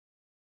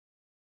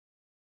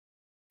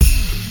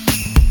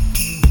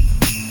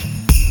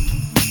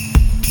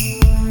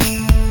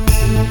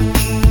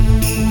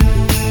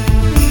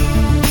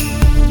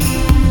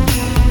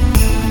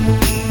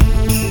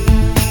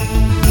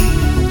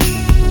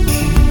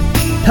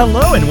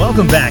Hello and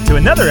welcome back to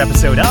another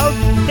episode of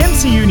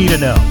MCU Need to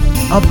Know,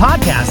 a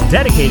podcast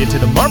dedicated to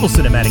the Marvel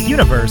Cinematic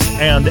Universe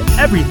and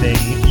everything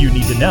you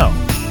need to know.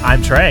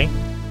 I'm Trey.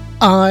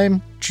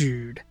 I'm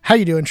Jude. How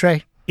you doing,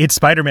 Trey? It's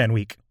Spider-Man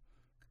week.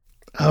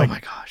 Oh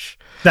my gosh.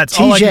 That's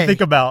all I can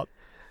think about.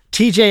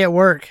 TJ at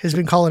work has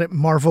been calling it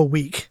Marvel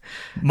Week.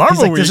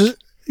 Marvel Week?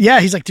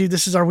 He's like, dude,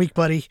 this is our week,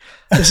 buddy.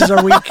 This is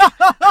our week.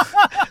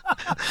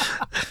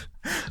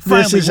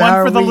 Finally, this is one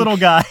our for the week. little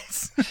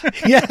guys.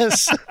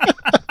 Yes.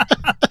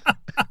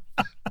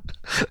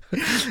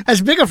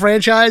 As big a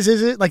franchise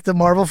is it? Like the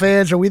Marvel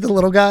fans? Are we the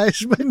little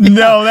guys?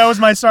 No, that was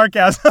my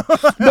sarcasm.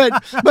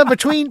 but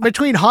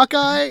between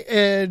Hawkeye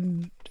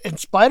and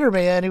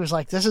Spider-Man, he was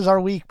like, this is our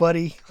week,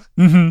 buddy.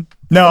 Mm-hmm.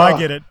 No, I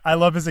get it. I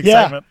love his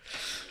excitement.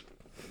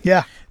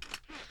 Yeah.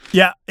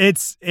 Yeah,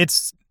 it's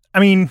I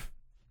mean,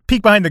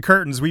 peek behind the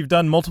curtains. We've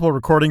done multiple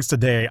recordings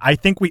today. I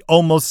think we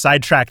almost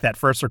sidetracked that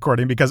first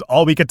recording because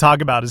all we could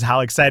talk about is how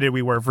excited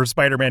we were for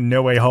Spider-Man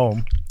No Way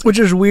Home. Which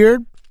is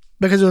weird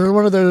because it was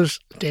one of those,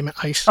 damn it,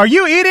 ice. Are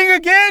you eating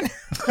again?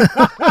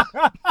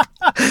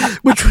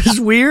 Which was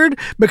weird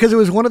because it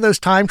was one of those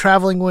time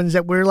traveling ones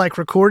that we're like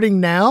recording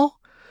now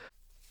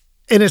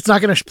and it's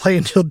not going to play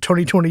until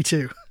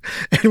 2022.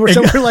 And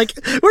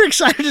we're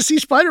excited to see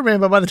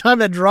Spider-Man, but by the time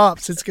that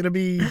drops, it's going to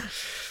be...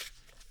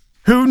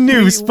 Who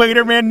knew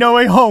Spider-Man No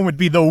Way Home would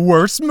be the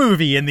worst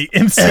movie in the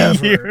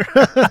MCU?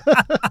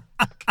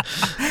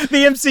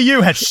 The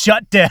MCU has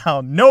shut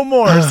down. No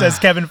more, says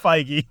Kevin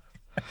Feige.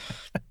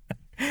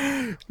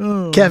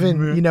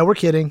 Kevin, man. We're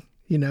kidding.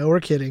 We're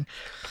kidding.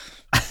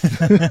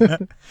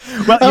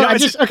 Well, I'm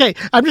just going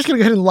to go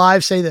ahead and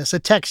live say this. A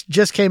text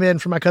just came in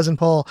from my cousin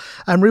Paul.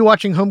 I'm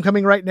rewatching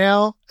Homecoming right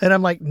now, and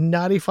I'm like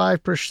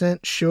 95%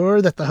 sure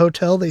that the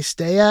hotel they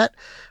stay at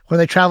when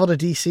they travel to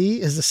DC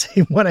is the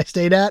same one I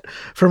stayed at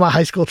for my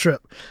high school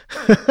trip.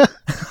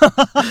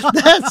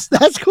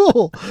 That's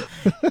cool.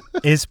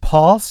 Is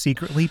Paul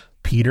secretly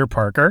Peter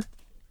Parker?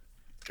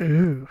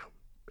 Ooh,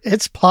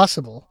 it's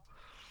possible.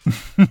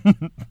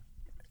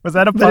 Was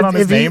that a pun on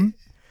his name?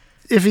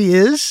 If he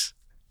is,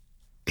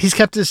 he's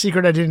kept his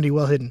secret identity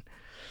well hidden.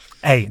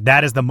 Hey,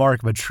 that is the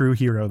mark of a true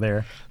hero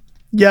there.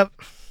 Yep.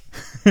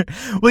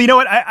 Well, you know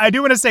what? I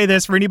do want to say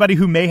this for anybody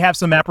who may have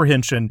some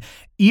apprehension.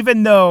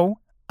 Even though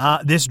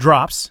this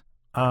drops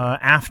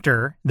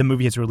after the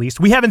movie is released,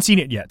 we haven't seen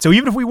it yet. So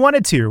even if we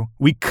wanted to,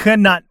 we could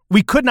not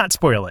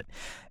spoil it.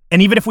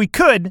 And even if we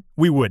could,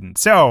 we wouldn't.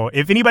 So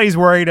if anybody's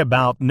worried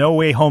about No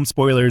Way Home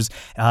spoilers,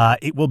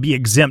 it will be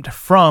exempt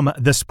from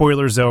the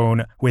spoiler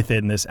zone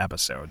within this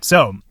episode.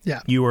 So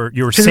yeah, you were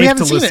safe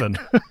to listen.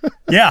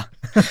 Yeah.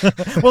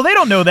 Well, they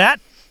don't know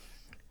that.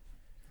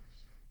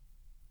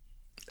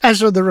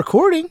 As of the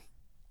recording.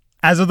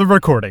 As of the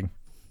recording.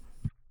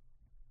 By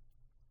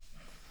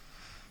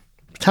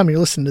the time you're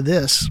listening to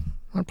this,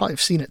 I'll probably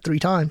have seen it 3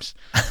 times.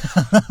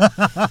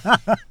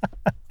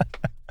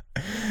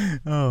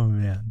 Oh,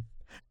 man.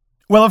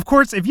 Well, of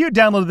course, if you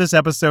downloaded this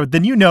episode,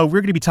 then you know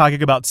we're going to be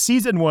talking about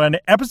Season 1,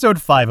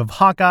 Episode 5 of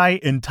Hawkeye,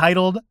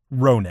 entitled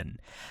Ronin.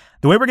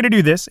 The way we're going to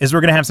do this is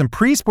we're going to have some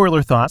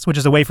pre-spoiler thoughts, which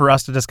is a way for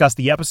us to discuss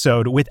the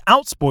episode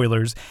without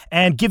spoilers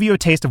and give you a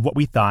taste of what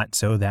we thought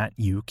so that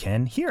you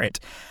can hear it.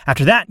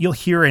 After that, you'll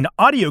hear an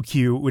audio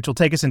cue, which will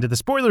take us into the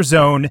spoiler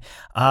zone,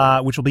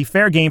 which will be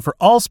fair game for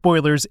all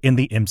spoilers in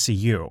the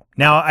MCU.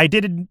 Now, I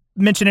did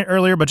mention it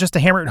earlier, but just to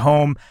hammer it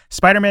home,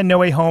 Spider-Man No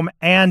Way Home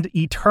and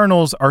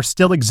Eternals are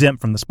still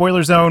exempt from the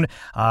spoiler zone,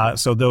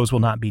 so those will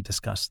not be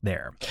discussed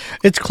there.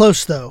 It's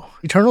close, though.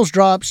 Eternals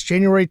drops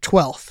January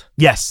 12th.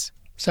 Yes.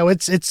 So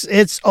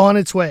it's on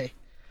its way.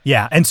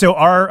 Yeah, and so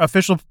our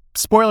official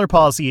spoiler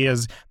policy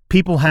is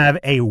people have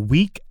a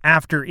week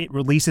after it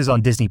releases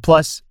on Disney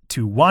Plus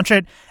to watch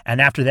it, and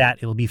after that,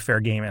 it'll be fair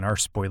game in our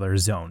spoiler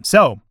zone.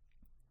 So,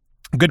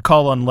 good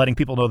call on letting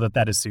people know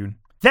that is soon.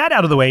 That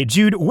out of the way,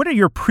 Jude, what are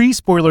your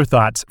pre-spoiler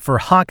thoughts for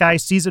Hawkeye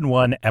Season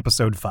 1,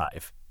 Episode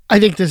 5? I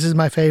think this is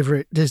my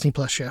favorite Disney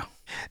Plus show.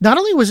 Not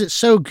only was it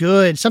so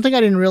good, something I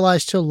didn't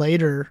realize till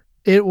later,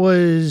 it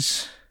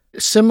was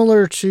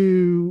similar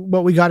to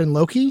what we got in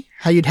Loki,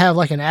 how you'd have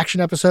like an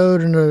action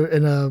episode and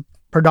a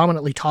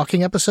predominantly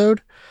talking episode.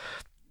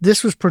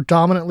 This was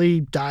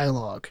predominantly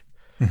dialogue.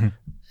 Mm-hmm.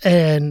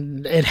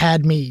 And it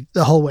had me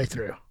the whole way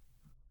through.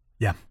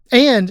 Yeah.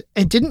 And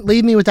it didn't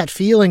leave me with that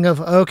feeling of,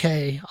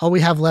 okay, all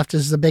we have left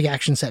is the big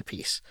action set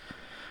piece.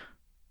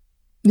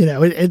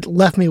 It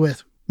left me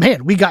with,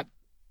 man, we got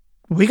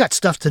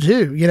stuff to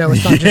do.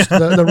 It's not just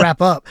the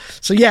wrap up.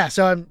 So yeah,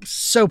 so I'm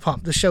so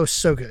pumped. The show is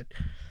so good.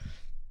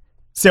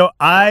 So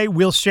I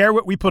will share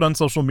what we put on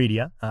social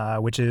media,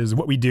 which is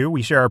what we do.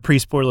 We share our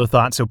pre-spoiler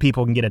thoughts so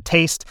people can get a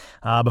taste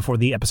before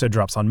the episode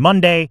drops on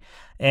Monday.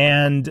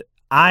 And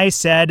I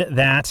said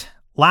that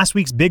last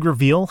week's big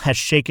reveal has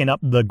shaken up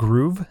the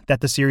groove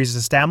that the series has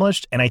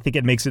established, and I think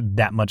it makes it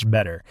that much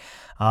better.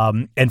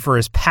 And for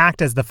as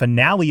packed as the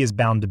finale is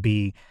bound to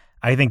be,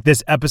 I think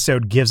this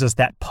episode gives us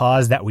that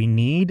pause that we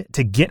need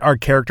to get our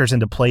characters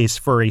into place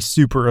for a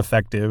super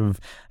effective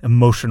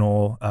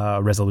emotional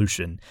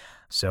resolution.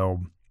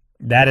 So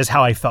that is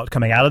how I felt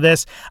coming out of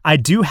this. I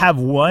do have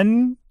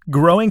one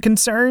growing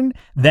concern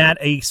that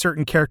a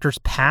certain character's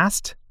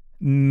past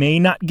may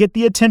not get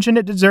the attention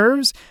it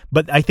deserves.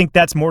 But I think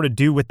that's more to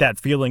do with that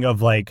feeling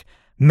of like,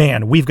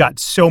 man, we've got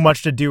so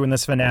much to do in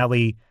this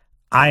finale.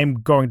 I'm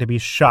going to be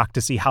shocked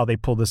to see how they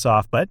pull this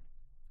off. But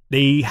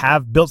they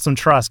have built some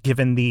trust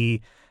given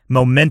the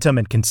momentum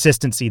and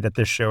consistency that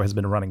this show has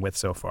been running with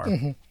so far.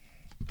 Mm-hmm.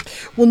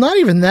 Well, not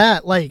even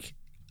that, like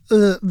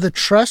the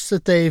trust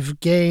that they've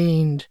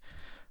gained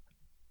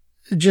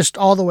just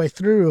all the way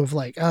through of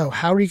like, oh,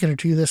 how are you going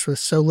to do this with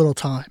so little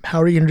time?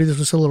 How are you going to do this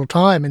with so little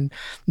time? And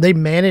they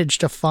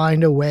managed to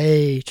find a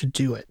way to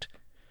do it.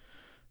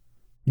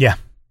 Yeah.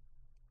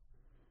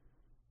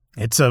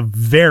 It's a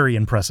very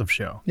impressive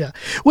show. Yeah.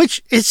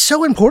 Which is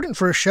so important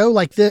for a show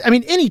like this. I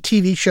mean, any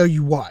TV show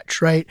you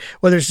watch, right?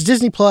 Whether it's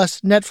Disney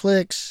Plus,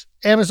 Netflix,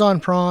 Amazon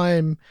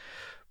Prime,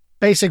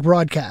 basic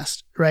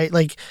broadcast, right?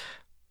 Like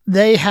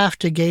they have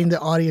to gain the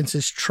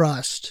audience's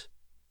trust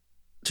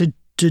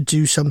to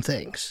do some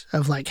things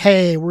of like,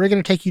 hey, we're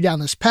going to take you down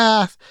this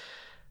path.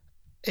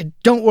 And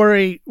don't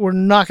worry, we're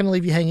not going to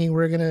leave you hanging.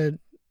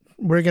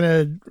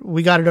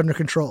 We got it under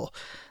control.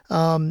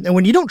 And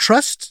when you don't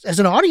trust as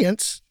an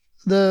audience,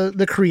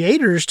 the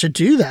creators to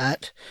do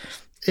that,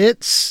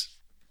 it's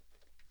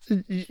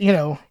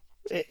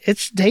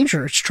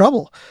danger, it's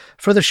trouble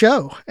for the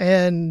show.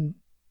 And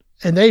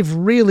they've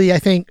really, I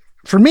think,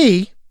 for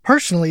me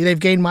personally, they've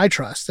gained my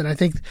trust. And I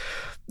think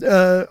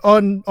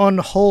on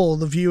the whole,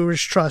 the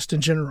viewers' trust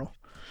in general.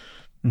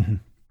 Mm-hmm.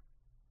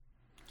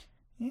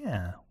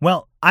 Yeah.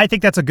 Well, I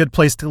think that's a good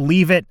place to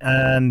leave it,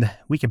 and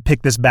we can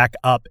pick this back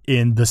up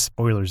in the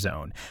spoiler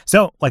zone.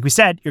 So, like we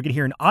said, you're going to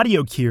hear an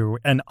audio cue,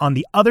 and on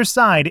the other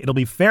side, it'll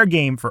be fair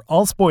game for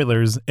all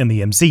spoilers in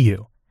the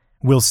MCU.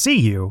 We'll see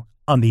you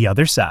on the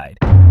other side.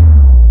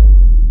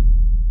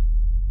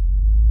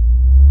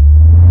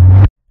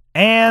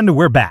 And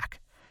we're back.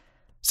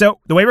 So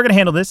the way we're going to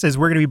handle this is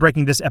we're going to be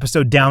breaking this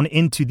episode down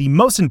into the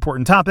most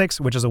important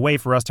topics, which is a way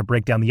for us to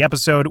break down the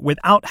episode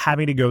without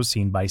having to go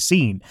scene by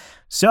scene.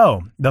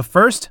 So the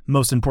first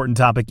most important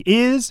topic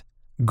is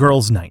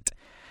Girls' Night.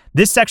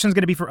 This section is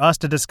going to be for us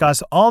to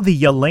discuss all the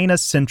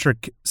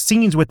Yelena-centric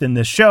scenes within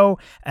this show,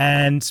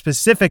 and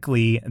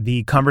specifically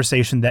the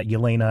conversation that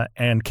Yelena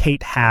and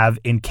Kate have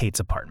in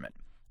Kate's apartment.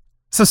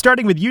 So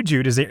starting with you,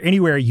 Jude, is there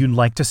anywhere you'd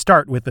like to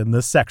start within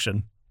this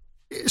section?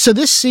 So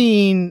this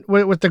scene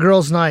with the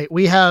girls' night,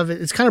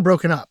 it's kind of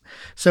broken up.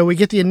 So we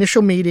get the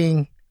initial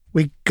meeting,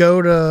 we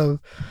go to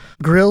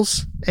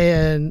Grills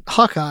and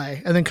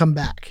Hawkeye, and then come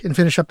back and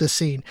finish up this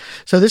scene.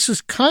 So this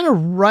is kind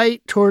of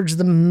right towards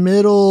the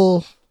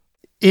middle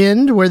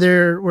end where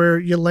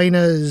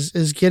Yelena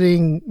is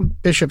getting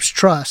Bishop's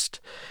trust.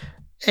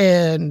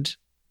 And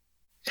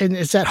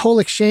it's that whole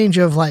exchange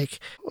of like,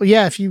 well,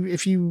 yeah, if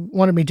you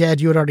wanted me dead,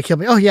 you would already kill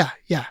me. Oh yeah,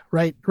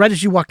 right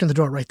as you walked in the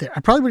door, right there. I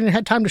probably wouldn't have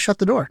had time to shut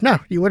the door. No,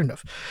 you wouldn't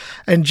have.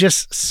 And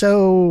just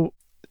so,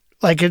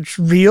 like, it's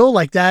real.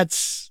 Like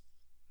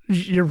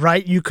you're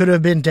right. You could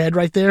have been dead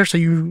right there. So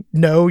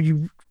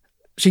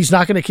she's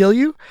not going to kill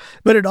you.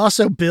 But it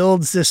also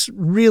builds this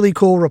really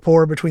cool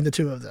rapport between the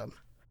two of them.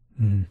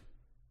 Mm.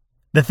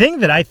 The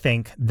thing that I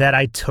think that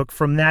I took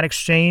from that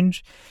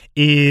exchange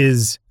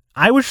is,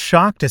 I was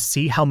shocked to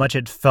see how much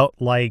it felt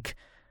like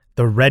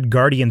the Red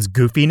Guardian's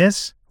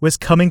goofiness was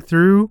coming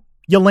through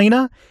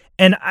Yelena.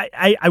 And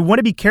I want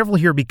to be careful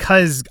here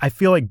because I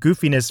feel like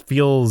goofiness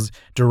feels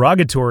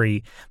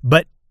derogatory,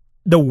 but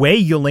the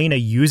way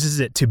Yelena uses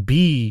it to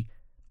be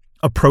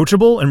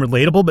approachable and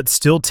relatable, but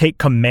still take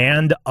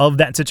command of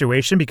that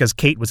situation, because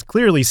Kate was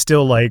clearly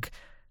still like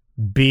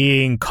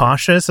being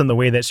cautious in the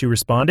way that she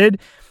responded.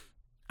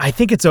 I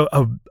think it's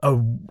a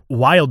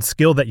wild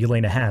skill that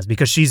Yelena has,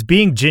 because she's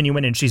being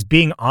genuine and she's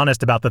being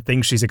honest about the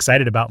things she's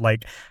excited about,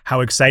 like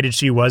how excited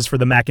she was for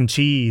the mac and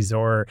cheese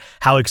or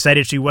how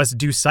excited she was to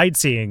do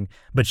sightseeing.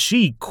 But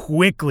she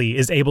quickly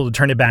is able to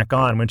turn it back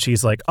on when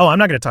she's like, oh, I'm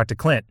not going to talk to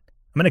Clint.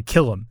 I'm going to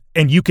kill him.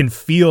 And you can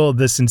feel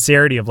the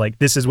sincerity of like,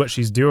 this is what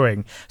she's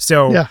doing.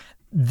 So yeah.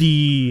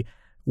 The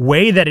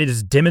way that it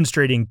is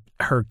demonstrating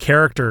her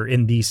character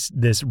in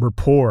this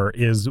rapport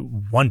is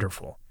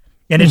wonderful.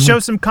 And it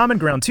shows some common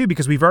ground, too,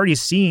 because we've already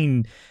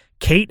seen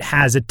Kate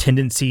has a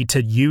tendency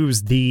to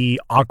use the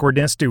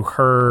awkwardness to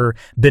her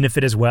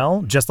benefit as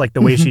well, just like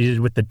the way she did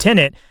with the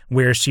tenant,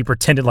 where she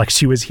pretended like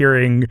she was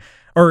hearing,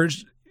 or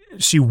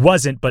she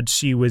wasn't, but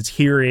she was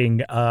hearing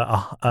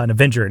an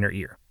Avenger in her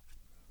ear.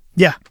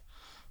 Yeah.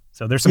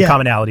 So there's some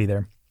commonality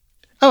there.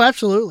 Oh,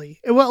 absolutely.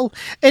 Well,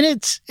 and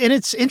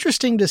it's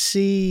interesting to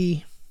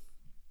see,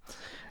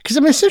 because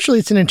I mean, essentially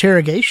it's an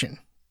interrogation,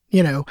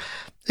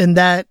 and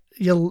that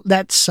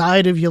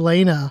side of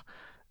Yelena,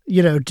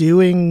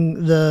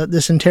 doing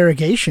this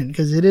interrogation,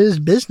 because it is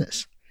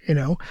business,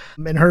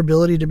 and her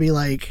ability to be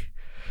like,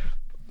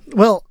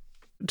 well,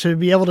 to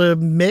be able to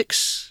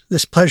mix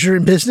this pleasure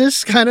and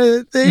business kind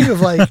of thing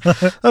of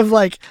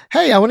like,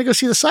 hey, I want to go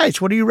see the sights.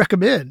 What do you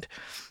recommend?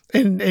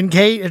 And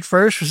Kate at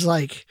first was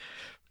like,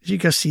 you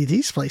go see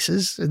these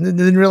places, and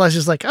then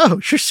realizes like,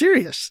 oh, you're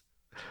serious.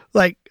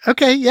 like,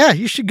 okay, yeah,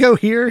 you should go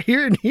here,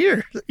 here, and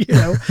here,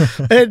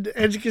 and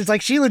it's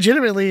like, she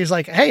legitimately is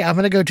like, hey, I'm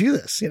going to go do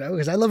this,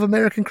 because I love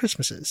American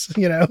Christmases,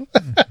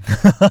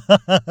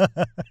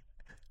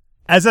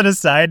 As an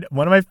aside,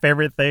 one of my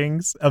favorite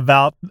things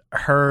about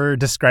her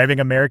describing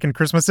American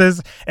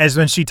Christmases is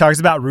when she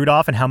talks about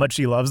Rudolph and how much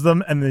she loves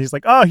them. And then he's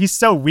like, oh, he's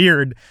so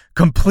weird,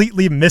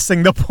 completely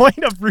missing the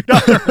point of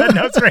Rudolph the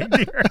Red-Nosed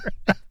Reindeer.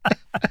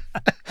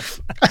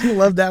 I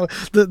love that one.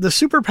 The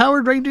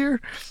super-powered reindeer.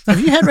 Have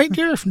you had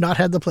reindeer? If not,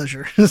 had the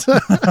pleasure.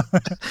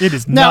 It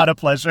is not a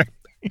pleasure.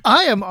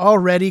 I am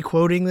already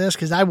quoting this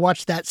because I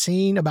watched that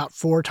scene about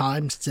 4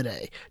 times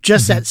today.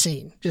 Just that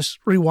scene. Just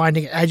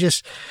rewinding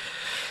it.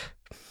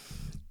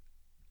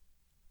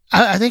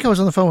 I think I was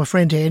on the phone with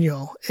friend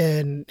Daniel,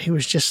 and he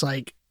was just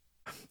like,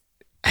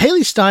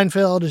 Haley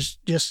Steinfeld is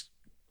just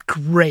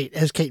great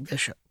as Kate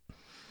Bishop.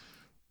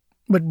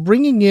 But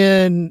bringing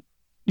in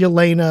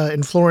Yelena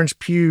and Florence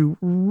Pugh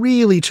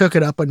really took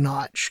it up a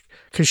notch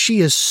because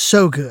she is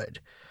so good.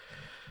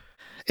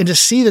 And to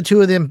see the two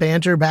of them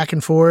banter back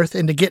and forth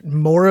and to get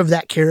more of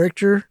that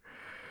character,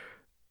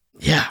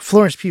 yeah,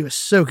 Florence Pugh is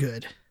so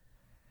good.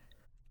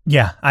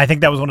 Yeah, I think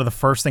that was one of the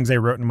first things I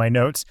wrote in my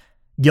notes.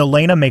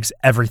 Yelena makes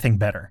everything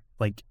better.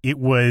 Like, it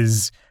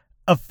was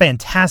a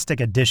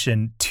fantastic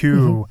addition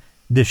to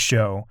this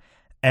show.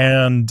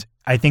 And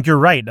I think you're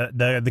right.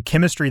 The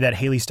chemistry that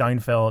Haley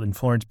Steinfeld and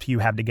Florence Pugh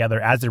have together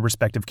as their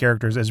respective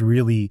characters is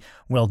really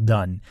well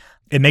done.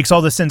 It makes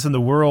all the sense in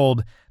the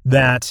world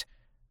that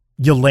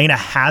Yelena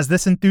has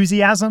this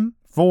enthusiasm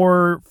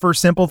for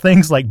simple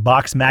things like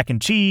boxed mac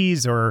and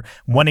cheese or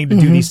wanting to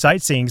do these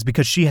sightseeings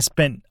because she has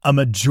spent a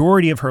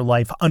majority of her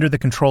life under the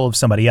control of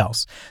somebody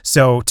else.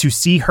 So to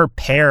see her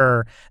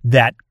pair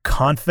that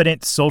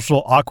confident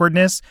social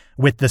awkwardness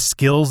with the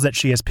skills that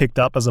she has picked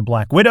up as a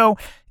Black Widow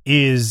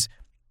is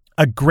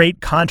a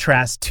great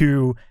contrast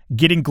to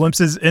getting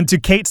glimpses into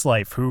Kate's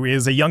life, who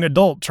is a young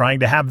adult trying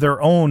to have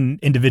their own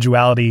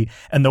individuality,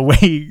 and the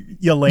way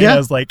Yelena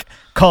is like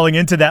calling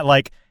into that,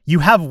 like, you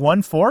have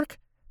one fork?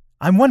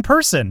 I'm one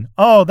person.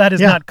 Oh, that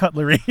is not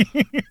cutlery.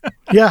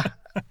 Yeah.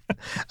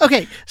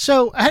 Okay,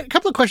 so a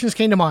couple of questions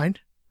came to mind.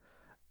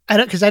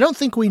 Because I don't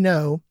think we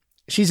know.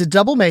 She's a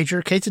double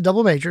major. Kate's a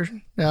double major.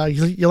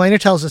 Yelena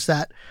tells us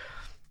that.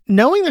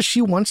 Knowing that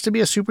she wants to be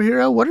a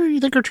superhero, what do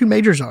you think her 2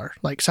 majors are?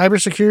 Like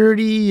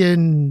cybersecurity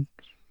and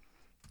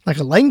like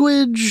a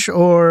language,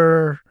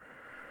 or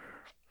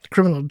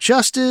criminal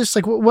justice?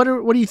 Like what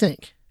do you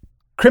think?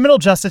 Criminal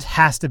justice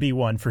has to be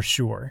one for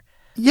sure.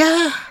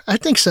 Yeah, I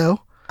think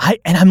so.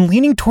 I'm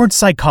leaning towards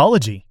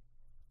psychology.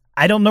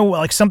 I don't know,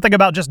 like something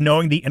about just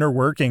knowing the inner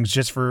workings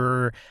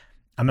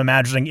I'm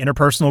imagining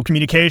interpersonal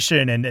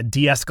communication and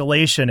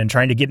de-escalation and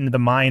trying to get into the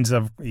minds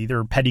of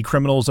either petty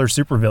criminals or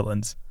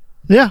supervillains.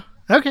 Yeah.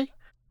 Okay.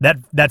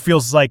 That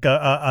feels like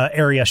a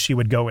area she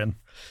would go in.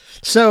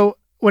 So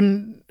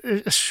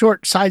a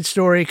short side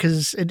story,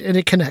 because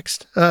it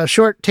connects,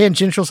 short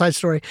tangential side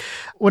story.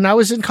 When I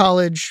was in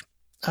college,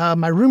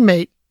 my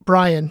roommate,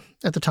 Brian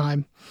at the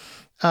time,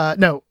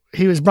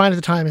 he was Brian at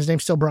the time. His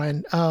name's still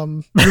Brian.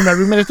 My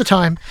roommate at the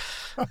time.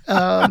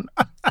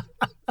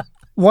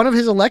 One of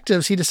his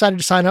electives he decided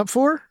to sign up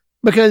for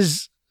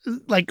because,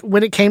 like,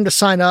 when it came to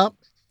sign up,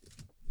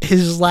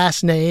 his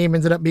last name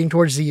ended up being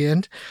towards the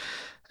end.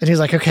 And he's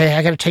like, okay,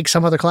 I got to take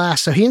some other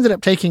class. So he ended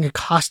up taking a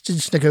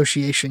hostage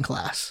negotiation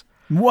class.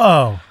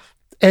 Whoa.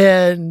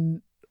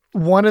 And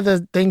one of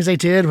the things they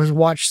did was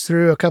watch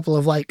through a couple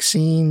of like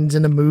scenes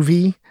in a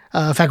movie.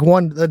 In fact,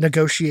 one, The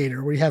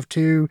Negotiator, where you have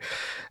 2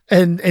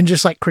 and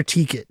just like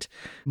critique it.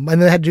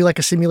 And they had to do like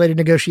a simulated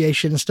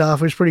negotiation and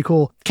stuff. It was pretty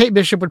cool. Kate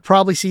Bishop would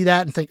probably see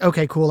that and think,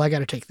 okay, cool, I got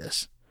to take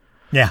this.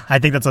 Yeah, I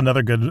think that's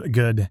another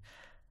good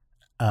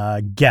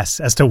guess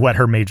as to what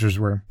her majors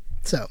were.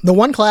 So the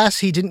one class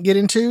he didn't get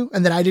into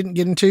and that I didn't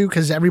get into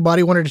because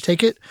everybody wanted to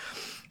take it,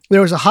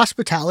 there was a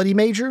hospitality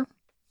major,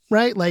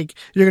 right? Like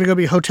you're going to go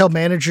be a hotel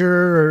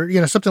manager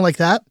or, something like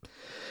that.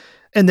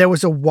 And there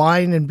was a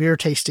wine and beer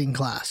tasting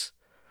class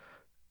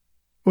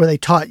where they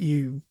taught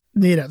you,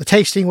 the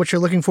tasting, what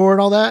you're looking for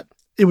and all that.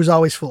 It was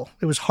always full.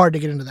 It was hard to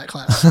get into that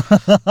class.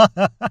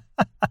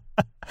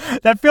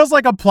 That feels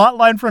like a plot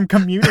line from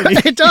Community.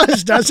 It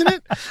does, doesn't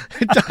it?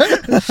 It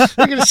does.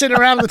 They're going to sit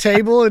around the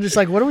table and it's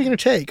like, what are we going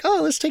to take? Oh,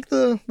 let's take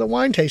the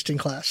wine tasting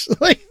class.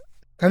 And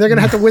they're going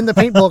to have to win the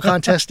paintball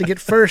contest to get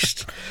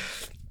first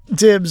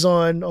dibs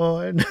on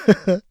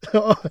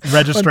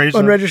registration.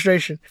 On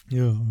registration.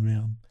 Oh,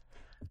 man.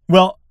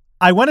 Well,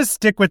 I want to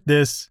stick with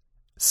this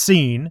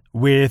scene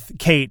with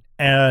Kate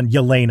and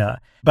Yelena,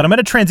 but I'm going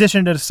to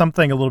transition into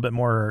something a little bit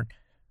more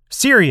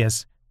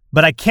serious.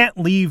 But I can't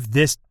leave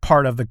this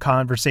part of the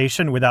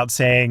conversation without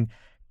saying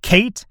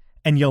Kate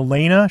and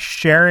Yelena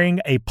sharing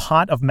a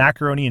pot of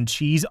macaroni and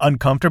cheese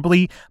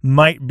uncomfortably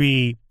might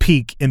be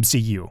peak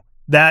MCU.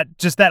 That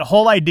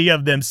whole idea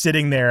of them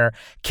sitting there,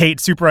 Kate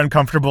super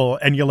uncomfortable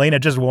and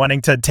Yelena just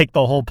wanting to take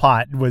the whole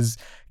pot was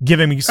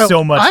giving me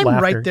so much laughter.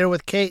 I'm right there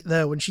with Kate,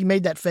 though, when she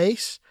made that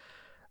face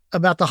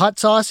about the hot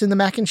sauce in the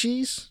mac and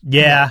cheese.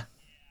 Yeah.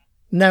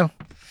 No.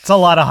 It's a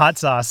lot of hot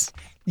sauce.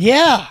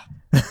 Yeah.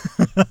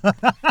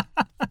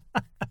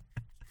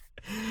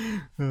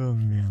 Oh,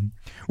 man.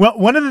 Well,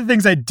 one of the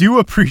things I do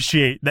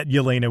appreciate that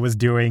Yelena was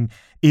doing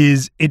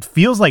is it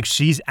feels like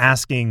she's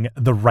asking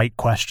the right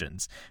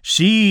questions.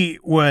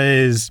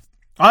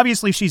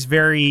 Obviously, she's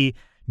very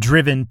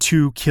driven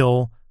to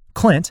kill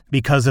Clint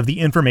because of the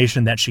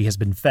information that she has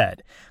been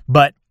fed.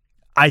 But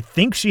I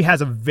think she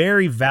has a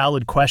very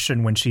valid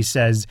question when she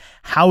says,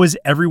 how is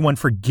everyone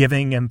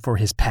forgiving him for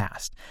his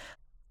past?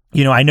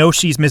 You know, I know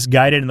she's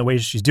misguided in the way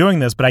she's doing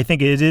this, but I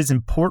think it is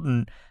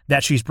important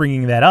that she's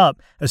bringing that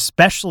up,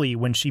 especially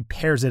when she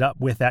pairs it up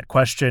with that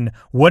question,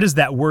 what does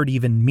that word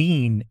even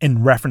mean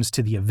in reference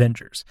to the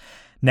Avengers?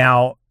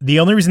 Now, the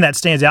only reason that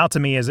stands out to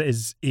me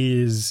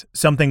is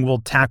something we'll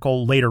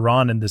tackle later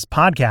on in this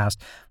podcast,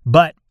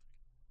 but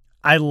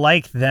I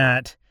like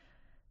that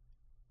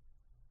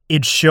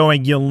it's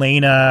showing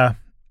Yelena,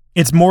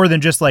 it's more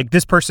than just like,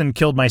 this person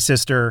killed my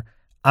sister,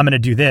 I'm going to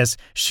do this.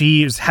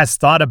 She has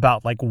thought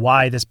about like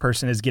why this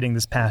person is getting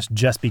this pass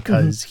just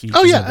because he.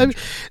 Oh yeah, I mean,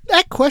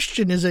 that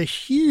question is a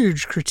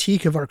huge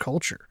critique of our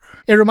culture.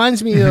 It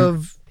reminds me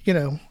of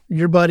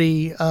your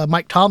buddy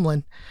Mike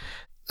Tomlin.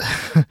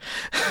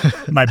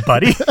 My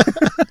buddy.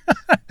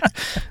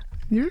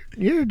 You're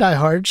a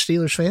diehard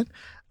Steelers fan.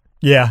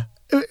 Yeah,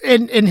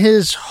 and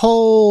his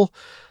whole,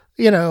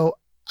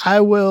 I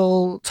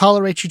will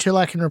tolerate you till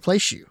I can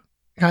replace you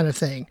kind of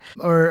thing,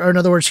 or in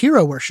other words,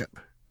 hero worship.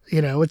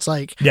 It's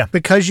like,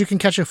 because you can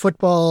catch a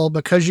football,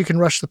 because you can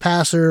rush the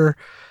passer,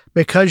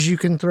 because you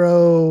can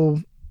throw,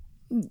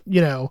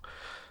 the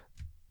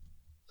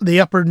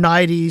upper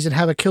 90s and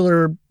have a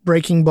killer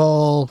breaking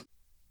ball,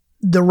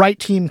 the right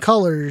team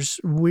colors,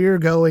 we're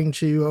going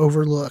to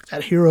overlook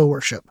that hero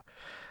worship.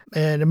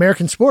 And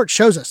American sports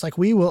shows us, like,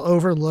 we will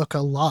overlook a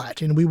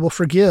lot and we will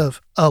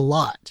forgive a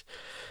lot.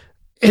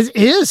 It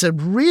is a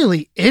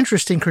really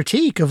interesting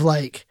critique of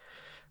like,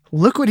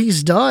 look what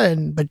he's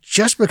done, but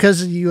just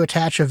because you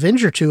attach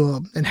Avenger to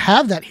him and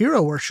have that hero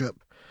worship,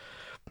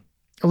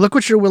 look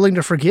what you're willing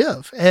to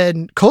forgive.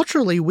 And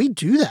culturally, we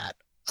do that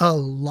a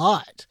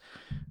lot.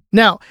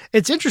 Now,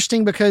 it's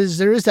interesting because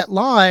there is that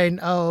line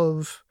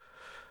of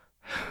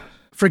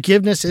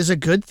forgiveness is a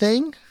good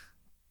thing.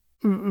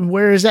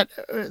 Where is that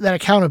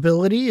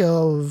accountability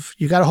of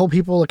you got to hold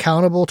people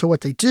accountable to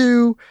what they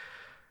do?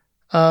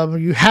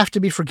 You have to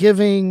be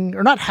forgiving,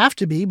 or not have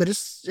to be, but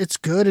it's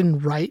good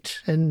and right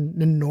and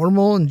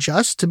normal and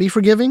just to be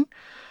forgiving.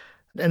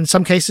 And in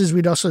some cases,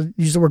 we'd also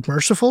use the word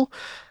merciful.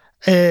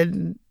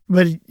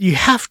 But you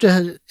have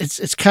to.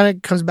 It's kind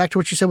of comes back to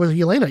what you said with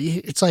Yelena.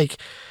 It's like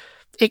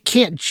it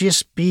can't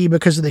just be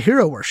because of the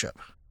hero worship.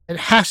 It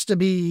has to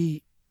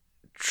be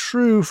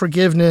true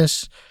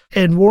forgiveness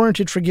and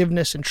warranted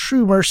forgiveness and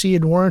true mercy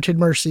and warranted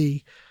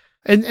mercy.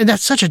 And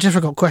that's such a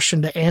difficult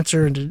question to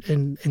answer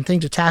and thing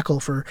to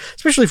tackle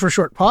especially for a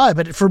short pod.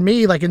 But for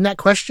me, like in that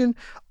question,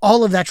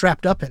 all of that's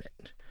wrapped up in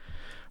it.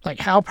 Like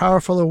how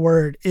powerful a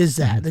word is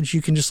that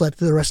you can just let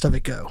the rest of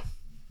it go.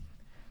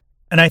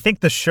 And I think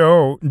the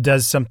show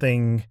does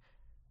something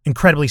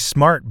incredibly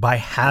smart by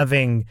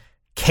having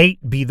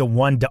Kate be the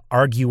one to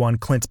argue on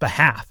Clint's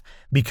behalf,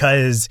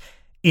 because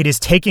it is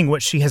taking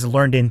what she has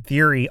learned in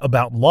theory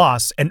about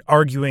loss and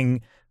arguing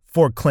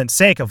for Clint's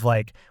sake of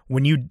like,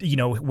 when you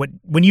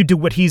do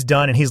what he's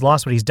done and he's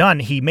lost what he's done,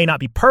 he may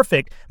not be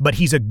perfect, but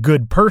he's a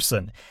good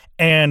person.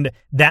 And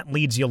that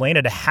leads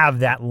Yelena to have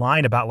that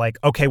line about like,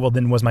 okay, well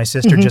then was my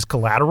sister just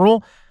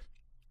collateral?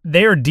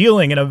 They are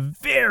dealing in a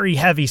very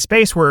heavy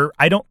space where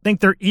I don't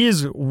think there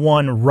is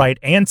one right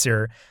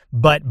answer,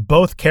 but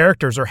both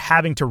characters are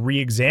having to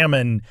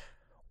re-examine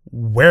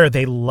where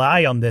they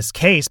lie on this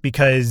case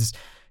because,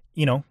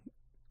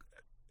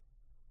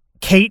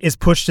 Kate is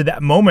pushed to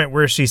that moment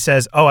where she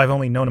says, oh, I've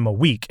only known him a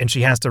week, and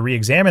she has to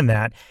re-examine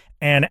that.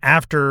 And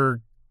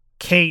after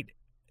Kate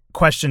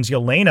questions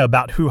Yelena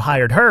about who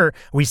hired her,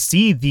 we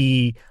see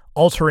the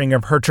altering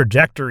of her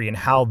trajectory and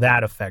how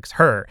that affects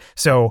her.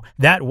 So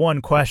that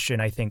one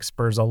question, I think,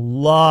 spurs a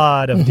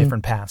lot of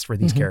different paths for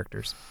these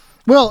characters.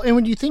 Well, and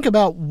when you think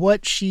about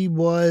what she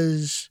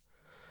was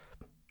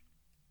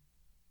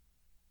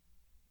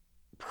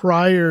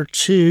prior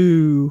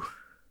to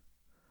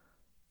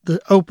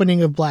the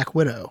opening of Black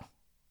Widow,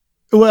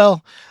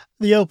 well,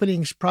 the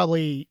opening's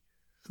probably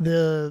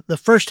the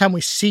first time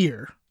we see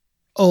her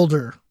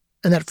older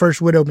in that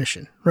first Widow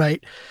mission,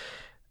 right?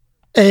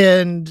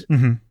 And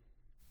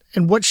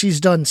and what she's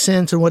done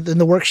since and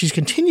the work she's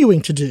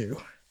continuing to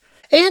do.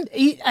 And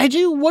I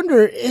do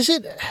wonder, is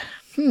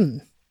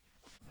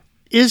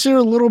there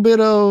a little bit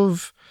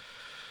of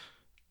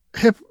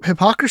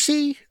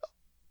hypocrisy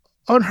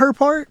on her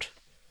part?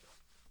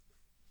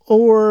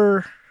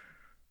 Or,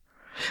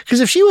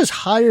 because if she was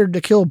hired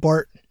to kill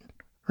Barton,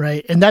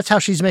 right, and that's how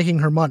she's making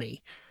her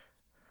money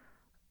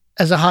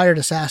as a hired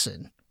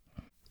assassin,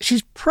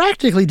 she's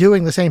practically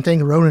doing the same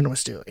thing Ronan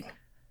was doing.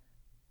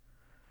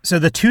 So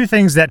the two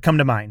things that come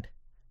to mind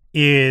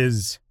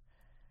is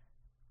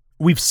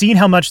we've seen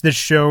how much this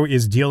show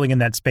is dealing in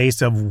that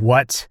space of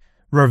what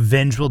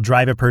revenge will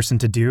drive a person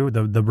to do.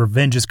 The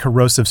revenge is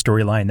corrosive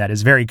storyline that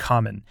is very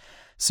common.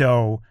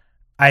 So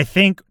I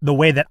think the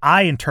way that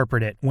I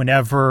interpret it,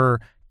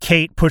 whenever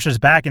Kate pushes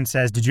back and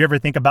says, did you ever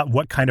think about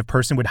what kind of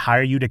person would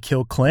hire you to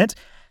kill Clint?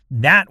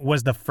 That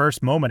was the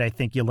first moment I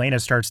think Yelena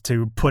starts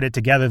to put it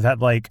together that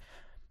like,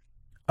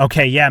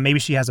 okay, yeah, maybe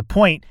she has a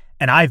point,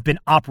 and I've been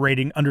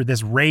operating under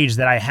this rage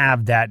that I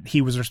have that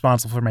he was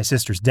responsible for my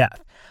sister's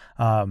death.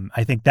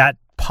 I think that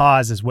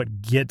pause is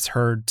what gets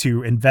her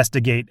to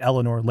investigate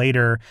Eleanor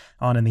later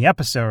on in the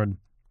episode.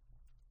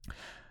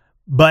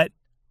 But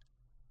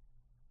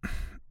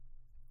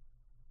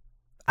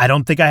I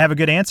don't think I have a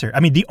good answer. I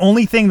mean, the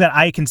only thing that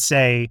I can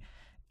say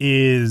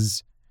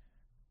is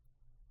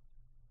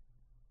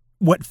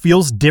what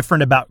feels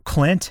different about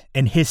Clint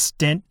and his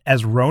stint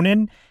as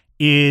Ronin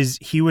is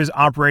he was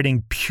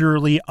operating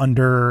purely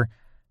under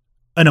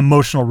an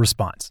emotional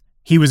response.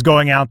 He was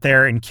going out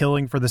there and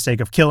killing for the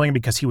sake of killing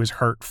because he was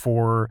hurt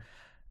for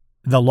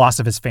the loss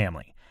of his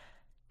family.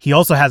 He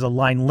also has a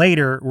line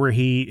later where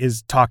he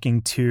is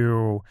talking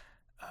to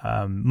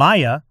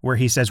Maya, where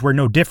he says, we're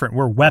no different.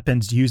 We're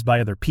weapons used by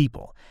other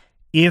people.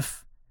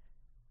 If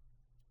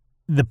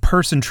the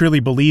person truly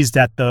believes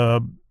that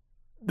the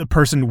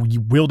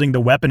person wielding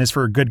the weapon is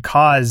for a good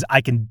cause,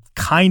 I can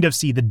kind of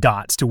see the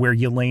dots to where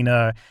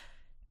Yelena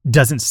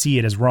doesn't see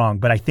it as wrong.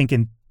 But I think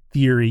in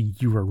theory,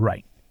 you were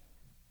right.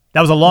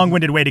 That was a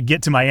long-winded way to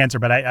get to my answer,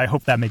 but I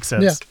hope that makes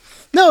sense. Yeah.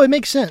 No, it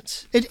makes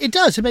sense. It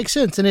does. It makes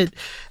sense. And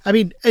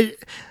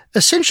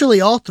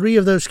essentially all three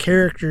of those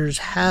characters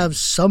have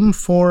some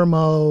form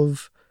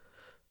of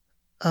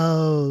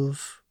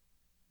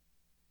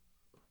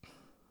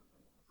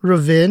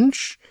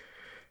revenge,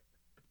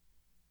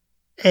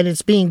 and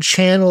it's being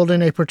channeled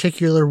in a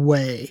particular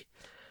way.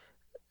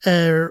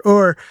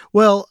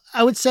 Well,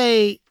 I would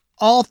say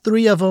all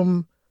three of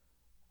them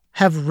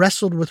have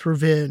wrestled with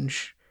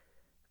revenge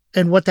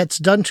and what that's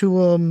done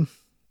to them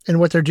and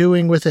what they're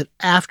doing with it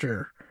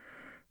after,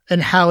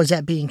 and how is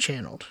that being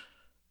channeled,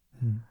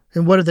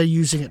 and what are they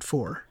using it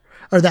for,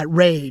 or that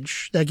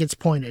rage that gets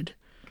pointed.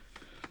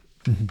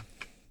 Mm-hmm.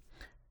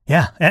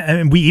 Yeah,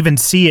 and we even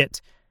see it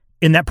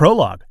in that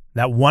prologue,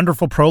 that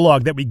wonderful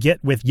prologue that we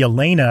get with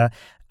Yelena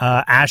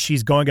as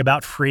she's going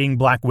about freeing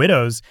Black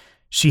Widows.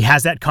 She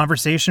has that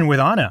conversation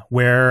with Anna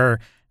where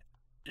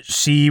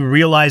she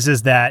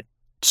realizes that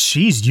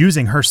she's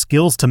using her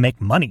skills to make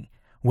money,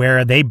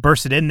 where they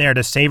bursted in there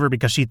to save her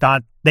because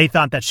they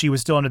thought that she was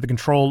still under the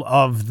control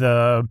of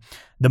the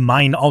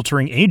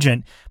mind-altering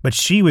agent, but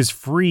she was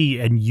free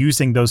and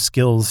using those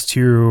skills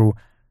to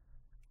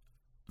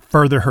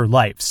further her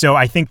life. So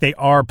I think they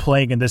are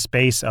playing in this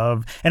space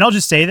of, and I'll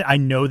just say that I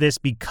know this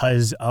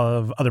because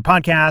of other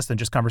podcasts and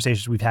just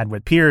conversations we've had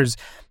with peers.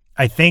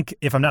 I think,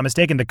 if I'm not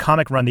mistaken, the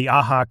comic run, the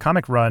AHA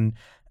comic run,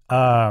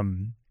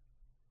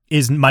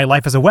 is My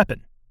Life as a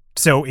Weapon.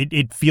 So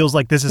it feels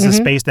like this is a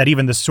space that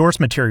even the source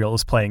material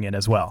is playing in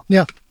as well.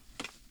 Yeah.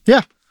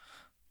 Yeah.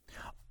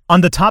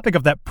 On the topic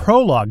of that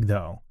prologue,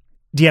 though,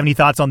 do you have any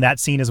thoughts on that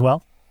scene as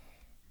well?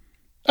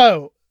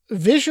 Oh,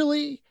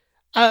 visually,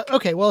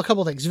 okay, well, a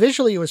couple of things.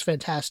 Visually, it was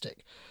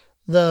fantastic.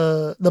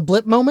 The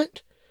blip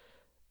moment.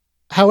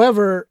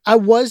 However, I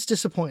was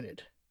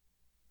disappointed.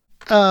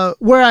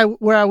 Where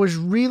I was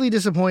really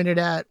disappointed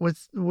at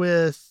with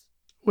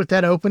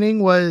that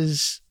opening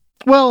was,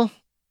 well,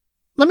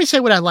 let me say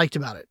what I liked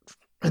about it,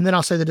 and then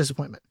I'll say the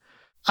disappointment.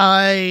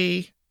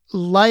 I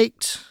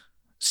liked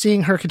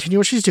seeing her continue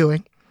what she's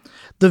doing.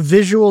 The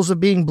visuals of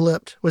being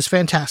blipped was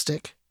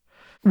fantastic.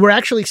 We're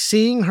actually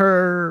seeing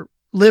her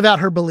live out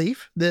her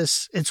belief.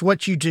 It's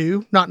what you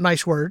do, not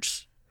nice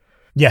words.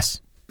 Yes.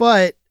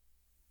 But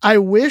I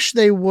wish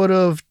they would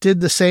have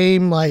did the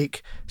same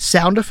like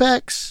sound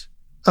effects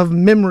of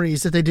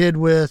memories that they did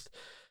with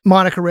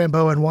Monica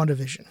Rambeau and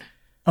WandaVision.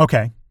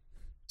 Okay.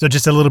 So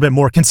just a little bit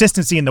more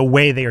consistency in the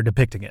way they are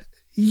depicting it.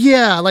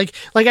 Yeah,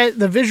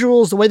 the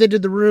visuals, the way they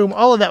did the room,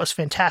 all of that was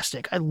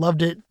fantastic. I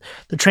loved it.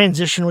 The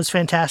transition was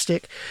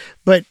fantastic.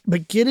 But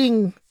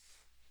getting,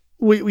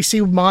 we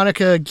see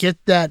Monica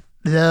get that,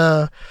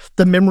 the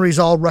memories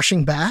all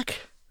rushing back.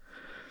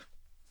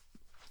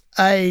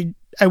 I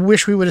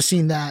wish we would have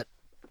seen that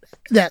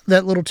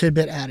little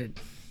tidbit added.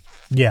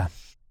 Yeah.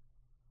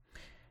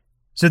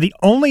 So the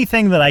only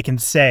thing that I can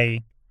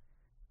say,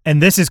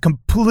 and this is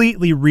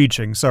completely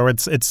reaching, so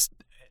it's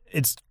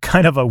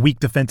kind of a weak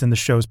defense in the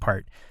show's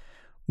part.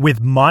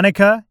 With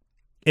Monica,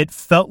 it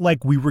felt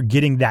like we were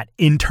getting that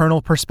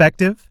internal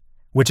perspective,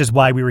 which is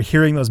why we were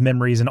hearing those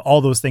memories and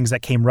all those things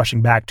that came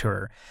rushing back to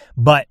her.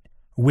 But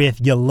with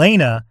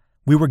Yelena,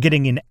 we were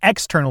getting an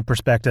external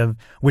perspective,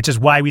 which is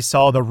why we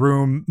saw the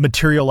room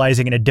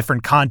materializing in a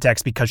different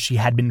context because she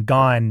had been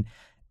gone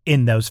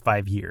in those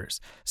 5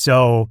 years.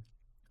 So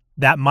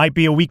that might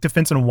be a weak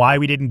defense on why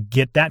we didn't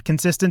get that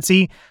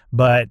consistency,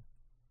 but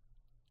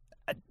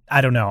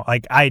I don't know.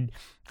 Like I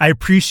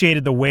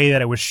appreciated the way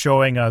that it was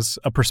showing us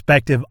a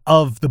perspective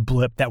of the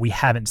blip that we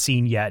haven't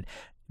seen yet,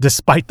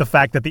 despite the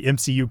fact that the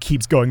MCU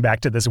keeps going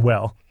back to this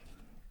well.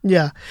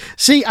 Yeah.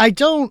 See, I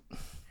don't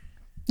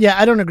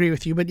agree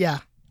with you, but yeah,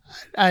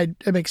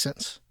 it makes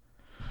sense.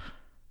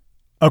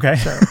 Okay.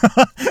 So,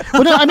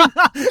 well, no, I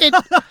mean,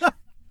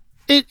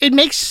 it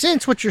makes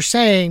sense what you're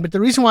saying, but the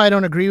reason why I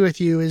don't agree with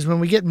you is when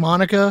we get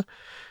Monica,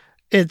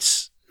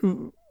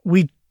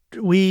 we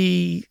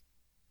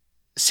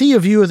see a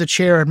view of the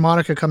chair and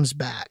Monica comes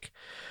back.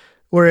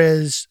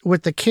 Whereas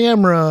with the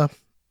camera,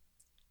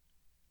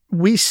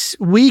 we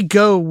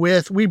go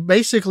with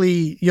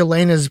basically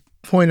Yelena's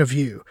point of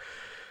view.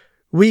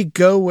 We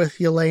go with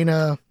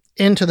Yelena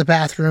into the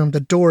bathroom. The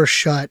door is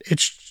shut.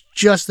 It's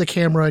just the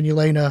camera and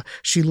Yelena.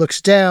 She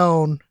looks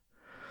down.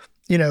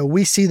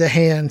 We see the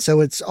hand.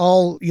 So it's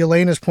all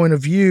Yelena's point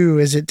of view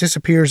as it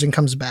disappears and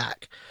comes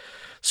back.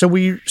 So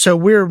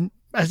we're,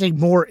 I think,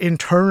 more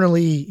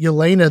internally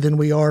Yelena than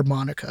we are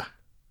Monica.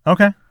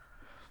 Okay.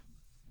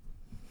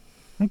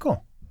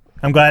 Cool.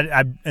 I'm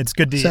glad. It's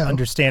good to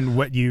understand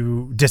what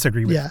you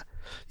disagree with.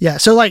 Yeah.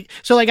 So I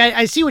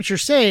see what you're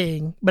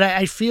saying, but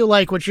I feel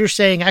like what you're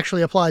saying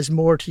actually applies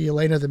more to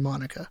Yelena than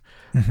Monica,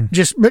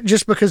 just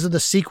because of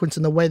the sequence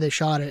and the way they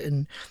shot it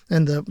and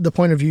the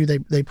point of view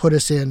they put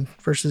us in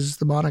versus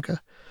the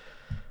Monica.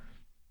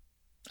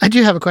 I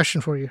do have a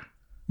question for you.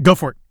 Go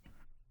for it.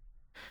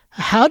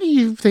 How do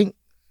you think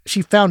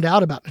she found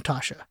out about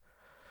Natasha?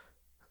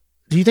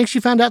 Do you think she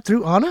found out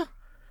through Anna?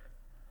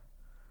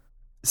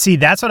 See,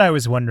 that's what I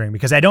was wondering,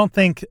 because I don't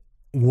think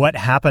what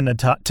happened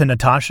to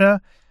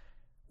Natasha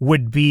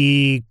would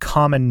be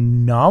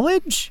common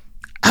knowledge.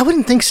 I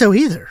wouldn't think so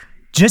either.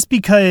 Just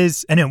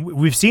because, and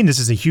we've seen this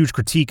as a huge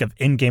critique of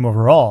Endgame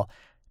overall,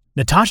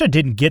 Natasha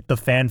didn't get the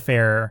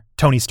fanfare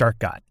Tony Stark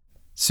got.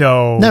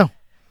 So no.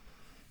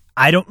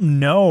 I don't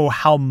know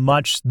how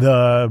much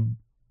the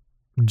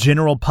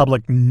general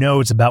public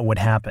knows about what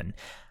happened.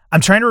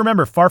 I'm trying to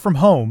remember, Far From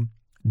Home,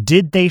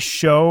 did they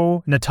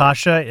show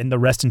Natasha in the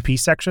Rest in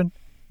Peace section?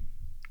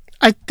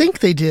 I think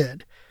they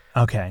did.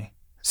 Okay.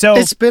 So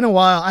it's been a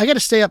while. I got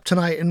to stay up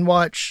tonight and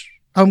watch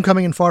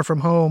Homecoming and Far From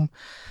Home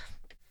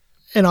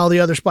and all the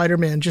other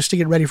Spider-Man just to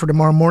get ready for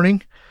tomorrow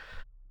morning.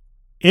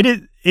 It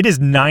is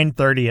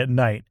 9:30 at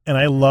night, and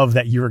I love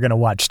that you were going to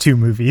watch 2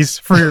 movies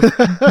for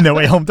No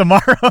Way Home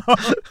tomorrow.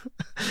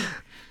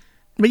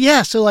 But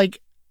yeah, so I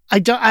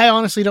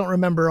honestly don't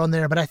remember on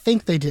there, but I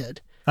think they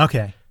did.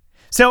 Okay.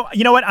 So,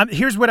 you know what?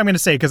 Here's what I'm going to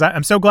say, because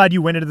I'm so glad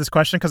you went into this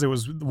question, because it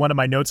was one of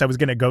my notes I was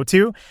going to go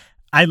to.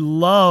 I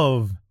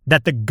love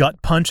that the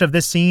gut punch of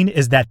this scene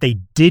is that they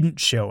didn't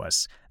show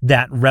us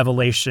that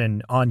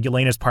revelation on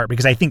Yelena's part,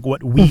 because I think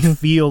what we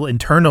feel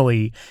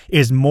internally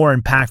is more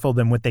impactful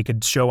than what they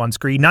could show on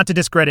screen. Not to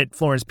discredit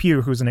Florence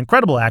Pugh, who's an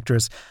incredible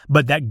actress,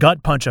 but that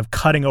gut punch of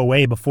cutting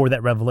away before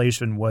that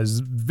revelation was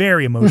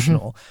very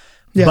emotional.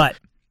 Yeah. But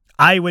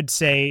I would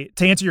say,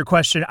 to answer your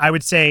question, I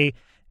would say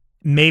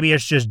maybe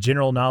it's just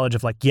general knowledge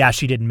of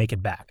she didn't make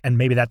it back. And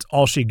maybe that's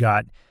all she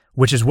got,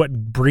 which is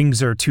what brings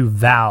her to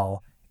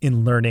Val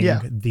in learning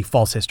the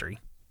false history.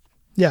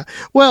 Yeah.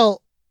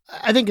 Well,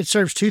 I think it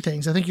serves 2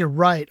 things. I think you're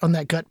right on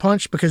that gut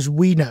punch, because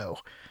we know.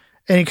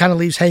 And it kind of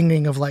leaves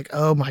hanging of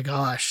oh my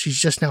gosh, she's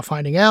just now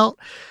finding out.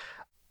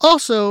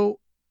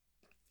 Also,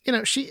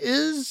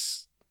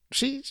 she's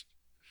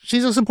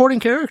a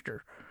supporting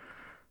character.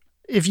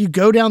 If you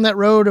go down that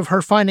road of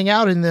her finding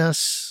out in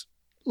this,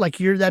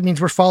 that means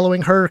we're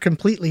following her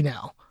completely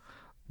now.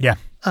 Yeah.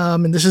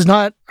 And this is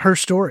not her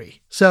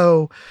story.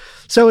 So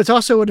it's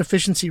also an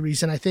efficiency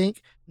reason, I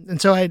think. And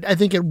so I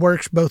think it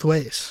works both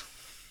ways.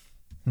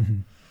 Mm-hmm.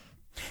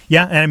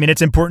 Yeah. And I mean,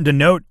 it's important to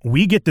note,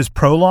 we get this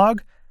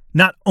prologue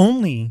not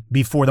only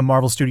before the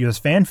Marvel Studios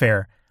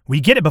fanfare, we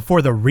get it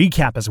before the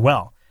recap as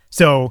well.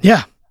 So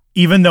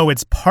even though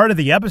it's part of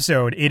the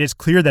episode, it is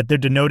clear that they're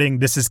denoting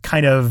this is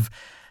kind of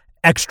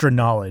extra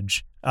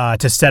knowledge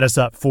to set us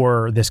up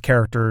for this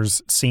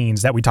character's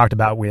scenes that we talked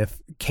about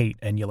with Kate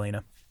and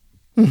Yelena.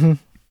 Mm-hmm.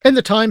 And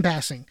the time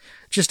passing,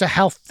 just to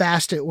how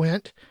fast it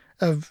went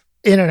of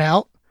in and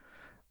out.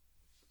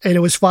 And it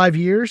was 5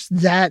 years.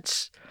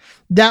 That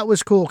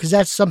was cool, because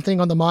that's something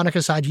on the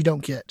Monica side you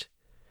don't get.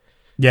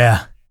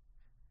 Yeah.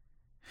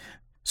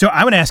 So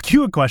I want to ask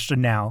you a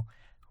question now.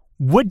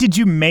 What did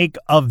you make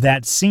of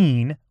that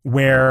scene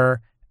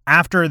where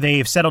after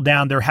they've settled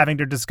down, they're having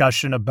their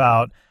discussion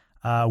about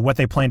what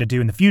they plan to do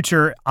in the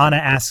future? Anna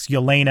asks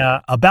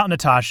Yelena about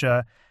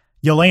Natasha.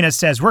 Yelena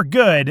says, we're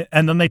good.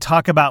 And then they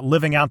talk about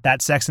living out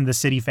that Sex and the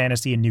City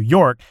fantasy in New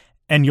York.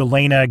 And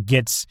Yelena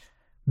gets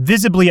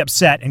visibly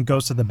upset and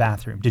goes to the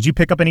bathroom. Did you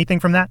pick up anything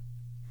from that?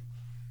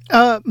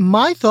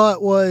 My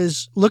thought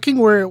was looking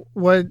where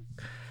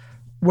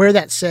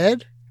that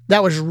said,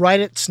 that was right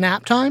at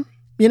snap time,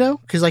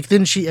 because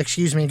then she, goes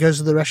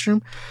to the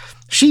restroom.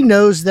 She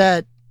knows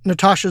that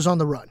Natasha's on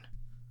the run.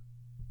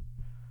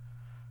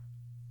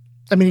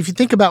 I mean, if you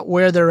think about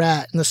where they're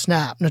at in the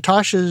snap,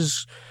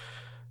 Natasha's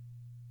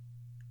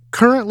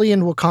currently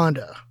in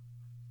Wakanda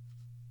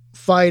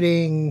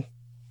fighting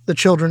the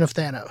children of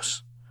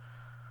Thanos.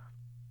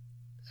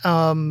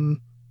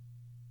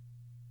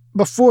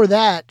 Before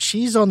that,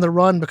 she's on the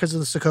run because of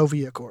the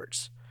Sokovia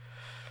Accords.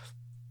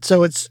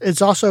 So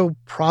it's also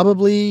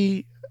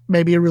probably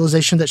maybe a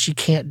realization that she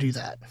can't do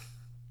that.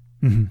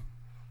 Mm-hmm.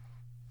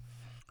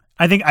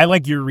 I think I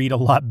like your read a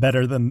lot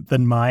better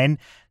than mine.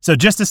 So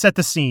just to set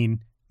the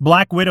scene,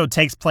 Black Widow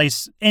takes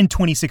place in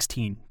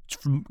 2016,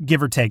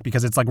 give or take,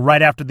 because it's like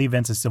right after the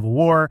events of Civil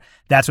War.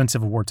 That's when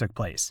Civil War took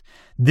place.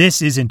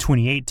 This is in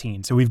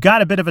 2018. So we've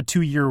got a bit of a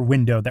 2-year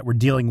window that we're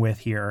dealing with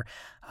here.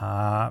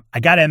 I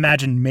got to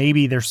imagine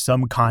maybe there's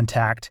some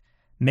contact,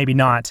 maybe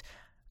not.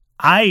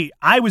 I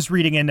was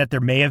reading in that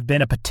there may have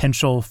been a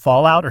potential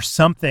fallout or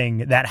something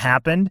that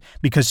happened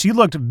because she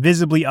looked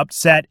visibly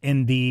upset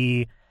in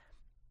the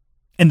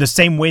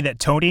same way that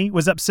Tony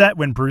was upset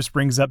when Bruce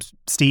brings up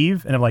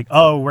Steve, and I'm like,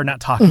 oh, we're not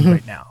talking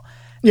right now.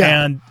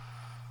 Yeah. And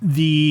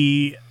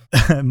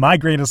my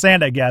grain of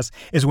sand, I guess,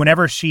 is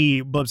whenever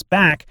she blips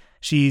back,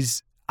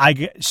 she's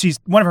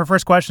one of her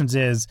first questions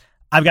is,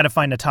 I've got to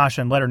find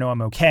Natasha and let her know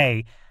I'm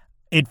okay.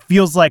 It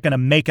feels like a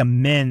make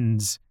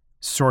amends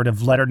sort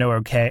of let her know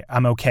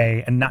I'm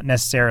okay, and not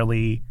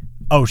necessarily,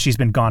 oh, she's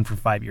been gone for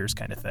 5 years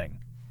kind of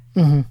thing.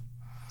 Mm-hmm.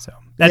 So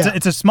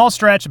it's a small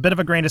stretch, a bit of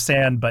a grain of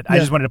sand, but I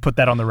just wanted to put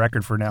that on the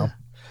record for now.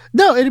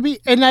 No,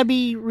 I'd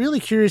be really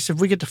curious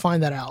if we get to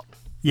find that out.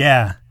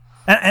 Yeah.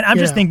 And I'm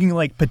just thinking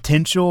like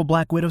potential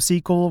Black Widow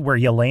sequel where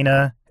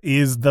Yelena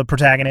is the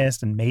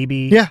protagonist and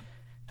maybe,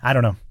 I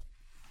don't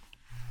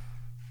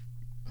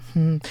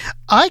know.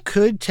 I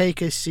could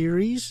take a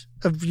series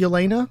of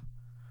Yelena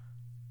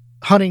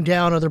hunting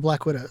down other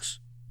Black Widows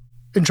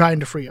and trying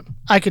to free them.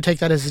 I could take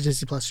that as a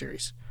Disney Plus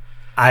series.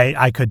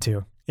 I could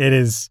too. It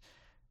is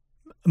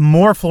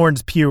more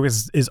Florence Pugh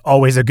is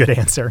always a good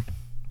answer.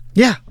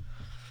 Yeah.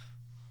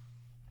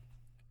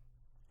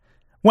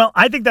 Well,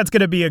 I think that's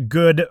going to be a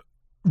good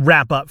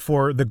wrap up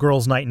for the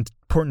Girls' Night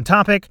Important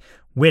Topic,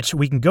 which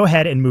we can go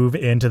ahead and move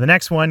into the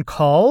next one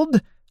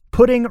called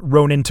Putting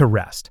Ronan to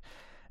Rest.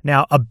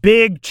 Now, a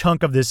big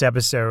chunk of this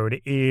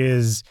episode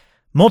is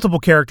multiple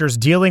characters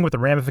dealing with the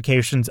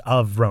ramifications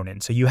of Ronan.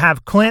 So you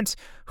have Clint,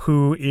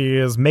 who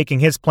is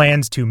making his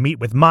plans to meet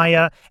with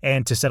Maya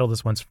and to settle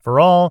this once for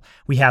all.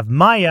 We have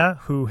Maya,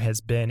 who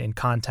has been in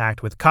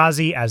contact with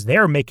Kazi as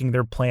they're making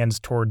their plans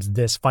towards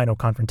this final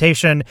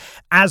confrontation,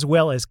 as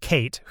well as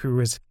Kate, who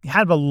has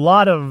had a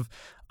lot of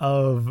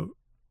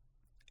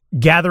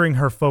gathering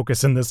her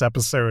focus in this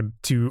episode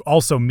to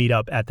also meet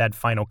up at that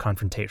final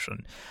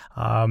confrontation.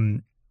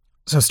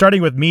 So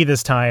starting with me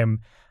this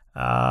time,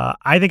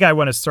 I think I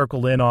want to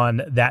circle in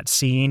on that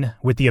scene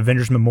with the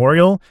Avengers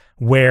Memorial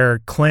where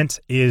Clint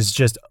is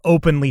just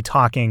openly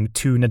talking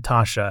to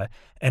Natasha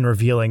and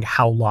revealing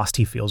how lost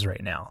he feels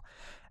right now.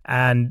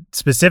 And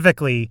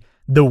specifically,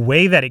 the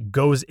way that it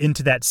goes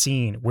into that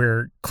scene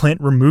where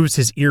Clint removes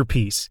his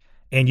earpiece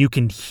and you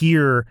can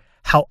hear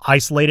how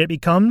isolated it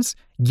becomes,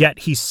 yet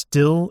he's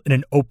still in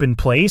an open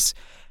place.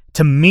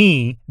 To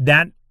me,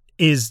 that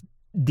is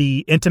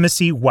the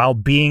intimacy while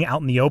being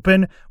out in the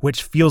open,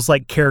 which feels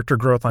like character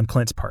growth on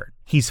Clint's part.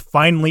 He's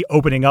finally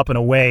opening up in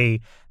a way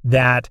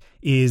that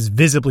is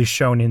visibly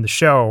shown in the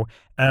show,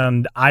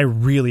 and I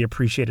really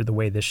appreciated the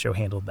way this show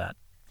handled that.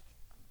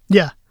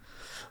 Yeah.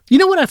 You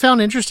know what I found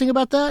interesting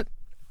about that?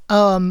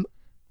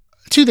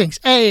 Two things.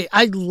 A,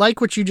 I like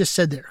what you just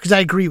said there, because I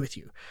agree with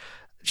you.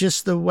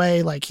 Just the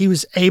way, like, he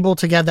was able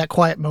to have that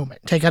quiet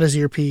moment, take out his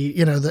earpiece,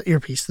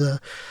 the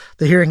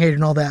hearing aid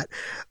and all that.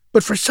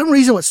 But for some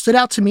reason, what stood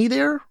out to me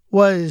there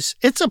was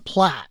it's a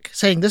plaque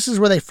saying this is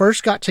where they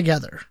first got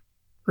together,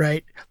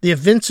 right? The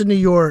events in New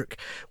York.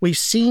 We've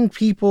seen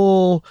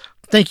people,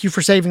 thank you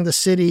for saving the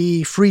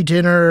city, free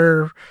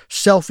dinner,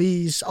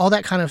 selfies, all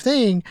that kind of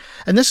thing.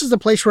 And this is the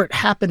place where it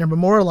happened and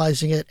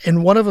memorializing it.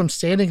 And one of them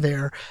standing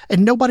there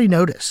and nobody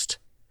noticed.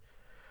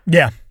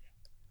 Yeah.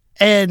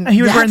 And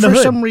he was wearing the hood.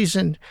 For some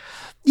reason,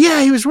 yeah,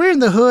 he was wearing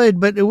the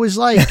hood, but it was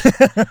like,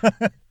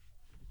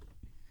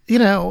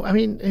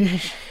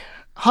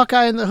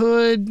 Hawkeye in the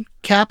hood,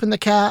 Cap in the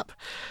cap.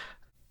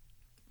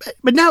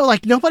 But no,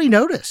 like, nobody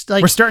noticed.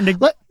 Like, we're starting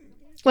to...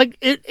 what's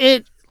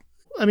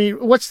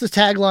the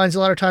taglines a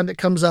lot of time that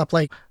comes up?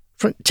 Like,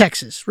 from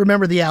Texas,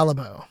 remember the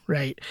Alamo,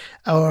 right?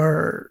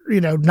 Or,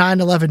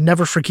 9/11,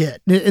 never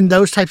forget. And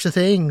those types of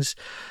things.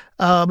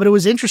 But it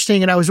was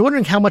interesting, and I was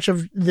wondering how much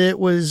of it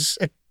was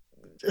a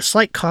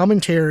slight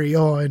commentary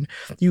on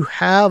you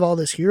have all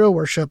this hero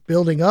worship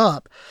building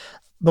up,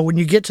 but when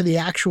you get to the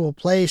actual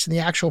place and the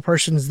actual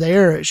person's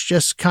there, it's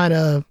just kind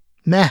of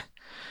meh.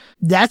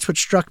 That's what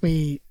struck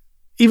me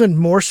even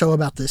more so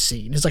about this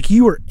scene. It's like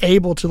you were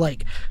able to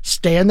like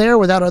stand there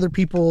without other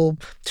people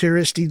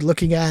touristy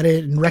looking at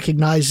it and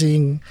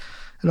recognizing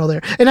and all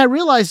there. And I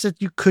realized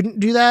that you couldn't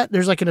do that.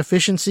 There's like an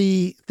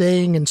efficiency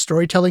thing and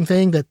storytelling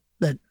thing that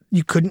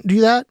you couldn't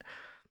do that.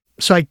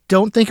 So I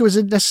don't think it was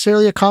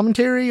necessarily a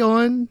commentary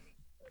on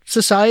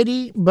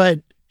society, but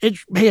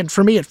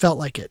for me, it felt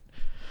like it.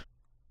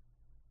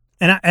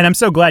 And I'm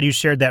so glad you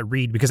shared that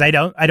read, because I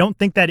don't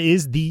think that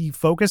is the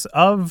focus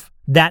of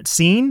that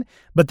scene,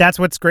 but that's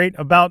what's great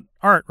about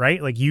art,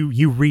 right? Like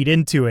you read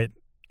into it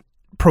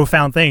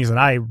profound things, and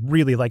I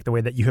really like the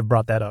way that you have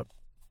brought that up.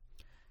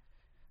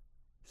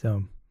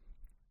 So,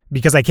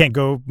 because I can't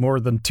go more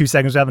than 2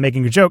 seconds without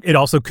making a joke, it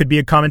also could be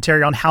a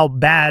commentary on how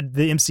bad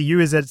the MCU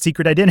is at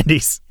secret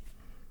identities.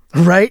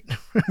 Right?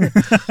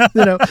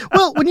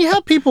 Well, when you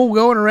have people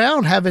going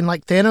around having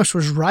like Thanos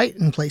was right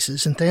in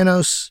places, and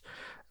Thanos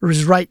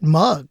was write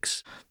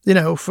mugs.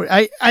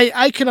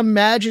 I can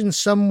imagine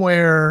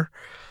somewhere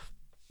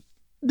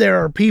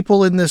there are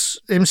people in this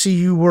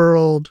MCU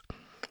world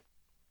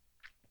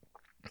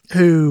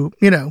who,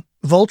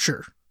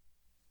 Vulture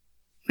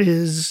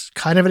is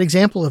kind of an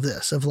example of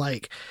this, of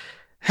like,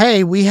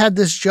 hey, we had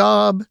this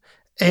job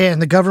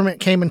and the government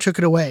came and took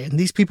it away, and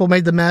these people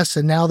made the mess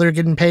and now they're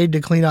getting paid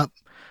to clean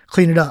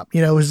it up,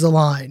 is the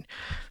line.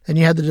 And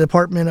you had the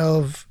Department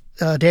of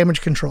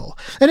Damage Control.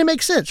 And it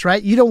makes sense,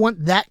 right? You don't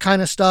want that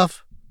kind of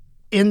stuff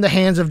in the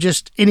hands of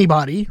just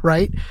anybody,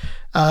 right?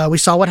 We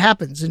saw what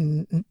happens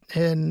in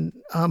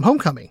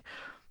Homecoming.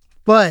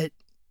 But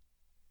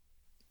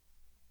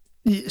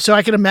so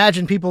I can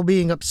imagine people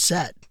being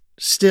upset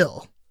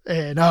still,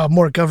 and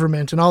more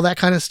government and all that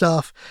kind of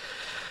stuff.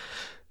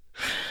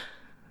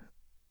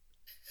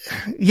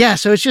 Yeah,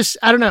 so it's just,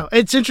 I don't know.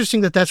 It's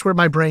interesting that that's where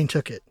my brain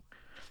took it.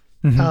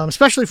 Mm-hmm.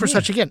 Especially for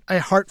such, again, a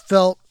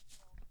heartfelt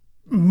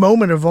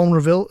moment of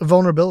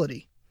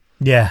vulnerability.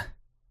 Yeah.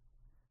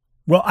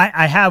 Well,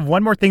 I have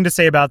one more thing to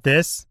say about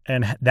this,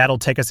 and that'll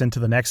take us into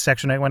the next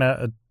section I want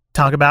to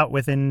talk about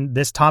within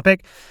this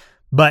topic.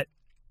 But,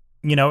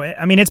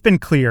 it's been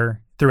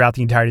clear throughout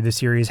the entirety of the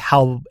series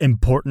how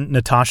important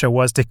Natasha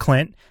was to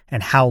Clint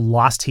and how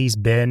lost he's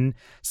been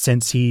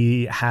since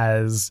he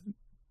has,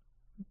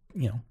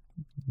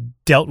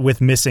 dealt with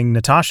missing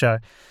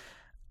Natasha.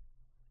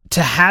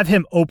 To have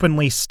him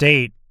openly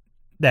state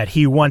that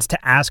he wants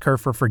to ask her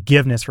for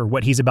forgiveness for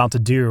what he's about to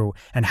do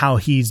and how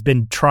he's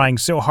been trying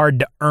so hard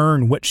to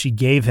earn what she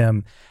gave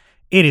him,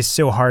 it is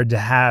so hard to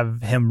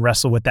have him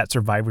wrestle with that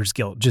survivor's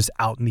guilt just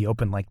out in the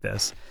open like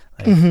this.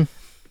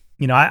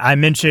 I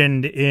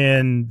mentioned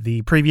in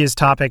the previous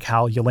topic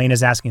how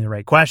Yelena's asking the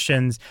right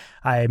questions.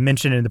 I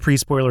mentioned in the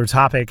pre-spoiler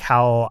topic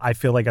how I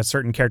feel like a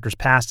certain character's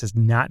past is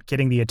not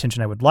getting the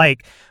attention I would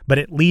like, but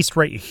at least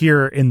right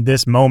here in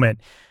this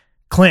moment,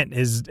 Clint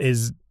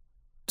is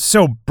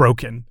so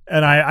broken,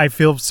 and I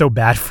feel so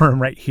bad for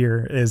him right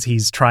here as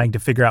he's trying to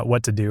figure out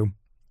what to do.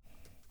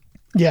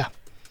 Yeah.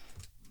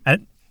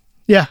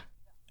 Yeah.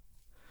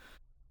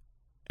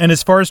 And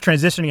as far as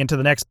transitioning into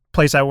the next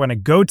place I want to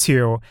go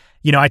to,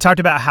 I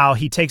talked about how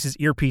he takes his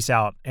earpiece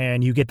out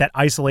and you get that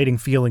isolating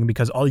feeling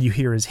because all you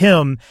hear is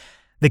him.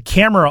 The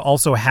camera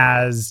also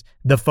has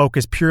the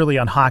focus purely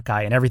on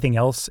Hawkeye and everything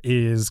else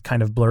is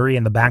kind of blurry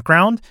in the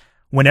background.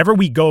 Whenever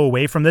we go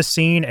away from this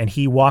scene and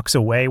he walks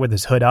away with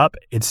his hood up,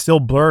 it's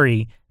still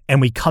blurry. And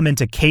we come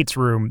into Kate's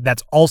room,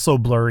 that's also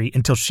blurry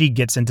until she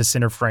gets into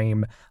center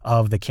frame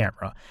of the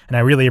camera. And I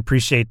really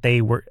appreciate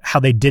how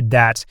they did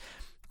that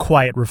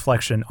quiet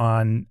reflection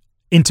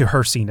into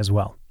her scene as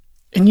well.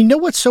 And you know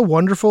what's so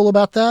wonderful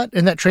about that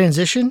and that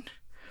transition?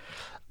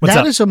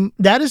 That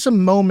is a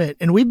moment,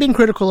 and we've been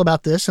critical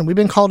about this and we've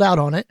been called out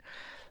on it.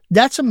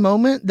 That's a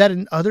moment that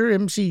in other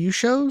MCU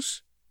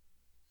shows,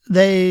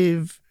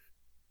 they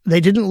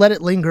didn't let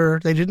it linger.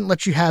 They didn't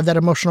let you have that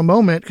emotional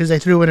moment because they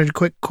threw in a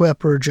quick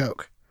quip or a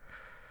joke.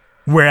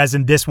 Whereas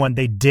in this one,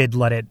 they did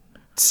let it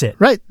sit.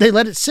 Right. They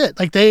let it sit.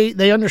 Like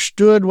they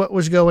understood what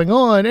was going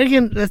on. And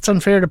again, that's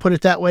unfair to put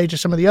it that way to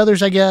some of the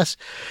others, I guess.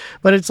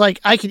 But it's like,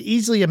 I could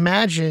easily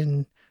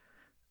imagine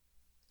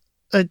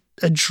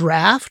a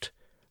draft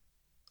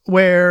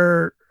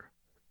where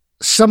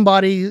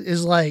somebody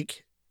is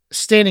like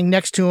standing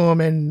next to him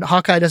and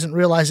Hawkeye doesn't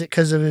realize it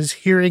because of his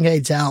hearing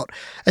aids out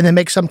and then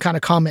make some kind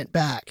of comment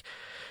back,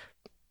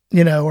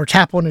 or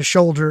tap on his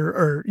shoulder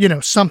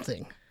or,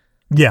 something.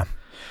 Yeah.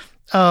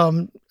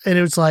 And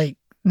it was like,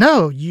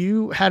 no,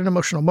 you had an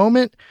emotional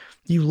moment.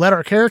 You let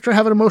our character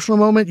have an emotional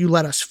moment. You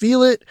let us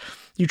feel it.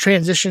 You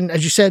transition,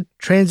 as you said,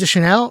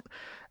 out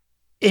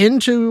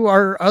into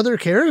our other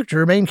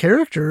character, main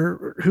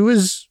character, who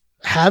is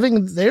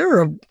having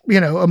their,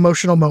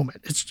 emotional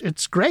moment.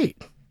 It's great.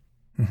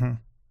 Mm-hmm.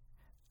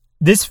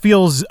 This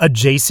feels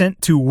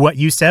adjacent to what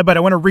you said, but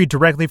I want to read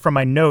directly from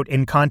my note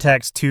in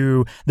context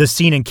to the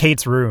scene in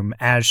Kate's room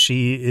as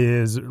she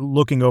is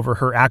looking over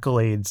her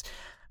accolades.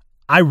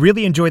 I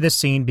really enjoy this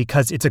scene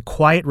because it's a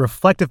quiet,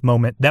 reflective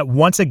moment that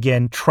once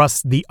again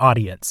trusts the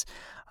audience.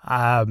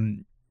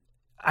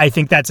 I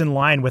think that's in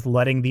line with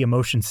letting the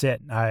emotion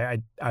sit.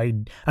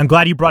 I'm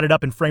glad you brought it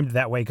up and framed it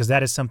that way because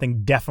that is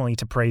something definitely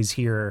to praise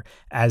here,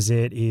 as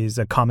it is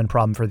a common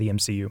problem for the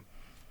MCU.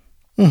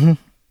 Mm-hmm.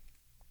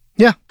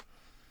 Yeah.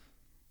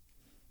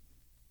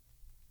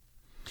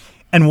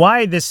 And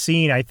why this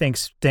scene, I think,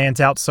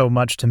 stands out so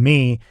much to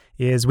me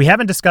is we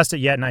haven't discussed it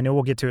yet, and I know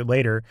we'll get to it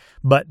later,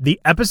 but the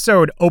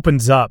episode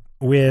opens up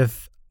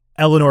with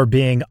Eleanor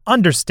being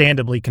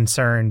understandably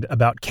concerned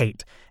about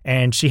Kate.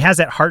 And she has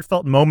that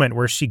heartfelt moment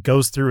where she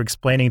goes through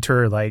explaining to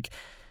her, like,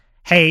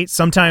 hey,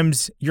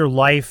 sometimes your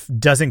life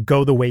doesn't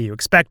go the way you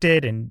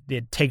expected, and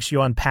it takes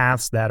you on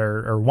paths that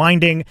are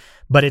winding,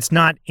 but it's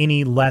not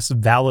any less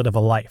valid of a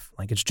life.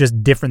 Like, it's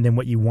just different than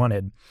what you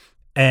wanted.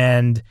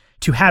 And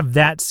to have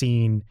that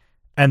scene,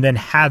 and then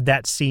have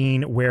that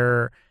scene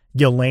where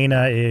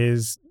Yelena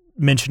is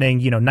mentioning,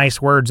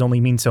 nice words only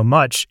mean so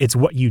much. It's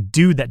what you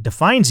do that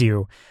defines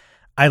you.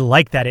 I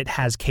like that it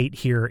has Kate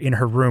here in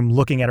her room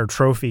looking at her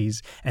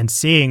trophies and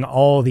seeing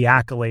all the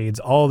accolades,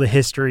 all the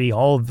history,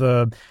 all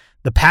the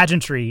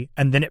pageantry,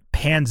 and then it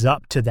pans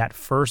up to that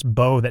first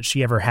bow that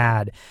she ever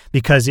had,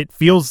 because it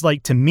feels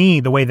like, to me,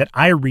 the way that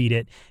I read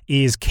it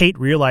is Kate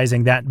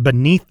realizing that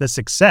beneath the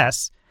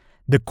success,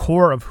 the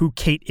core of who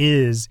Kate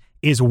is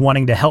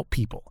wanting to help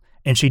people.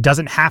 And she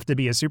doesn't have to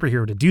be a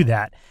superhero to do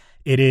that.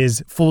 It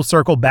is full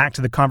circle back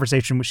to the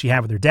conversation which she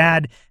had with her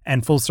dad,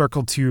 and full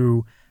circle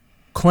to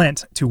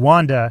Clint, to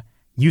Wanda.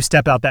 You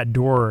step out that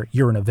door,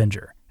 you're an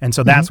Avenger. And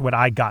so that's what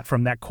I got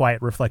from that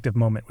quiet, reflective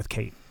moment with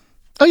Kate.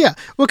 Oh, yeah.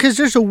 Well, because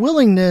there's a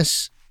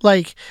willingness,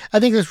 like, I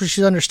think that's what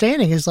she's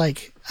understanding is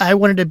like, I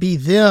wanted to be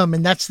them,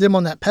 and that's them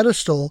on that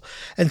pedestal.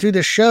 And through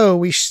the show,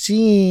 we're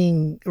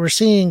seeing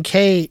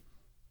Kate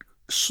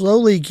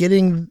slowly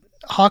getting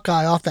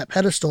Hawkeye off that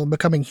pedestal and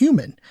becoming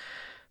human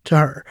to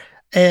her.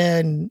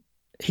 And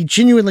he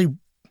genuinely,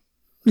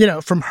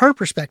 from her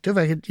perspective,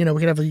 we could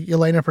have a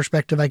Yelena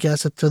perspective, I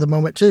guess, to the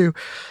moment too,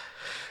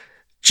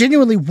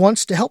 genuinely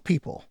wants to help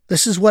people.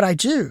 This is what I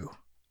do.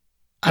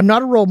 I'm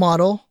not a role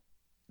model.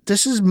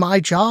 This is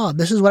my job.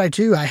 This is what I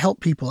do. I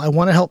help people. I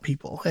want to help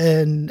people.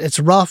 And it's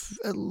a rough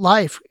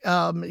life.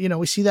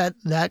 We see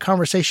that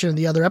conversation in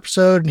the other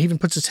episode, and he even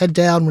puts his head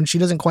down when she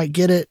doesn't quite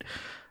get it,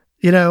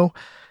 and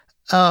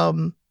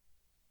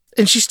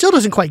she still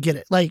doesn't quite get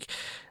it. Like,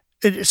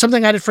 it's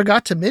something I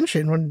forgot to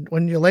mention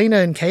when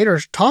Yelena and Kate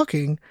are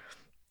talking,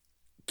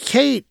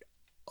 Kate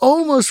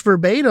almost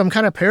verbatim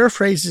kind of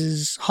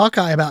paraphrases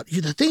Hawkeye about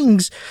the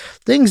things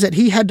that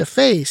he had to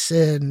face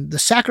and the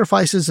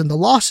sacrifices and the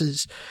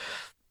losses.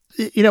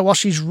 While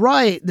she's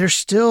right, there's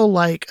still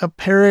like a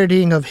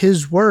parroting of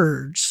his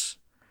words,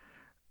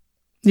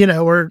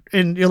 or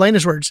in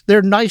Yelena's words,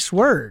 they're nice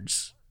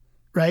words,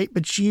 right?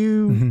 But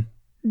you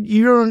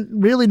don't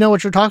really know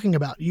what you're talking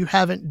about. You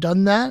haven't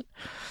done that.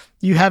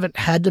 You haven't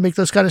had to make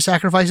those kind of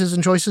sacrifices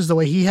and choices the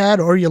way he had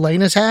or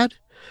Yelena's had.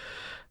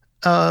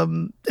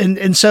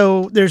 And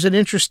so there's an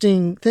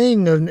interesting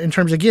thing in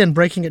terms, again,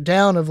 breaking it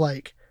down of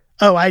like,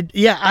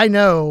 I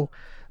know,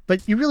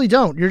 but you really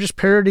don't. You're just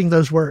parroting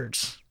those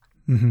words.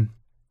 Mm-hmm.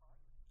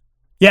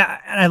 Yeah,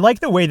 and I like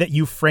the way that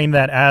you frame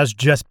that as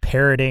just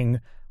parroting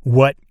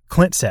what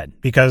Clint said,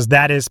 because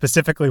that is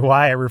specifically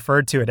why I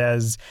referred to it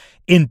as,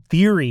 in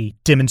theory,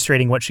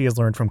 demonstrating what she has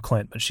learned from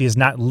Clint, but she has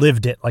not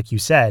lived it, like you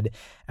said.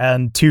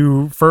 And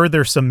to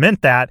further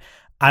cement that,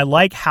 I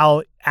like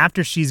how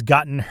after she's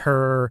gotten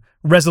her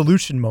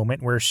resolution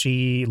moment where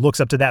she looks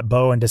up to that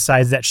bow and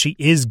decides that she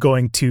is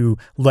going to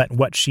let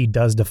what she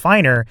does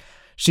define her,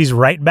 she's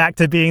right back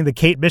to being the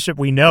Kate Bishop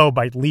we know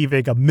by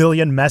leaving a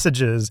million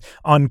messages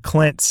on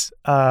Clint's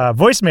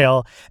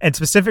voicemail. And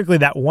specifically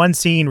that one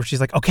scene where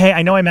she's like, okay,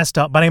 I know I messed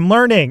up, but I'm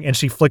learning. And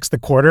she flicks the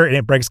quarter and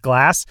it breaks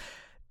glass.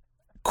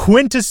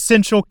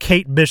 Quintessential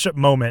Kate Bishop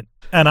moment.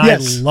 And I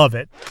love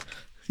it.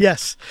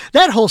 Yes.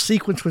 That whole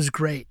sequence was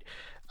great.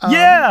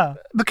 Yeah.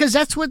 Because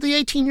that's what the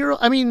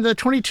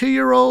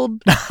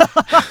 22-year-old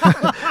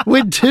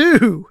would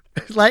do.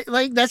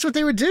 Like that's what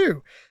they would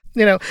do.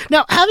 Now,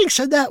 having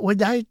said that,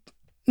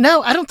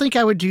 no, I don't think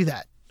I would do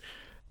that.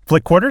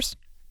 Flick quarters?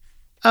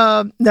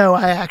 No,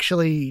 I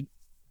actually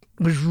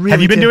was really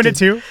Have you been tempted.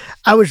 doing it too?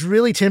 I was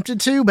really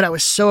tempted to, but I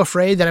was so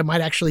afraid that I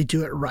might actually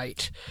do it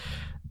right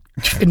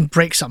and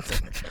break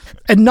something.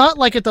 And not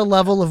like at the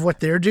level of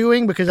what they're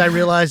doing, because I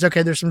realized,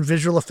 okay, there's some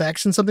visual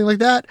effects and something like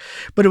that.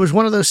 But it was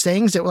one of those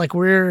things that like,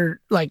 we're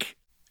like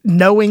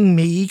knowing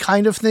me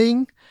kind of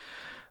thing.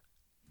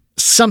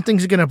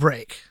 Something's going to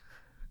break.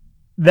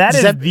 That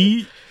is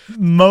the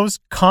most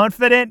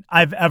confident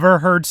I've ever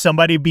heard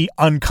somebody be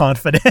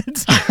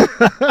unconfident.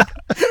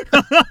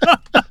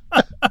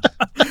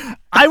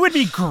 I would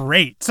be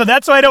great. So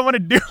that's why I don't want to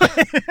do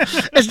it.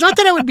 It's not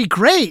that I would be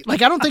great.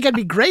 Like, I don't think I'd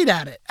be great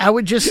at it. I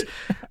would just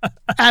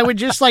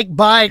like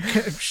by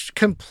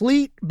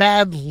complete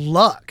bad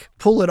luck,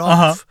 pull it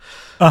off.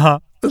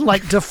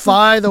 Like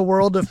defy the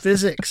world of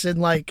physics and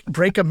like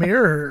break a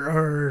mirror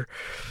or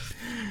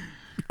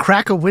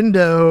crack a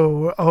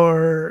window,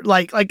 or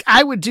like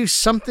I would do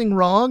something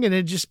wrong and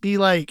it'd just be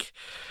like,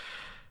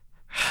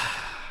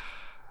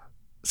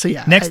 so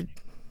yeah.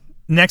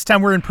 Next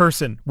time we're in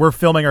person, we're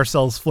filming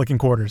ourselves flicking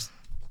quarters.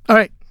 All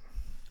right.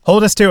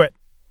 Hold us to it.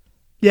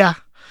 Yeah.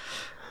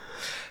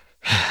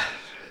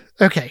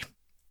 Okay.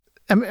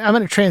 I'm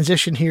going to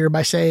transition here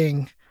by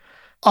saying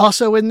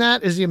also in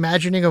that is the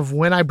imagining of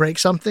when I break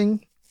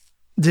something,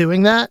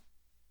 doing that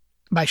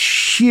by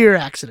sheer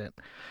accident.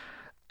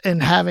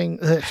 And having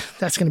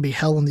that's going to be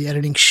hell in the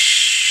editing.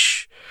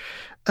 Shh.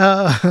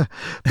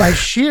 By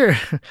sheer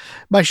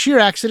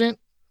accident,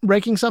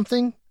 breaking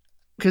something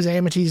because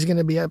Amity is going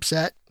to be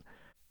upset.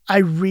 I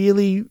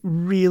really,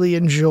 really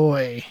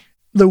enjoy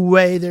the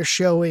way they're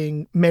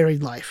showing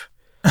married life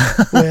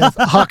with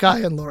Hawkeye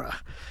and Laura,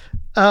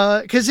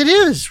 because it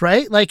is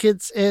right. Like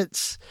it's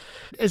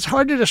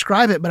hard to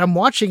describe it, but I'm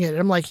watching it and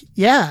I'm like,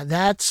 yeah,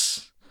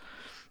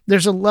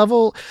 there's a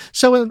level.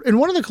 So in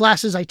one of the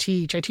classes I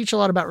teach a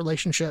lot about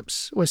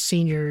relationships with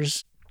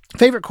seniors.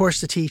 Favorite course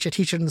to teach. I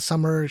teach it in the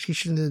summer, I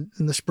teach it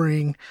in the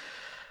spring.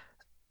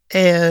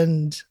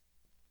 And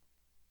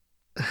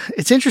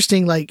it's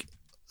interesting, like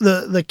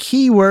the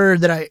key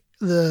word that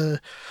the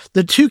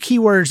two key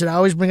words that I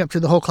always bring up to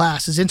the whole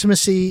class is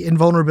intimacy and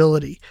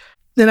vulnerability.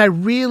 And I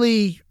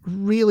really,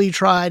 really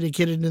try to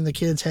get it in the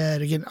kids'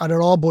 head again at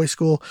an all boys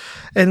school.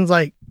 And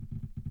like,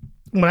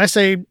 when I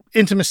say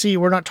intimacy,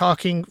 we're not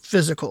talking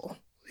physical,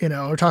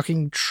 we're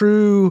talking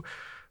true,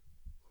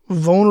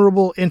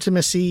 vulnerable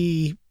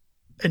intimacy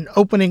and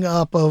opening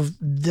up of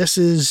this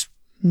is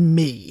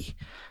me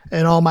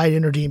and all my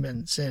inner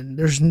demons. And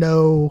there's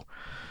no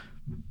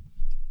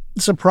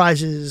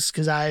surprises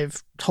because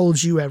I've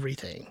told you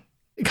everything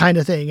kind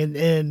of thing.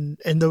 And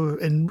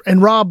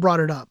Rob brought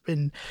it up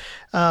in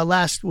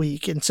last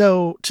week. And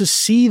so to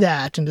see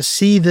that and to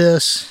see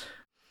this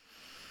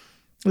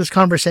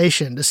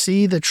conversation, to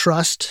see the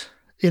trust,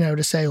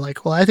 to say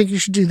like, well, I think you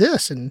should do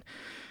this. And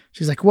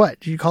she's like,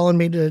 what? You calling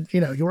me to,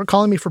 you weren't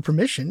calling me for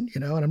permission,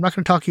 and I'm not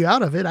going to talk you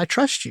out of it. I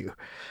trust you.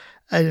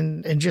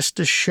 And just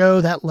to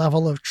show that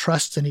level of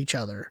trust in each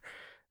other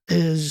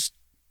is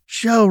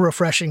so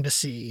refreshing to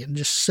see and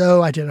just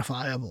so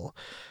identifiable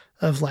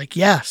of like,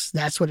 yes,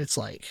 that's what it's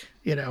like,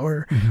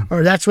 or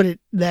that's when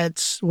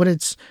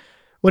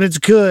it's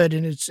good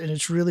and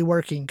it's really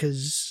working.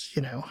 Cause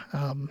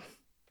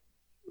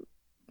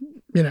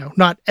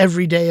not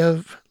every day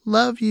of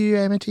love you,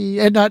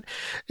 Amity, and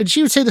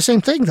she would say the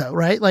same thing though,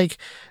 right? Like,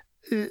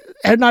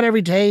 and not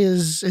every day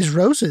is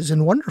roses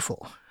and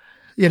wonderful,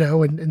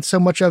 and so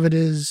much of it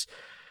is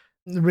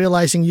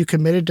realizing you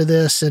committed to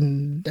this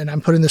and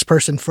I'm putting this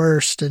person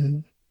first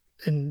and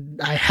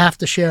I have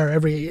to share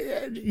every,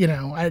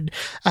 I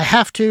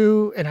have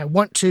to, and I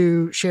want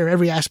to share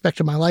every aspect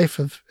of my life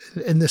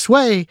in this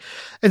way.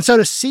 And so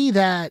to see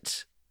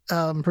that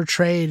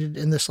portrayed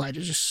in this light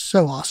is just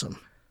so awesome.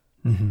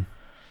 Mm-hmm.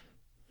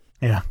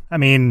 Yeah. I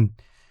mean,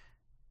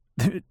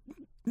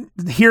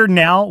 here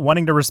now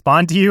wanting to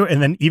respond to you,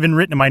 and then even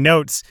written in my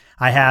notes,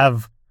 I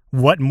have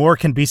what more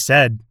can be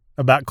said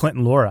about Clint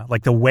and Laura.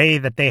 Like the way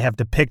that they have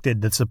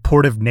depicted the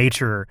supportive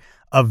nature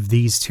of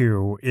these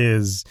two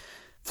is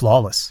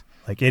flawless.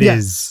 Like it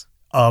is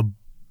a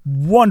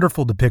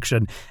wonderful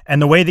depiction.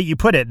 And the way that you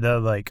put it,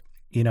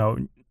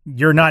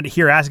 you're not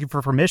here asking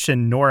for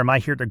permission, nor am I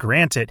here to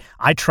grant it.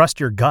 I trust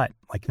your gut.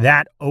 Like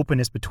that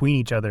openness between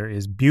each other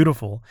is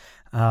beautiful.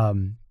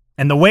 And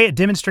the way it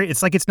demonstrates,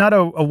 it's like it's not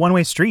a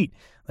one-way street.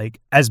 Like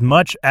as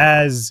much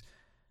as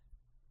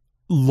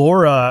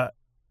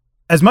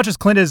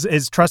Clint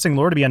is trusting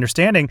Laura to be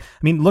understanding, I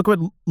mean, look what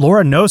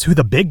Laura knows who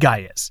the big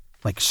guy is.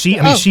 Like she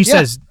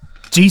says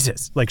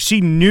Jesus. Like she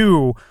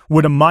knew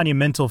what a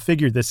monumental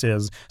figure this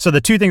is. So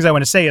the two things I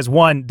want to say is,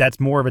 one, that's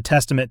more of a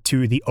testament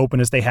to the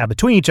openness they have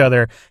between each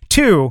other.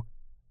 Two,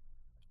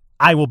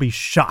 I will be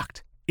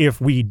shocked if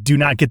we do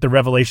not get the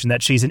revelation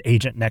that she's an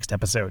agent next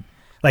episode.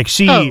 Like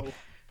she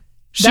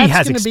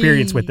has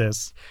experience with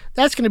this.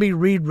 That's going to be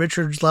Reed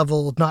Richards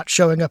level not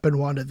showing up in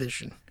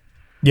WandaVision.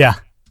 Yeah.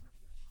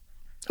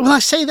 Will I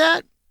say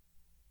that?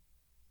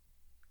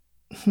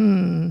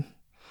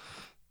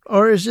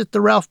 Or is it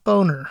the Ralph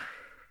Boner?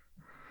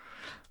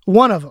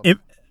 One of them.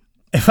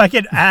 If I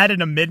could add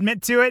an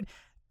amendment to it,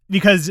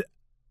 because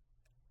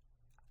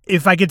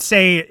if I could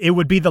say it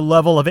would be the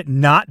level of it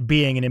not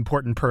being an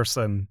important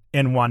person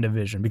in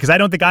WandaVision, because I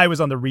don't think I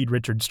was on the Reed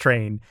Richards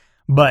train,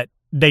 but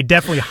they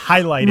definitely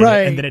highlighted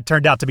it, and then it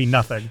turned out to be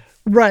nothing.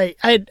 Right.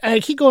 I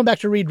keep going back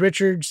to Reed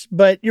Richards,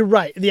 but you're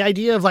right. The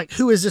idea of like,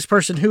 who is this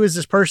person? Who is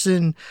this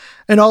person?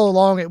 And all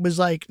along it was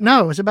like,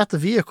 no, it's about the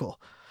vehicle.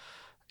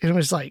 And it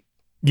was like,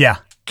 yeah,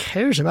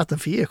 cares about the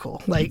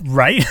vehicle? Like,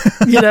 right.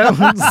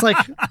 It's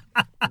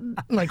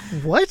like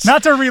what?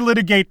 Not to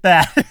relitigate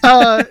that.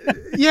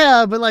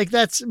 Yeah, but like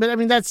that's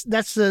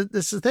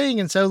the thing.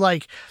 And so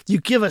like you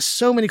give us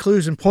so many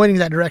clues and pointing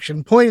that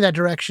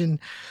direction.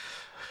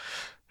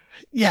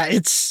 Yeah,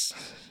 it's,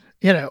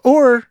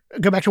 or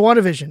go back to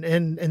WandaVision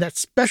and that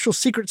special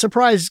secret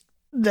surprise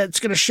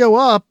that's going to show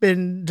up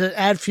and to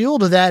add fuel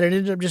to that, and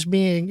ended up just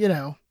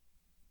being,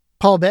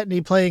 Paul Bettany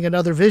playing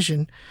another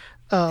Vision.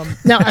 Now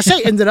I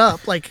say ended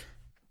up like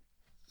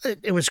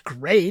it was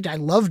great. I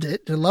loved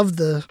it. I loved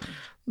the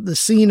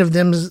scene of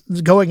them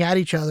going at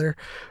each other,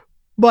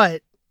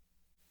 but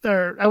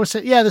I would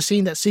say, the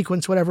scene, that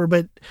sequence, whatever.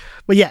 But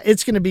yeah,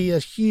 it's going to be a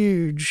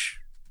huge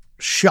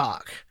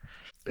shock.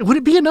 Would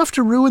it be enough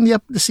to ruin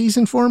the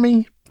season for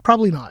me?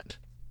 Probably not.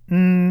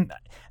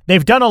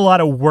 They've done a lot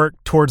of work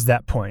towards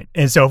that point.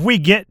 And so if we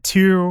get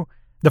to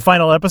the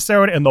final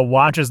episode and the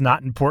watch is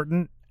not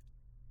important,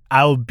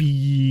 I'll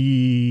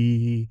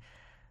be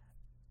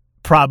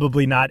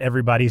probably not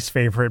everybody's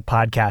favorite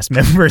podcast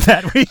member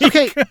that week.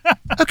 Okay.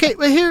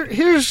 But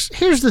here's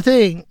the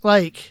thing.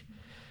 Like,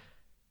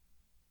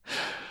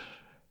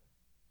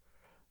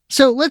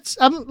 so let's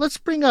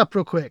bring up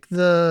real quick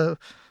the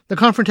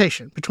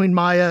confrontation between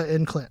Maya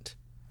and Clint.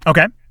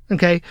 Okay.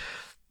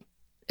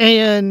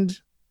 And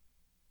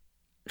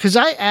because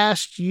I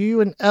asked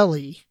you and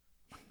Ellie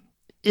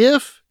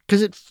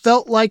because it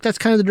felt like that's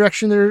kind of the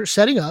direction they're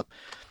setting up,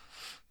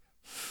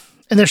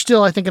 and they're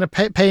still, I think, going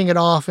to paying it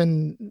off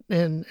in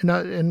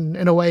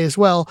a way as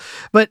well.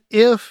 But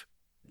if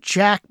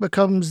Jack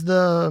becomes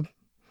the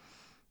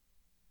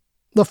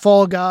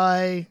fall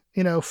guy,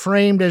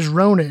 framed as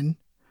Ronan,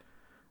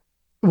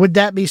 would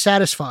that be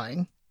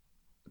satisfying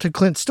to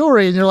Clint's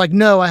story? And they're like,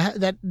 no,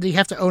 that you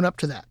have to own up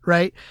to that,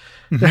 right?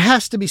 Mm-hmm. There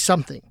has to be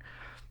something.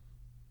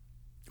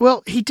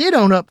 Well, he did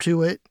own up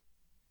to it,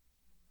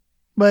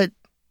 but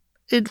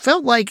it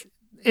felt like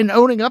in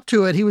owning up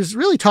to it, he was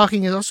really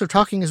talking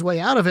his way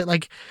out of it.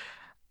 Like,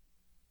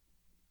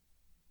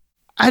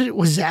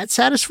 was that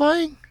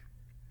satisfying?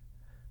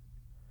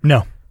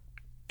 No.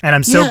 And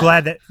I'm so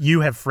glad that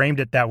you have framed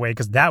it that way,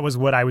 because that was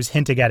what I was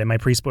hinting at in my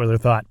pre-spoiler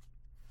thought.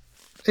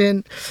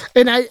 And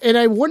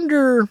I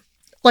wonder,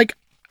 like,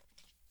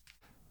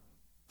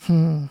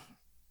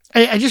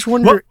 I just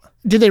wonder,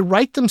 did they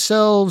write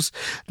themselves,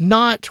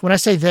 not, when I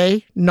say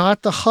they,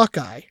 not the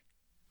Hawkeye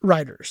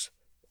writers,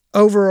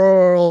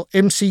 overall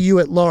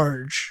MCU at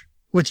large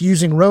with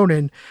using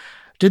Ronan,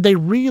 did they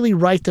really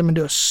write them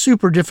into a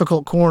super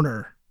difficult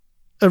corner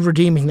of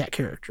redeeming that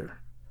character?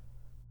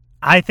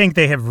 I think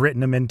they have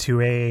written him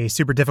into a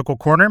super difficult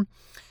corner.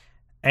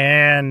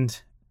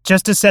 And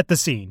just to set the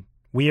scene,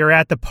 we are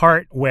at the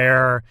part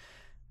where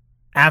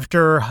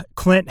after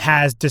Clint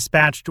has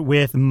dispatched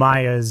with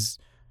Maya's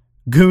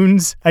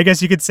goons, I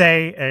guess you could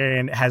say,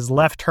 and has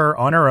left her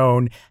on her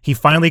own, he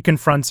finally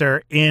confronts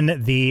her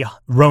in the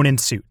Ronin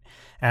suit.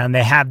 And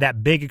they have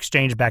that big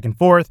exchange back and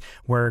forth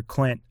where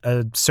Clint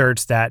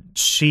asserts that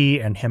she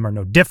and him are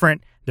no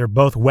different. They're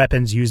both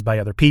weapons used by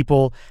other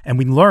people. And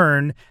we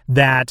learn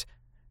that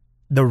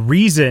the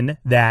reason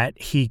that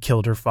he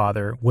killed her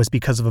father was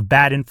because of a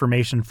bad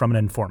information from an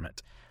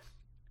informant.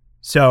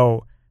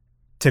 So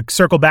to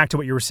circle back to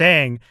what you were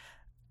saying,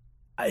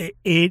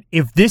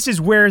 if this is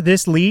where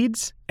this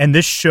leads, and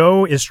this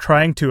show is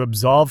trying to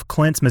absolve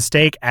Clint's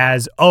mistake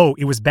as, oh,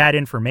 it was bad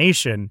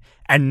information,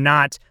 and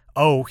not,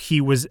 oh, he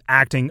was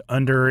acting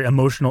under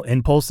emotional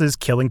impulses,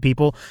 killing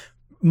people,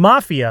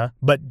 mafia,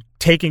 but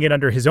taking it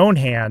under his own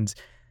hands,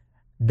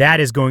 that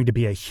is going to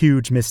be a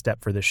huge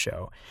misstep for this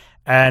show.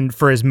 And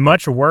for as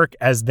much work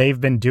as they've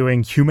been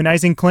doing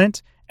humanizing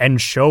Clint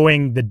and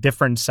showing the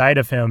different side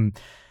of him,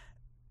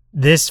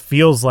 this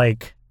feels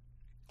like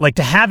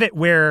to have it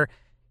where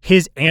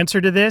his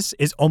answer to this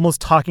is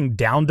almost talking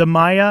down to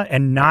Maya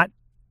and not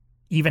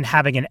even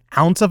having an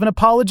ounce of an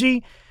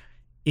apology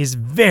is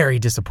very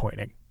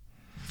disappointing.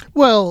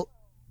 Well,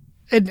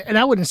 and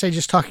I wouldn't say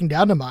just talking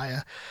down to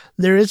Maya.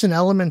 There is an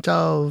element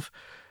of,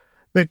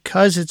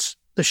 because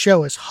the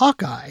show is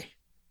Hawkeye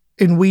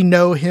and we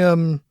know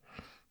him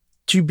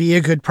to be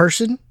a good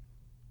person,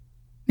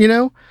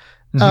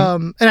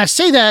 Mm-hmm. And I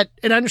say that,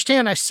 and I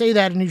understand I say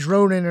that, and he's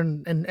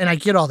Ronin, and I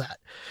get all that,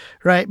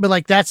 right? But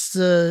like, that's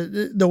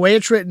the way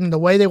it's written, the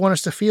way they want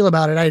us to feel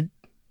about it.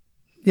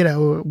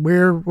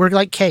 We're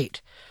like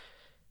Kate.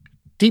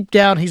 Deep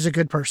down, he's a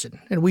good person,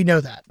 and we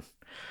know that.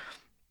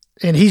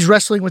 And he's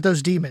wrestling with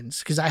those demons,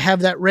 because I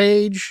have that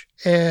rage,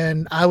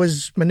 and I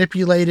was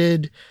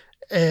manipulated,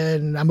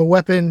 and I'm a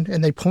weapon,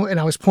 and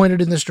I was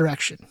pointed in this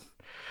direction.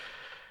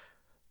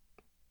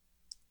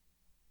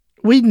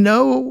 We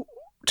know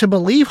to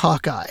believe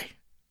Hawkeye,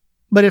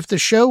 but if the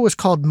show was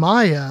called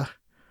Maya,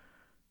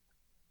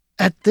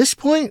 at this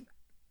point,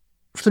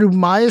 through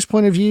Maya's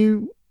point of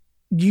view,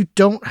 you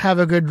don't have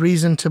a good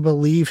reason to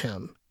believe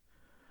him.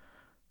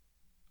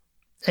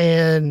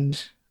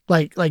 And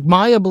like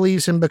Maya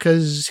believes him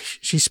because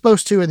she's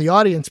supposed to, and the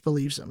audience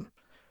believes him.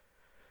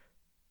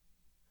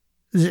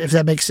 If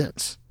that makes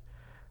sense.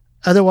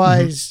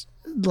 Otherwise,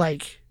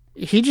 like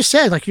he just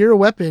said, like, you're a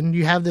weapon,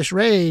 you have this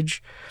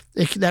rage.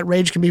 That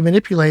rage can be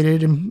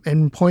manipulated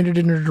and pointed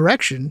in a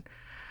direction.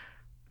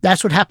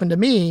 That's what happened to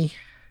me.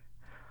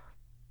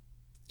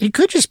 He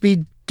could just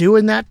be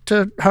doing that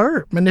to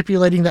her,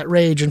 manipulating that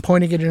rage and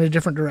pointing it in a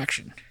different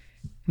direction.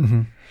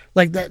 Mm-hmm.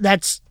 Like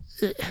that's,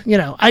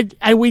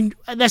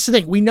 that's the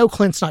thing. We know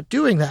Clint's not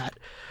doing that,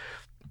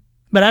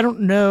 but I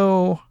don't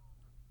know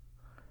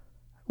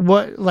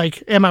what,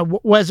 like,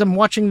 as I'm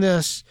watching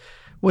this,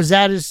 was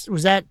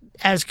that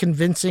as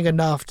convincing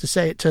enough to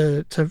say it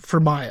for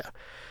Maya?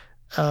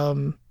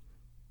 As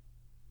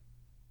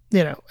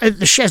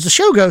the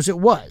show goes, it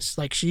was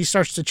like she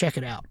starts to check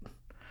it out.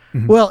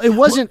 Mm-hmm. Well, it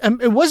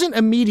wasn't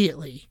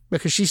immediately,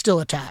 because she's still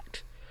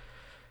attacked.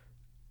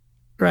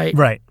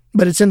 Right.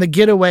 But it's in the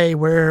getaway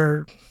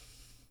where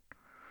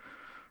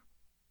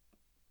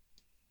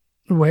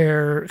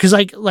because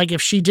like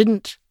if she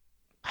didn't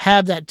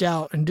have that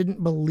doubt and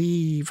didn't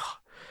believe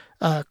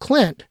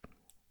Clint,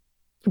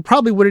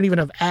 probably wouldn't even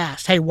have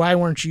asked, hey, why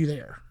weren't you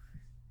there?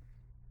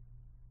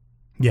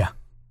 Yeah.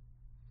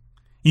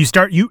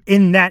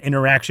 In that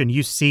interaction,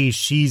 you see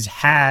she's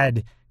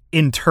had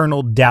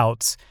internal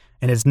doubts,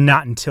 and it's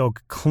not until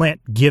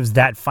Clint gives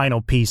that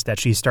final piece that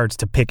she starts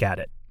to pick at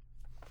it.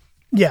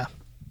 Yeah.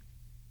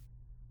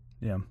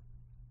 Yeah.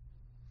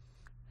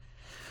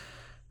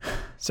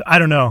 So I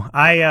don't know.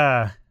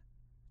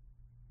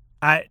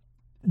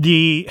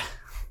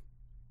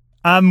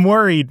 I'm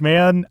worried,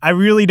 man. I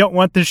really don't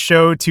want this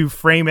show to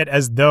frame it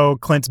as though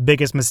Clint's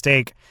biggest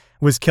mistake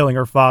was killing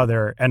her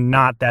father and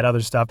not that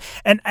other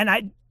stuff. And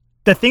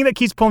the thing that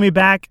keeps pulling me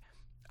back,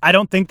 I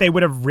don't think they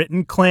would have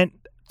written Clint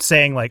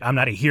saying, like, I'm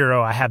not a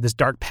hero, I have this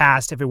dark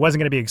past, if it wasn't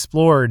going to be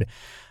explored.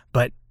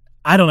 But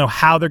I don't know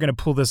how they're going to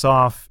pull this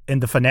off in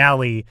the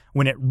finale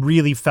when it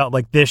really felt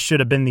like this should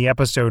have been the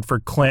episode for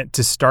Clint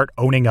to start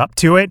owning up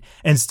to it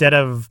instead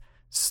of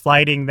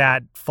sliding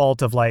that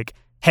fault of like,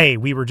 hey,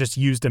 we were just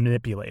used and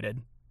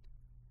manipulated.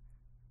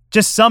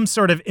 Just some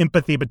sort of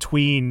empathy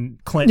between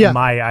Clint and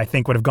Maya, I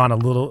think, would have gone a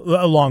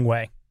long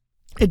way.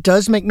 It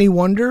does make me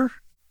wonder,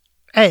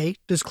 A,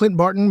 does Clint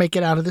Barton make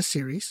it out of this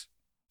series?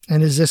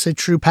 And is this a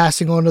true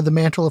passing on of the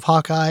mantle of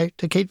Hawkeye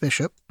to Kate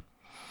Bishop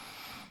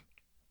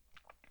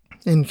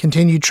and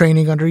continued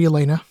training under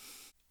Yelena?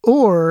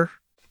 Or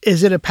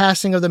is it a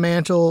passing of the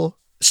mantle,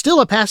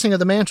 still a passing of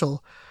the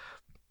mantle,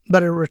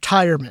 but a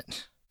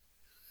retirement?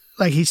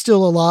 Like he's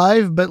still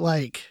alive, but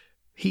like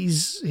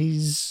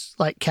he's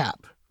like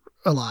Cap,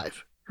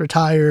 alive,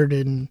 retired,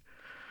 and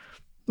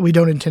we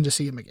don't intend to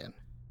see him again.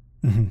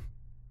 Mm-hmm.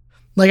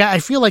 Like I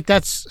feel like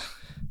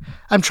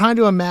I'm trying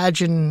to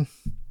imagine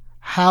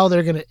how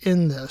they're going to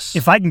end this.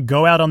 If I can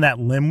go out on that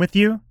limb with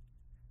you,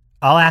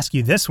 I'll ask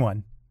you this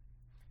one.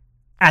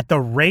 At the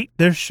rate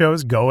this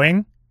show's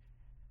going,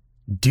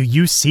 do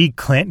you see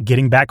Clint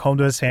getting back home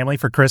to his family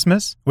for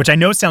Christmas? Which I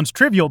know sounds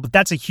trivial, but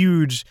that's a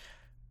huge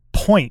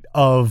point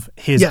of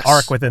his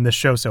arc within the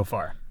show so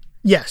far.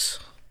 Yes.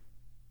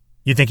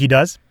 You think he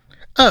does?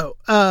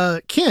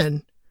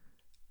 Ken,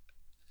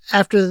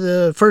 after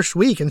the first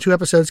week and 2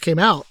 episodes came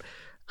out,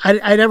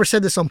 I never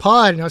said this on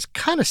pod, and I was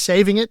kind of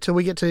saving it till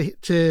we get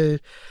to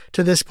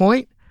this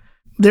point.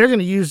 You're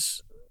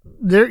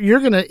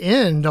going to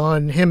end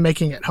on him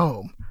making it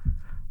home.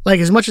 Like,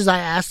 as much as I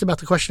asked about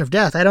the question of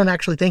death, I don't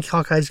actually think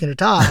Hawkeye's going to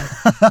die.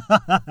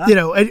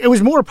 It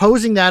was more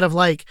posing that of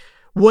like,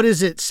 what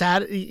is it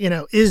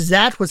is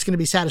that what's going to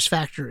be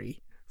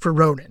satisfactory for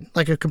Ronan?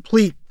 Like a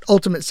complete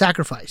ultimate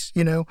sacrifice,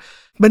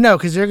 But no,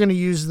 because they're going to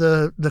use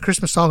the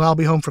Christmas song, I'll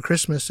Be Home for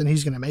Christmas, and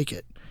he's going to make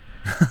it.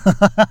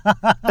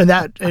 and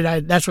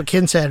that's what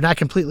Ken said, and I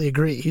completely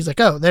agree. He's like,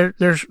 oh,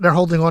 they're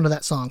holding on to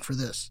that song for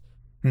this.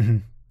 Mm-hmm.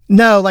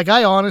 No, like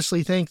I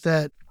honestly think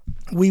that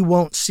we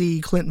won't see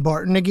Clint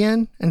Barton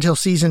again until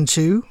season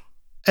 2.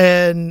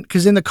 And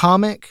because in the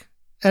comic,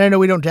 and I know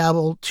we don't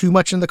dabble too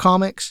much in the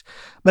comics,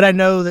 but I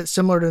know that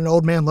similar to an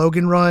Old Man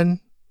Logan run,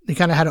 he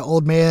kind of had an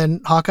Old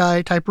Man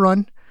Hawkeye type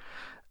run.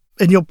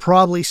 And you'll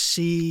probably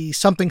see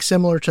something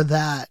similar to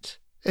that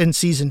in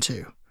season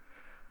 2.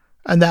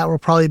 And that will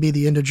probably be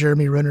the end of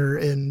Jeremy Renner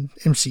in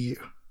MCU.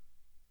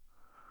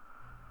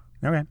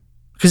 Okay.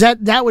 Because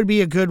that would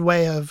be a good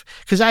way of,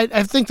 because I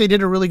think they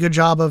did a really good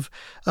job of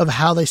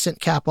how they sent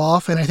Cap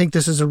off, and I think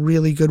this is a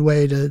really good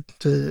way to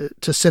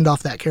send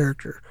off that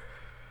character.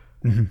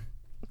 Mm-hmm.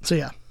 So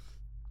yeah.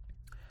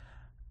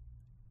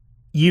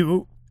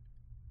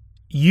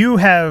 You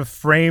have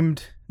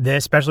framed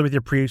this, especially with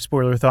your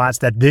pre-spoiler thoughts,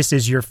 that this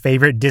is your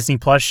favorite Disney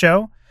Plus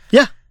show.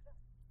 Yeah.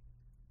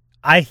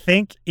 I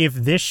think if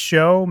this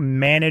show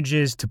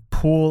manages to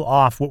pull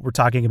off what we're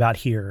talking about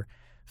here,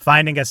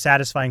 finding a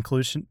satisfying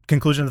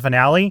conclusion of the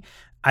finale,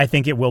 I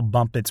think it will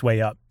bump its way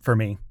up for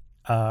me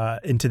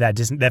into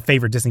that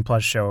favorite Disney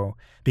Plus show,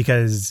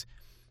 because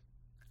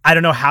I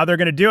don't know how they're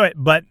going to do it.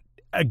 But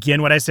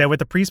again, what I said with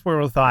the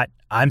pre-spoiler thought,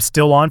 I'm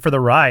still on for the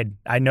ride.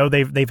 I know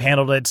they've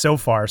handled it so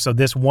far. So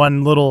this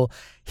one little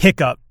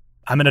hiccup,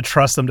 I'm going to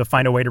trust them to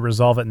find a way to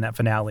resolve it in that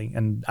finale.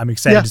 And I'm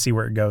excited to see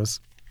where it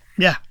goes.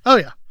 Yeah. Oh,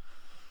 yeah.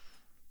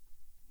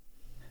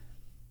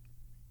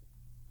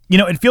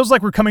 It feels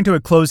like we're coming to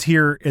a close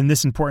here in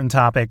this important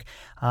topic.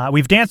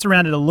 We've danced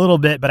around it a little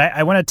bit, but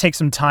I want to take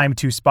some time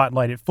to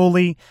spotlight it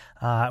fully.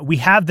 We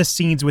have the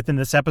scenes within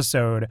this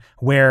episode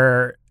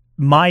where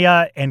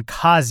Maya and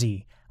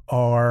Kazi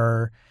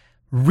are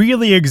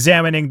really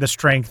examining the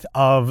strength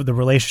of the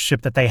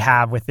relationship that they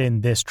have within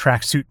this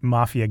tracksuit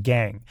mafia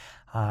gang.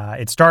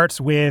 It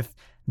starts with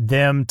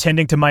them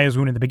tending to Maya's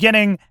wound in the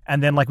beginning,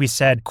 and then, like we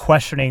said,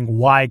 questioning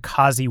why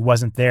Kazi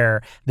wasn't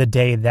there the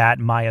day that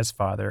Maya's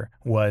father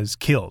was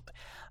killed.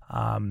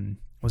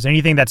 Was there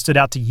anything that stood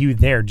out to you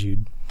there,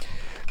 Jude?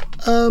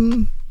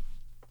 Man,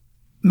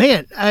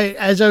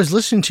 as I was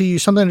listening to you,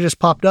 something just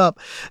popped up.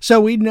 So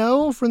we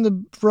know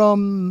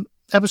from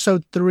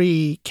episode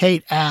 3,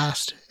 Kate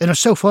asked, and it was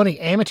so funny,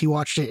 Amity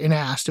watched it and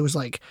asked, it was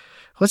like,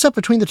 what's up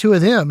between the two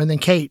of them? And then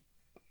Kate,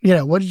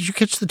 what did you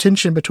catch the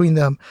tension between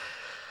them?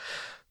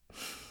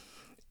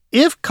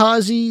 If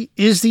Kazi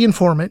is the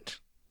informant,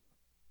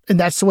 and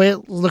that's the way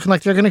it's looking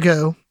like they're going to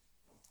go,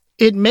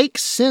 it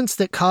makes sense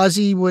that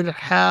Kazi would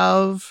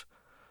have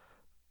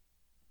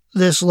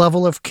this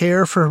level of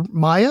care for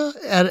Maya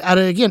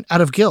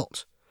out of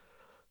guilt.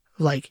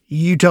 Like,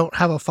 you don't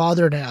have a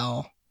father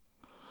now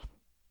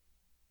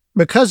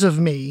because of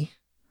me.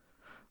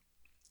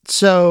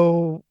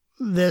 So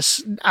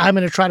I'm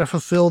going to try to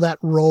fulfill that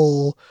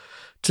role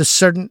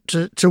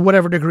to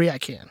whatever degree I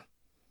can.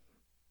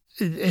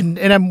 And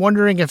I'm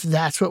wondering if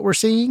that's what we're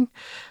seeing.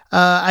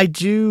 I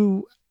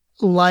do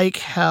like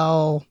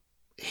how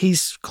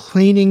he's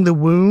cleaning the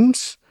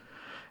wounds,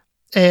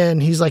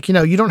 and he's like,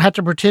 you don't have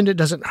to pretend it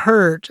doesn't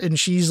hurt. And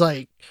she's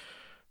like,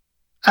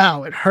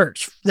 ow, it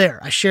hurts. There,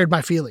 I shared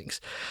my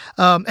feelings.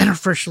 And her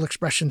facial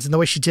expressions and the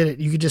way she did it,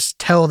 you could just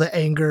tell the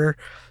anger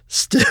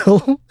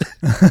still.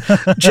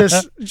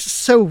 just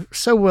so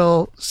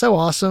well, so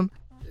awesome.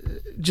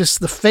 Just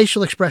the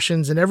facial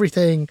expressions and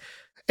everything.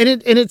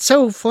 And it's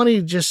so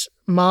funny, just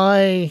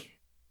my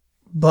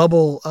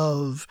bubble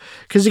of,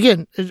 because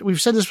again,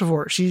 we've said this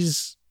before,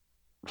 she's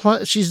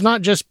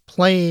not just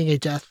playing a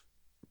deaf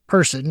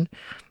person,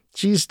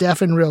 she's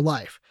deaf in real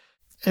life.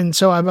 And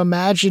so I'm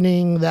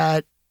imagining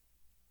that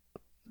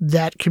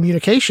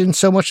communication,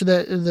 so much of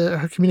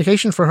her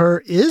communication for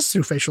her is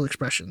through facial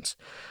expressions,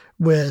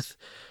 with,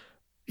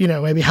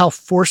 maybe how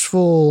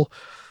forceful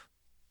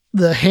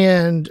the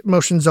hand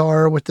motions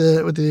are with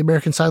the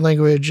American Sign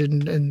Language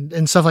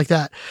and stuff like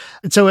that.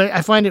 And so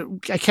I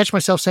catch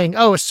myself saying,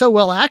 oh, it's so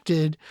well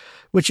acted,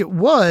 which it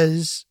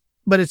was,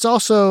 but it's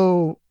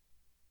also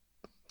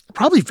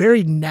probably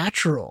very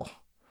natural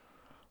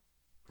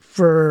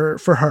for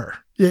her,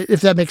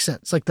 if that makes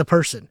sense, like the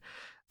person.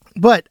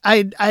 But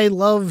I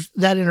love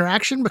that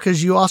interaction,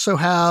 because you also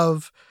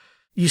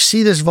you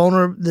see this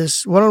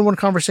one-on-one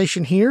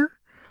conversation here,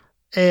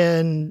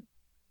 and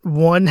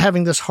one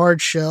having this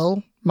hard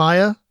shell,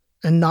 Maya,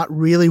 and not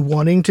really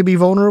wanting to be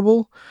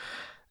vulnerable.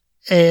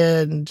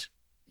 And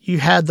you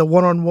had the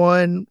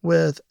one-on-one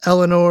with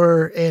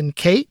Eleanor and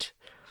Kate,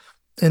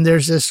 and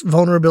there's this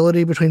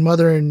vulnerability between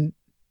mother and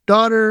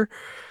daughter.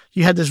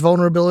 You had this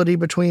vulnerability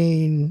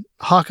between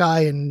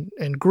Hawkeye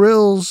and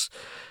Grills.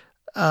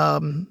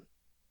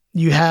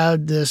 You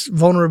had this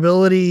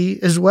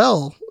vulnerability as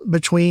well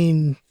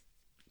between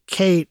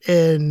Kate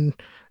and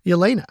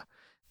Yelena,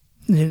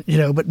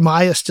 but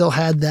Maya still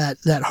had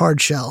that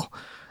hard shell.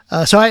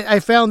 So I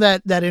found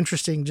that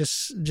interesting.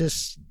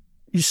 Just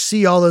you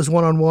see all those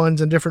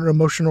one-on-ones and different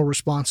emotional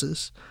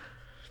responses.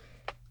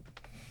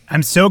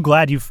 I'm so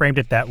glad you framed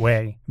it that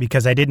way,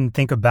 because I didn't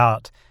think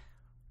about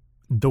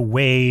the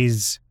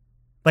ways,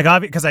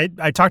 because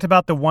I talked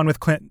about the one with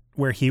Clint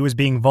where he was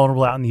being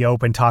vulnerable out in the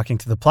open, talking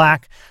to the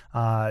plaque,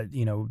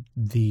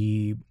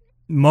 the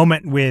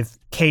moment with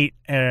Kate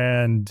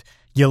and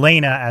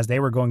Yelena as they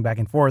were going back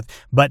and forth,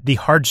 but the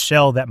hard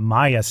shell that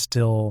Maya's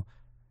still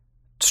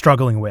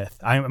struggling with.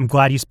 I'm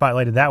glad you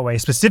spotlighted that way,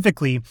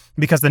 specifically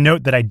because the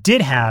note that I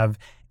did have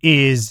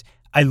is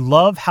I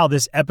love how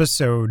this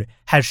episode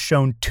has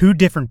shown two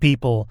different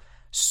people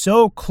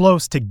so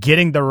close to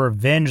getting the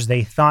revenge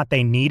they thought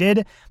they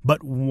needed,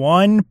 but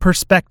one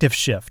perspective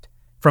shift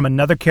from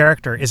another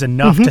character is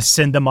enough to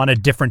send them on a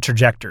different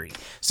trajectory.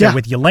 So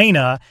with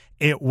Yelena,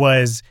 it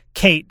was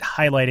Kate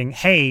highlighting,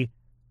 hey,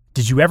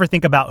 did you ever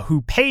think about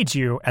who paid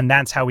you? And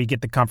that's how we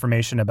get the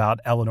confirmation about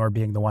Eleanor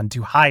being the one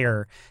to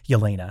hire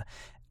Yelena.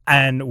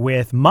 And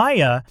with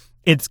Maya,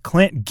 it's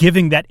Clint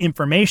giving that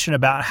information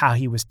about how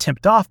he was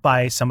tipped off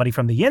by somebody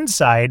from the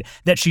inside,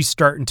 that she's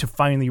starting to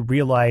finally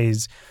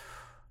realize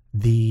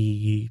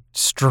the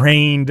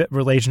strained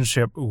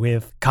relationship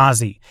with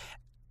Kazi.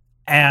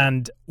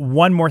 And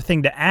one more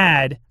thing to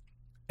add,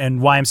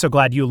 and why I'm so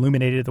glad you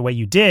illuminated it the way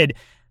you did,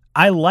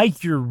 I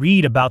like your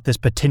read about this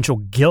potential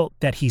guilt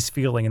that he's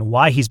feeling and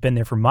why he's been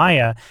there for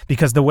Maya,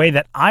 because the way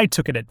that I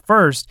took it at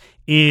first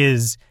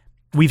is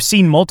we've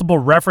seen multiple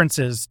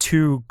references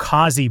to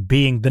Kazi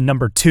being the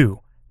number 2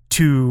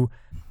 to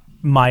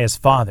Maya's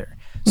father.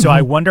 So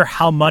I wonder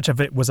how much of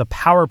it was a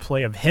power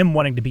play of him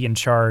wanting to be in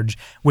charge,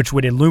 which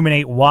would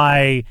illuminate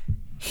why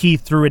he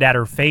threw it at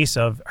her face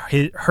of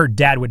her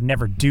dad would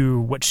never do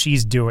what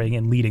she's doing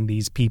and leading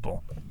these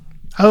people.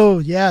 Oh,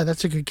 yeah,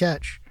 that's a good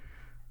catch.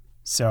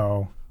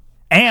 So,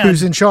 and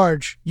who's in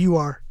charge? You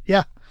are.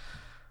 Yeah.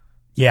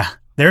 Yeah.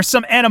 There's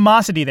some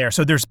animosity there.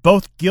 So there's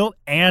both guilt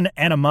and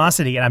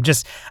animosity. And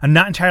I'm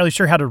not entirely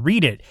sure how to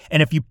read it.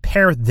 And if you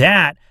pair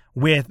that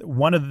with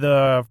one of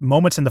the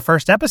moments in the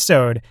first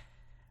episode,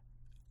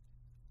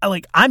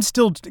 I'm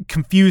still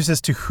confused as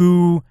to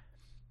who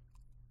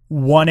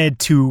wanted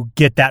to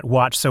get that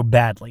watch so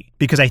badly,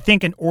 because I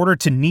think in order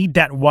to need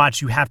that watch,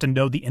 you have to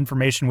know the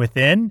information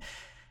within.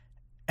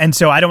 And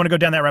so I don't want to go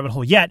down that rabbit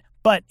hole yet,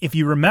 but if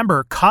you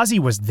remember, Kazi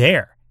was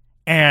there.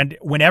 And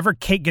whenever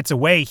Kate gets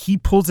away, he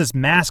pulls his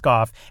mask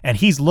off and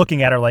he's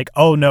looking at her like,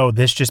 oh no,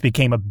 this just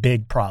became a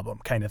big problem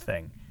kind of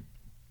thing.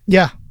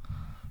 Yeah.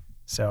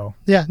 So.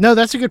 Yeah, no,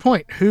 that's a good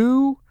point.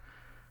 Who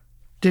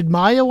did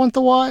Maya want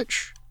the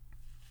watch,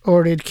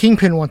 or did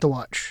Kingpin want the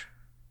watch?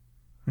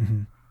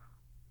 Mm-hmm.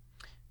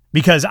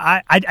 Because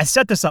I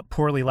set this up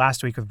poorly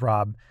last week with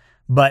Rob,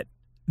 but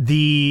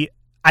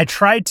I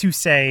tried to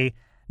say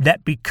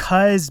that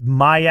because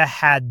Maya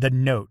had the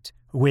note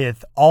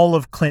with all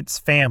of Clint's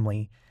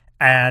family,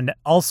 and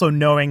also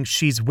knowing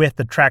she's with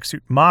the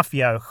Tracksuit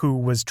Mafia who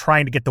was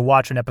trying to get the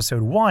watch in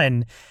episode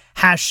 1,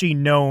 has she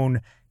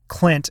known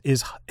Clint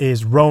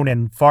is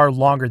Ronin far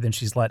longer than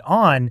she's let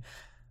on.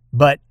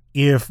 But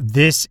if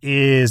this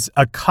is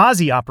a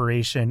Kazi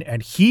operation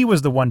and he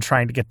was the one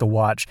trying to get the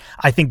watch,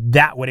 I think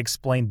that would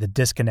explain the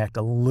disconnect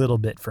a little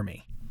bit for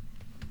me.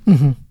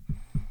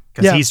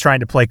 Because he's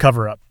trying to play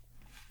cover up.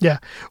 Yeah,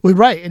 well,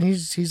 right. And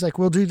he's like,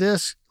 we'll do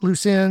this,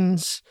 loose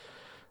ends.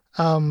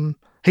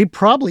 He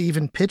probably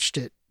even pitched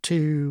it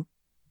to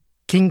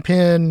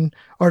Kingpin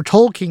or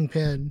told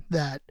Kingpin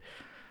that,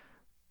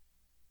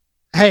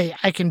 hey,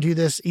 I can do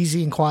this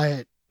easy and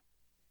quiet.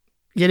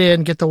 Get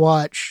in, get the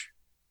watch,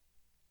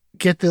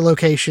 get the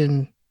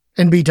location,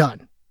 and be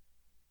done.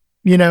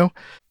 You know?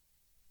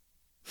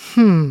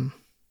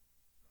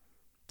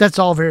 That's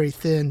all very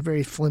thin,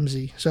 very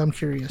flimsy. So I'm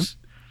curious.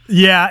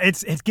 Yeah,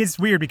 it gets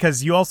weird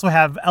because you also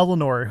have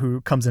Eleanor who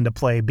comes into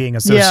play being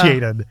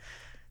associated. Yeah.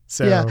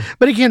 So yeah,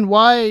 but again,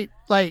 why,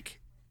 like,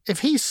 if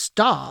he's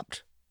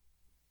stopped,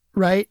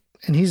 right,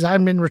 and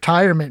I'm in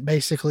retirement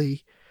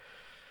basically,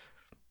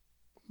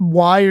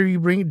 why are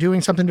you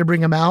doing something to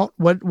bring him out?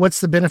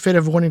 What's the benefit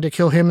of wanting to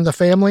kill him and the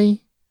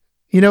family?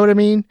 You know what I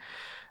mean?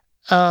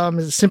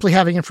 Is it simply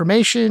having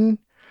information?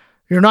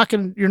 You're not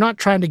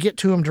trying to get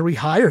to him to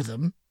rehire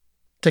them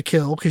to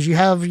kill because you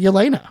have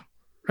Yelena,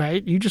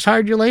 right? You just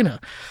hired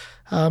Yelena,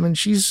 and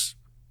she's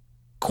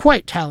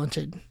quite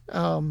talented.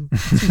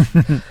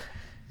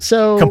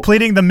 So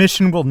completing the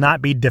mission will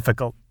not be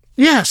difficult.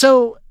 Yeah.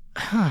 So,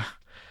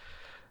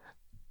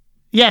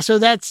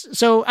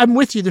 so I'm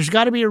with you. There's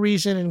got to be a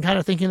reason and kind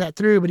of thinking that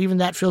through, but even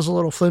that feels a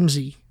little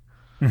flimsy.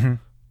 Mm-hmm.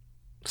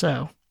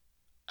 So,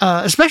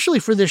 especially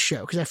for this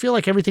show, because I feel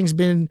like everything's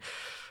been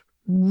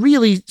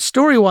really,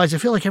 story-wise, I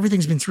feel like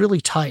everything's been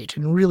really tight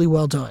and really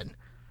well done.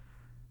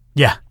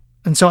 Yeah.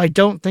 And so I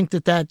don't think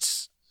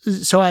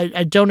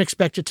I don't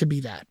expect it to be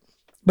that.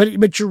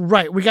 But you're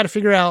right. We got to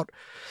figure out,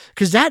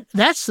 because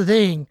that's the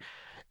thing,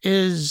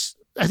 is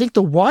I think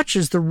the watch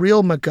is the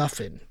real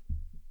MacGuffin.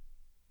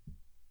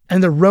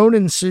 And the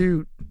Ronin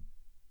suit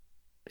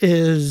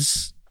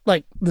is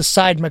like the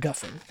side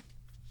MacGuffin.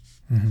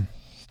 Mm-hmm.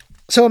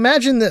 So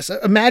imagine this.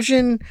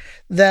 Imagine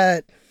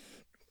that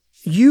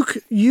you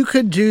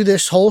could do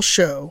this whole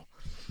show,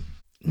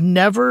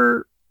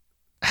 never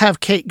have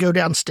Kate go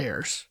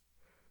downstairs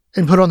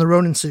and put on the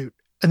Ronin suit,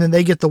 and then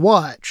they get the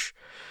watch.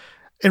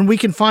 And we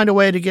can find a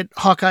way to get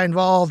Hawkeye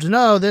involved. And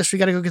we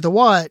got to go get the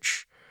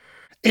watch.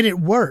 And it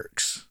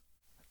works,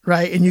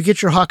 right? And you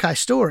get your Hawkeye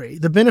story.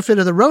 The benefit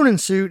of the Ronin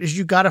suit is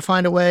you got to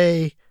find a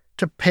way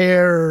to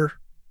pair.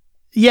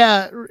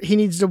 Yeah, he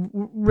needs to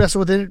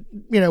wrestle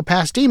with,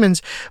 past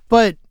demons,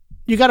 but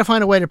you got to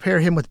find a way to pair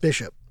him with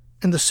Bishop.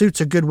 And the suit's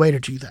a good way to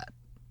do that.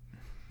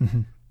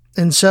 Mm-hmm.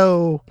 And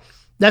so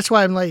that's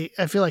why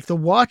I feel like the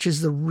watch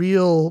is the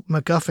real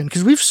MacGuffin,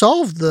 because we've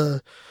solved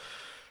the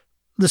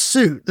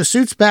suit. The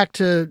suit's back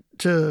to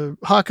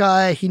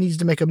Hawkeye. He needs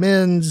to make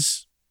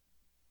amends.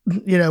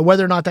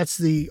 Whether or not that's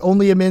the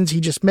only amends he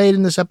just made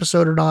in this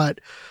episode or not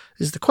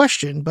is the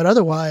question. But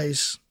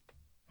otherwise,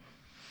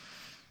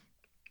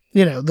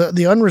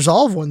 the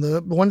unresolved one,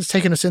 the one that's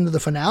taking us into the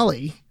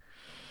finale,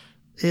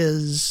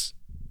 is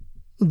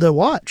the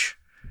watch.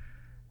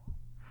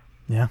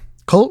 Yeah.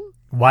 Colt.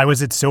 Why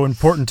was it so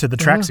important to the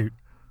tracksuit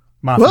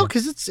mafia? Well,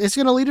 because it's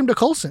going to lead him to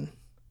Coulson.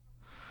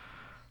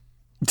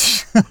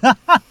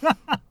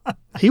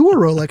 He wore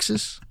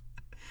Rolexes.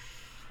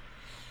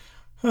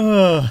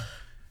 And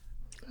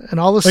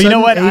all of a sudden,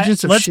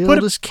 Agents of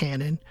S.H.I.E.L.D. is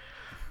canon.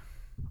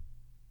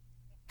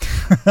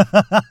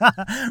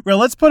 Well,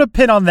 let's put a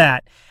pin on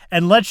that,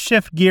 and let's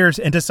shift gears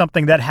into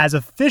something that has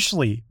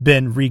officially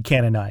been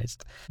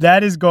recanonized.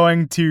 That is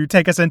going to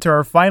take us into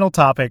our final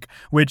topic,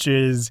 which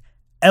is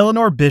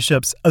Eleanor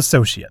Bishop's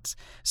associates.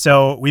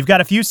 So we've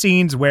got a few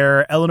scenes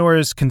where Eleanor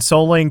is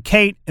consoling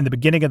Kate in the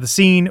beginning of the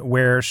scene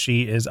where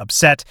she is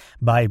upset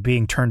by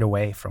being turned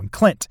away from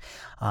Clint.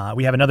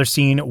 We have another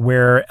scene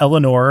where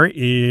Eleanor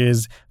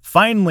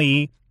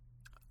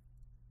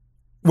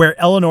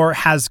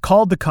has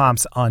called the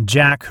cops on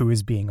Jack, who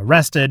is being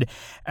arrested.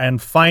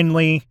 And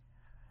finally,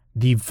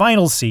 the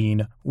final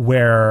scene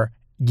where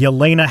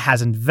Yelena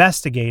has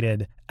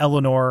investigated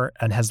Eleanor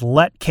and has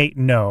let Kate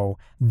know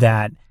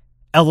that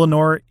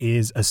Eleanor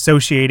is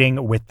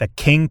associating with the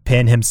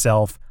Kingpin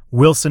himself,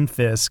 Wilson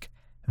Fisk,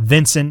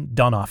 Vincent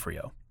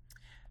D'Onofrio.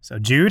 So,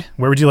 Jude,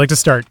 where would you like to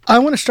start? I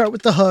want to start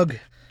with the hug.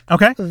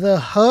 Okay. The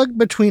hug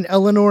between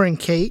Eleanor and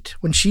Kate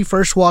when she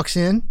first walks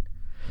in.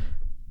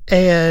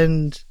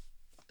 And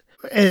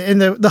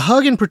the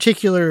hug in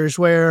particular is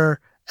where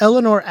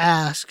Eleanor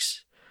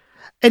asks,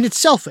 and it's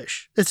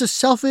selfish. It's a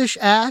selfish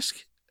ask,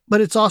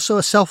 but it's also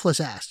a selfless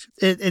ask.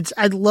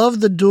 I love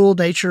the dual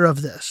nature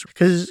of this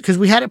because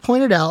we had it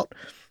pointed out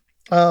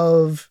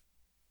of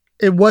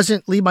it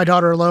wasn't leave my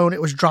daughter alone.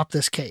 It was drop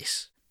this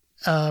case.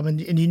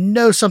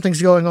 And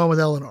something's going on with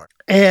Eleanor.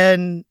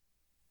 And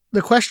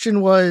the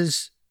question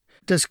was,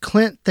 does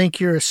Clint think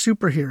you're a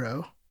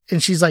superhero?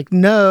 And she's like,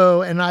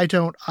 no, and I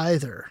don't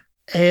either.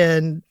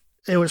 And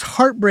it was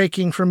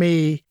heartbreaking for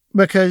me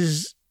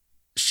because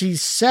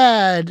she's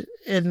sad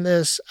in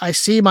this. I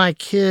see my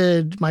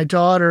kid, my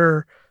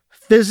daughter,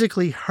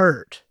 physically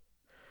hurt,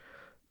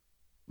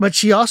 but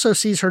she also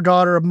sees her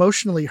daughter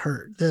emotionally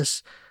hurt.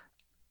 This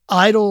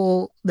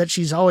idol that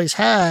she's always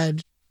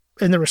had,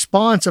 and the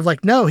response of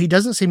like, no, he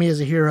doesn't see me as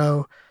a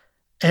hero,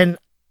 and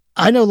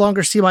I no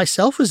longer see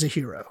myself as a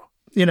hero,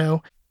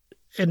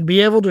 and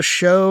be able to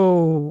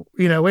show,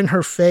 in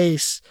her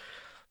face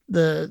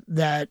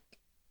that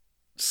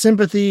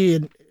sympathy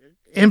and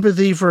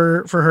empathy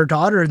for her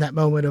daughter in that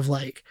moment of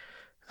like,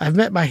 I've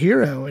met my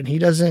hero and he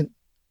doesn't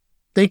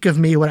think of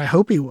me what I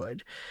hope he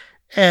would.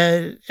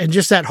 And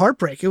just that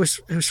heartbreak, it was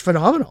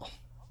phenomenal.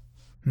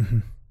 Mm-hmm.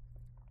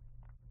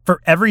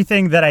 For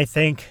everything that I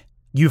think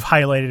you've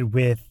highlighted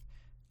with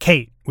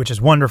Kate, which is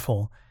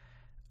wonderful,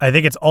 I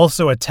think it's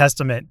also a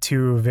testament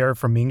to Vera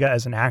Farmiga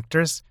as an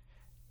actress,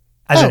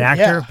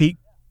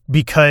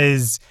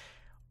 because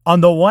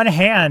on the one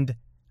hand,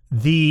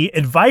 the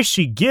advice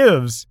she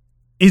gives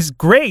is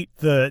great.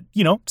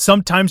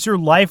 Sometimes your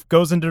life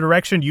goes in a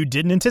direction you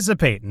didn't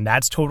anticipate, and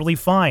that's totally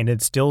fine.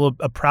 It's still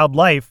a proud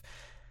life.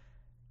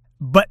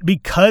 But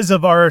because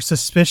of our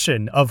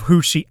suspicion of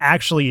who she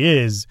actually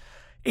is,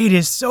 it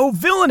is so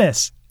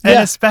villainous. And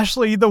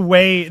especially the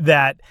way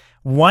that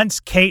once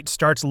Kate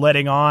starts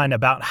letting on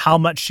about how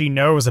much she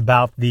knows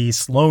about the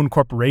Sloan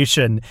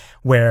Corporation,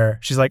 where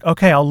she's like,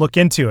 okay, I'll look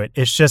into it.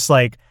 It's just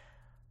like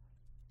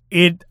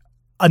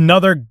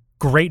another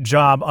great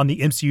job on the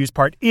MCU's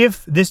part.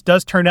 If this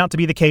does turn out to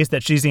be the case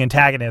that she's the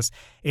antagonist,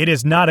 it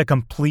is not a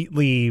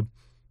completely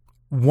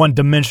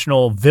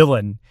one-dimensional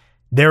villain.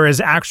 There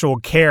is actual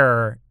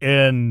care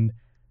in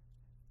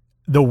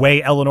the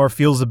way Eleanor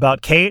feels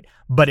about Kate,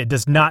 but it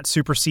does not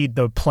supersede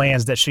the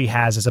plans that she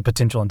has as a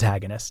potential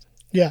antagonist.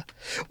 Yeah.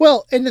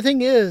 Well, and the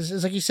thing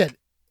is like you said,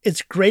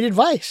 it's great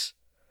advice.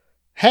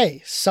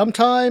 Hey,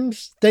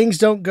 sometimes things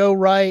don't go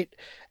right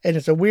and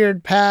it's a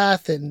weird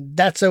path and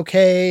that's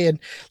okay. And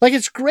like,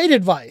 it's great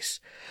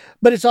advice,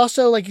 but it's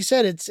also, like you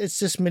said, it's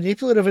this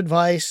manipulative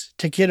advice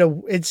to get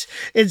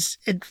it's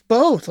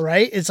both,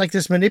 right? It's like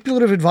this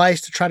manipulative advice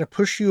to try to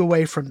push you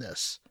away from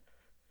this,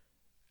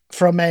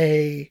 from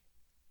I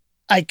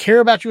care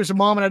about you as a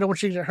mom and I don't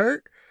want you to get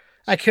hurt.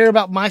 I care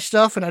about my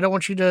stuff and I don't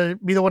want you to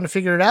be the one to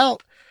figure it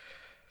out.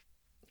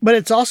 But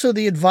it's also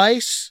the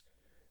advice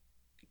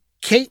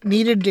Kate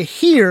needed to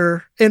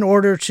hear in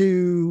order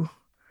to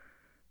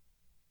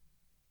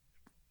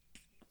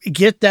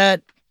get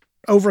that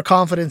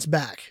overconfidence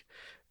back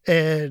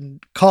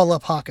and call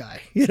up Hawkeye,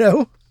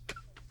 And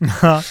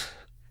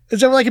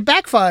so like it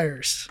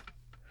backfires.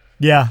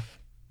 Yeah.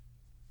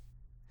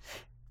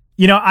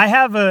 I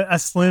have a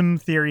slim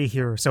theory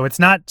here, so it's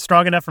not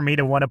strong enough for me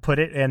to want to put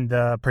it in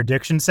the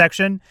prediction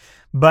section,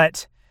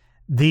 but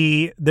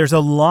there's a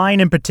line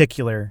in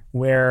particular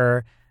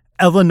where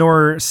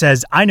Eleanor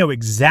says, I know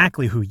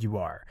exactly who you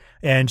are.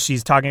 And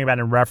she's talking about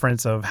in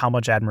reference of how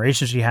much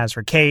admiration she has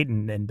for Kate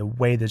and the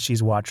way that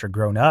she's watched her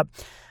grown up.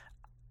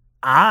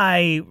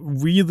 I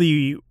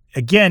really,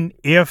 again,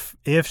 if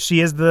she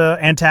is the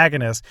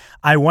antagonist,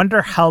 I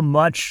wonder how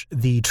much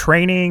the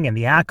training and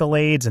the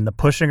accolades and the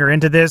pushing her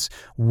into this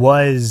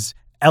was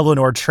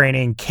Eleanor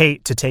training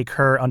Kate to take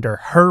her under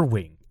her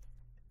wing.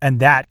 And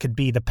that could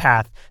be the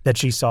path that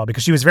she saw,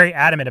 because she was very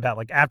adamant about,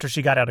 like, after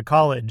she got out of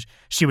college,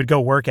 she would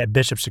go work at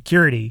Bishop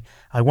Security.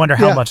 I wonder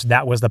how much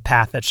that was the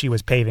path that she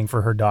was paving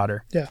for her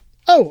daughter. Yeah.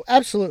 Oh,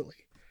 absolutely.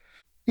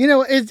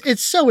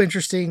 It's so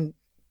interesting,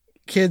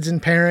 kids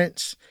and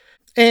parents,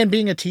 and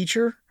being a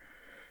teacher,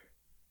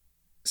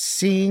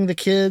 seeing the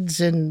kids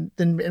and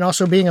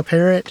also being a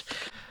parent.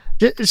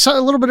 It's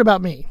a little bit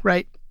about me,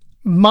 right?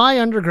 My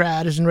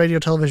undergrad is in radio,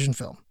 television,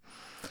 film.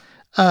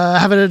 I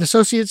have an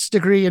associate's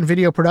degree in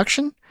video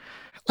production.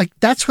 Like,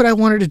 that's what I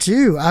wanted to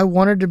do. I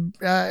wanted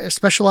to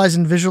specialize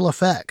in visual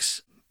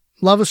effects.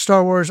 Love of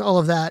Star Wars, all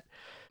of that.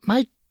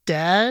 My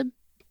dad,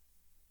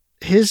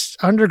 his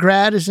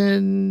undergrad is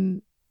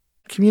in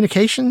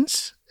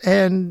communications,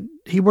 and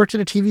he worked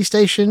at a TV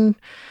station.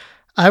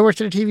 I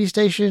worked at a TV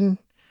station.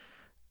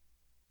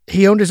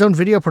 He owned his own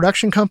video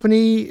production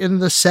company in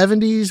the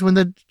 70s when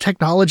the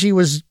technology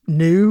was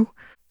new.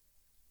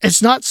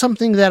 It's not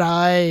something that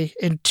I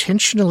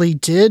intentionally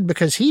did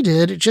because he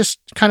did. It just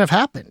kind of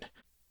happened.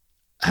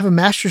 I have a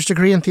master's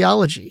degree in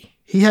theology.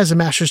 He has a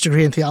master's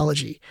degree in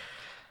theology.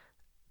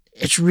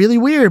 It's really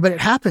weird, but it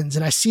happens.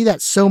 And I see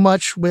that so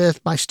much with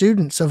my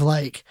students of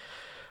like,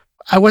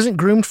 I wasn't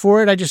groomed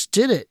for it. I just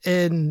did it.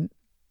 And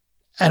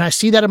I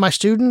see that in my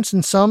students,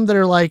 and some that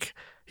are like,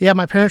 yeah,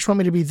 my parents want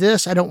me to be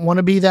this. I don't want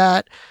to be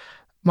that.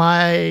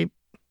 My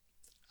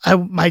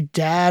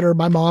dad or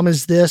my mom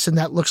is this, and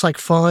that looks like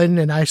fun.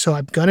 And so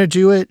I'm going to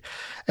do it.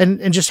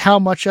 And just how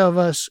much of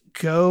us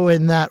go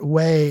in that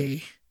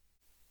way,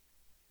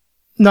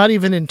 not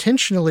even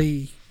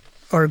intentionally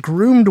or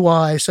groomed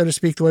wise, so to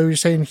speak, the way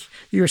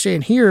you were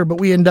saying here, but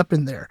we end up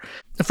in there.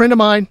 A friend of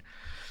mine,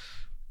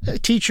 a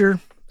teacher,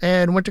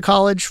 and went to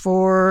college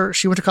for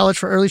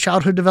early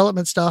childhood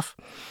development stuff.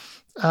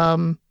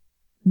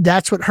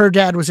 That's what her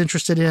dad was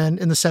interested in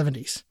the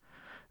 70s,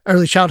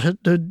 early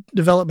childhood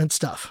development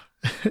stuff.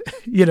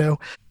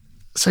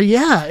 So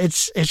yeah,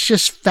 it's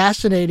just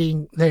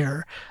fascinating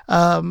there.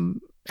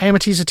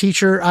 Amity's a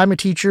teacher. I'm a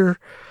teacher.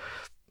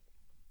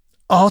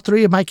 All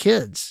three of my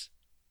kids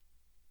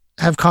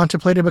have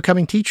contemplated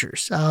becoming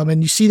teachers.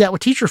 And you see that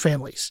with teacher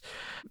families,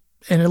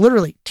 and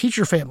literally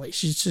teacher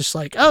families. It's just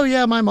like, oh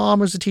yeah, my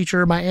mom was a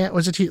teacher. My aunt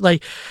was a teacher.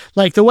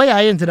 Like the way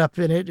I ended up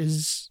in it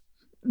is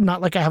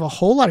not like I have a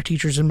whole lot of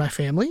teachers in my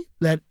family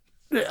that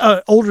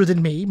older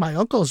than me. My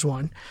uncle is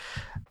one.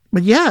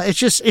 But yeah, it's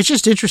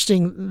just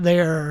interesting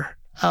there.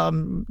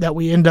 that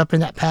we end up in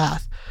that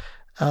path.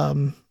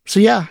 So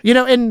yeah,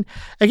 and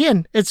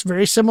again, it's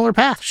very similar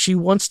path. She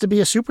wants to be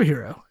a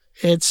superhero.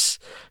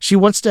 She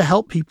wants to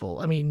help people.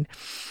 I mean,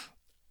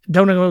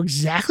 don't know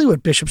exactly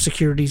what Bishop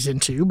Security's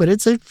into, but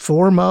it's a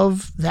form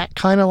of that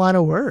kind of line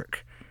of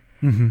work.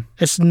 Mm-hmm.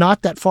 It's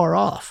not that far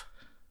off.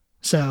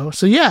 So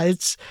yeah,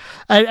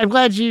 I'm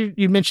glad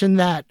you mentioned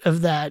that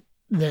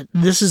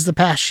this is the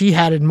path she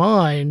had in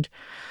mind.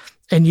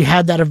 And you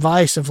had that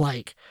advice of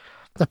like,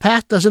 the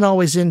path doesn't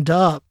always end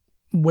up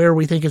where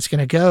we think it's going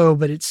to go,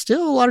 but it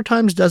still a lot of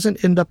times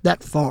doesn't end up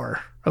that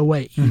far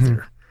away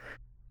either.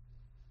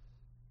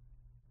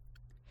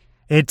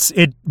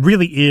 It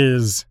really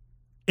is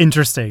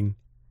interesting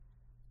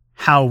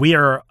how we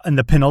are in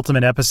the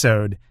penultimate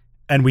episode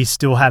and we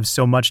still have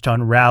so much to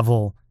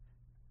unravel.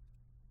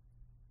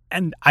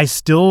 And I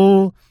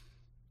still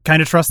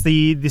kind of trust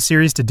the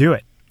series to do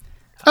it.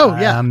 Oh,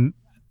 yeah.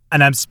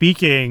 And I'm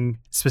speaking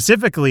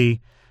specifically,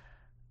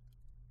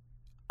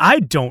 I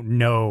don't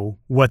know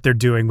what they're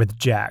doing with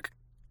Jack.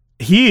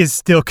 He is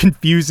still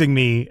confusing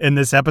me in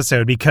this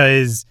episode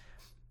because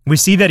we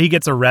see that he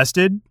gets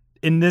arrested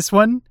in this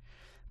one,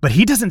 but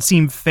he doesn't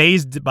seem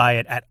fazed by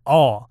it at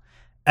all.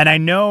 And I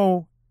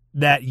know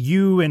that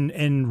you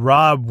and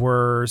Rob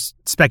were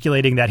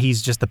speculating that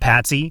he's just the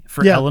patsy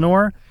for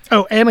Eleanor.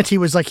 Oh, Amity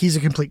was like, he's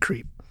a complete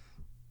creep.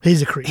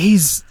 He's a creep.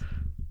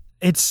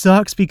 It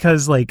sucks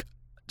because like,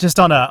 just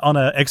on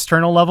a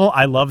external level,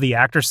 I love the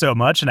actor so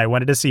much and I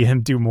wanted to see him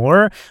do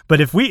more.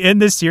 But if we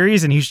end this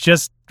series and he's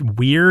just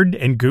weird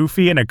and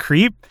goofy and a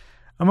creep,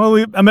 I'm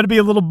going to be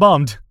a little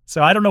bummed.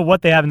 So I don't know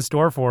what they have in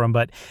store for him.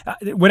 But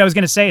what I was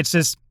going to say, it's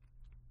just,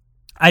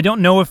 I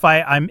don't know if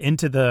I'm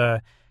into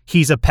the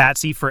he's a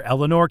patsy for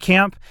Eleanor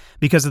camp,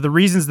 because of the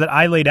reasons that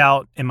I laid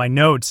out in my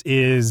notes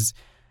is,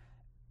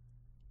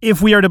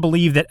 if we are to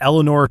believe that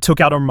Eleanor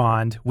took out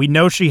Armand, we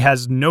know she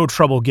has no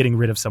trouble getting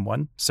rid of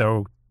someone.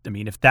 So I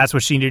mean, if that's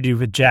what she needed to do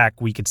with Jack,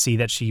 we could see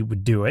that she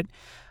would do it.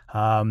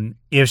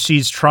 If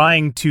she's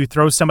trying to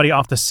throw somebody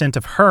off the scent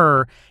of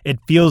her, it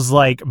feels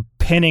like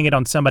pinning it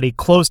on somebody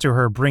close to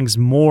her brings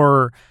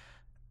more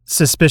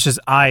suspicious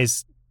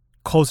eyes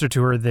closer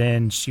to her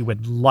than she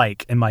would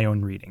like in my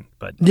own reading.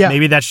 But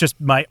maybe that's just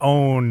my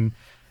own,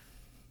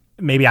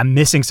 maybe I'm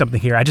missing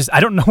something here. I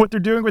don't know what they're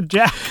doing with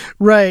Jack.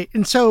 Right.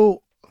 And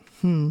so,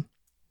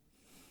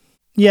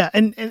 yeah,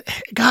 and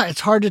God,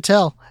 it's hard to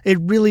tell. It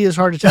really is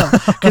hard to tell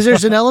because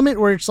there's an element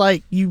where it's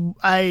like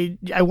I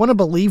want to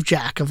believe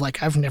Jack of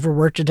like, I've never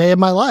worked a day in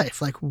my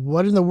life. Like,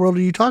 what in the world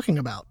are you talking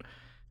about?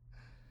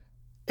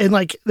 And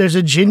like, there's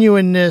a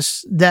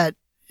genuineness that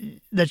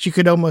you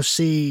could almost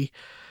see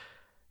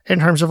in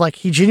terms of like,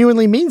 he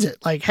genuinely means it.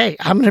 Like, hey,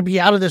 I'm going to be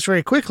out of this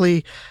very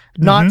quickly,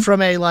 not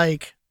from a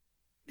like,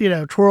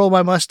 twirl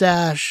my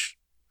mustache,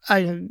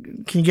 I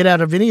can get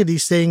out of any of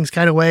these things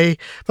kind of way.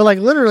 But like,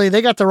 literally,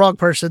 they got the wrong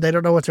person. They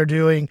don't know what they're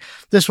doing.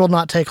 This will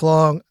not take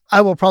long.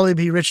 I will probably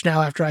be rich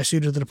now after I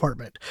sue to the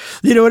department.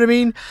 You know what I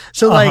mean?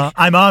 So like,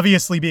 I'm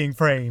obviously being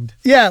framed.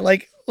 Yeah.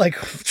 Like,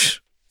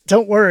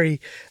 don't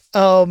worry.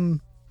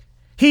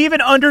 He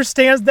even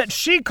understands that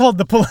she called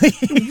the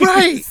police.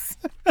 Right.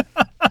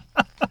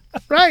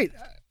 Right.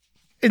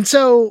 And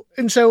so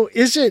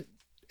is it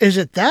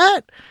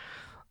that,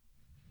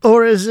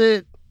 or is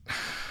it,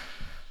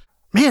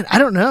 man, I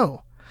don't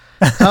know.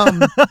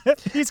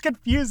 He's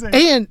confusing.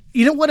 And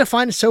you know what I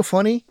find so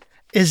funny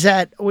is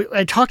that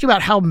I talked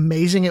about how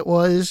amazing it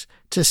was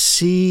to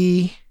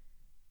see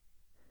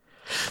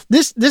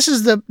this. This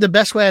is the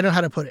best way I know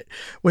how to put it.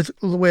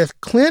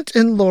 With Clint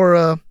and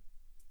Laura,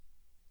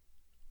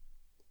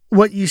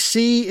 what you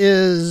see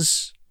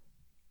is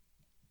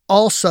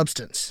all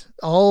substance,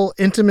 all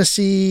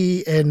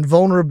intimacy and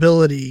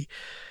vulnerability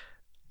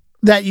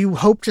that you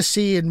hope to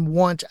see and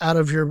want out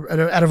of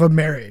a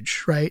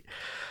marriage, right?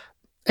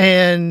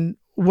 And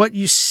what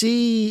you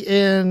see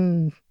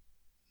in,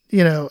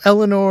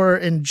 Eleanor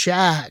and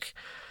Jack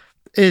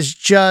is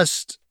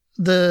just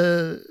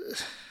the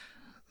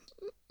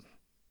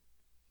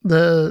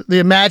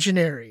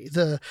imaginary,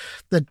 the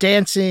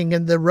dancing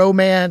and the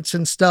romance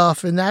and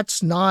stuff, and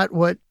that's not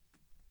what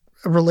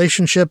a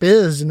relationship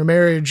is and a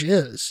marriage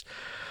is,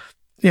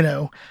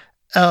 And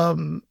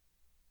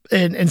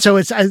so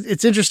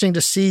it's interesting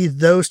to see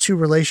those two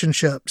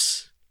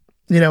relationships,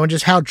 and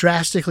just how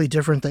drastically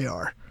different they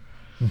are.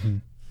 Mm-hmm.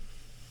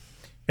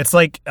 It's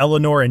like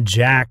Eleanor and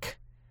Jack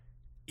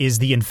is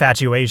the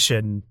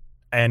infatuation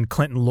and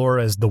Clint and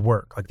Laura is the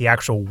work, like the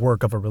actual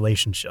work of a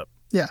relationship.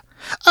 Yeah.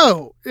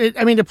 Oh,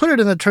 to put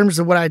it in the terms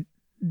of what I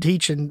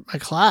teach in my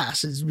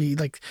class is be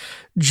like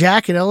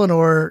Jack and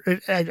Eleanor,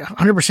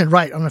 100%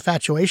 right on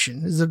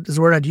infatuation is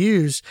the word I'd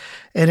use.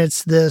 And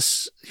it's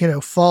this,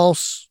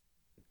 false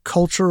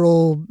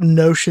cultural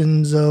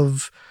notions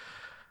of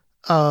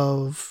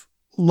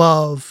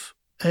love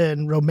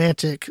and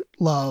romantic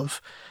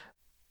love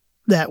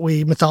that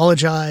we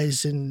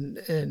mythologize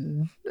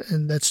and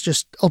that's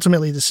just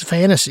ultimately this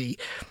fantasy.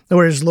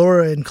 Whereas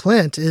Laura and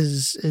Clint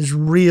is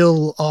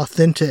real,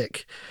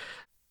 authentic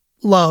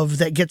love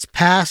that gets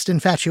past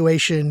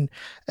infatuation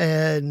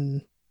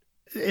and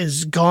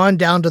is gone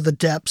down to the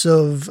depths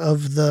of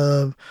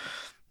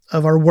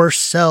our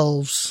worst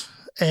selves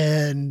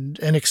and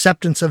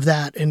acceptance of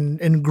that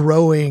and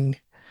growing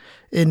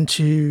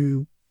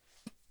into,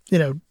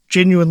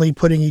 genuinely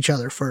putting each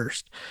other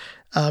first.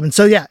 And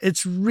so, yeah,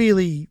 it's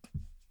really,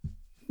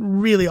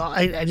 really,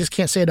 I just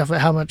can't say enough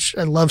about how much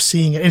I love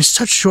seeing it. And it's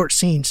such short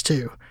scenes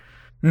too.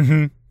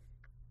 Mm-hmm.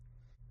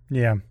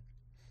 Yeah.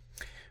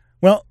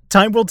 Well,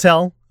 time will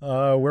tell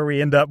where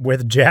we end up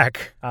with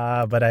Jack.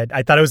 But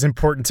I thought it was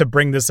important to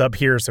bring this up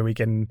here so we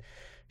can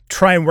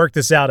try and work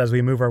this out as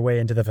we move our way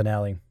into the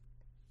finale.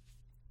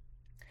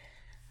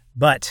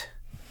 But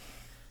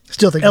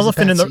still think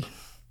elephant in the.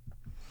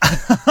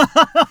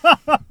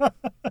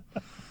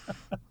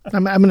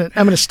 I'm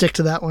gonna stick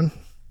to that one.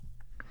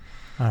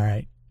 All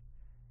right.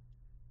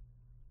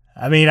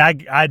 I mean,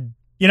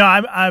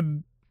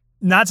 I'm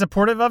not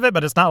supportive of it,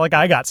 but it's not like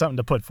I got something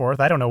to put forth.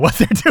 I don't know what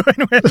they're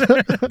doing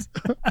with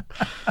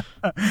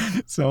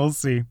it. So we'll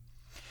see.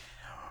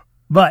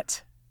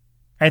 But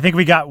I think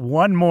we got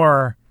one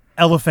more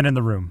elephant in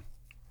the room.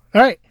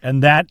 All right.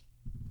 And that...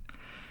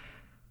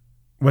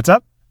 What's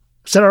up?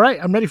 I said, all right,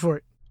 I'm ready for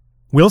it.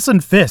 Wilson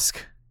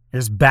Fisk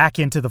is back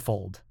into the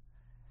fold.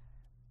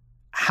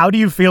 How do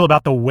you feel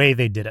about the way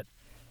they did it?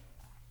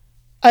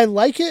 I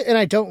like it and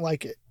I don't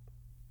like it.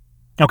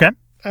 Okay.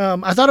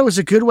 I thought it was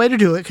a good way to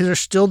do it because there's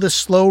still this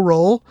slow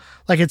roll.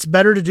 Like, it's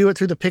better to do it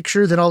through the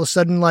picture than all of a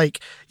sudden,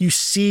 like, you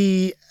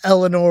see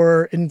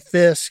Eleanor and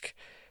Fisk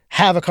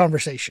have a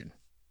conversation,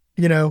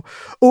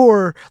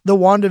 or the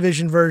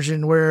WandaVision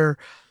version where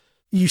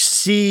you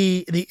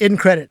see the end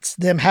credits,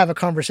 them have a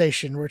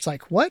conversation where it's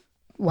like, what?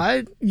 Why?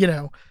 And you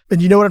know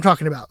what I'm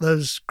talking about.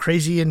 Those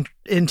crazy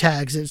end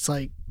tags. It's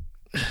like,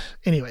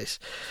 anyways.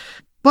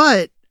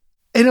 But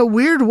in a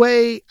weird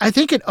way, I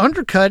think it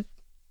undercut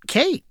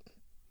Kate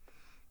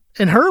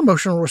and her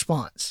emotional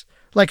response.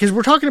 Like, because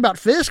we're talking about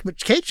Fisk, but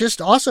Kate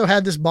just also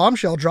had this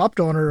bombshell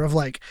dropped on her of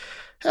like,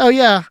 oh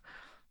yeah,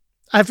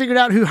 I figured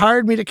out who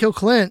hired me to kill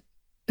Clint.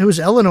 It was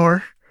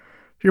Eleanor,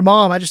 your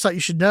mom. I just thought you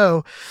should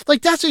know.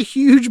 Like, that's a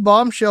huge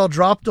bombshell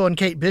dropped on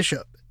Kate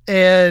Bishop.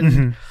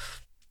 And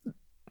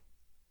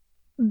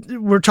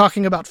we're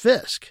talking about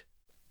Fisk.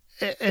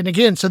 And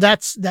again, so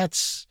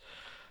that's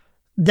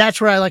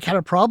where I had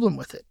a problem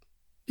with it.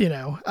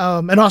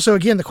 And also,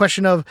 again, the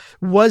question of,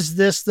 was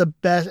this the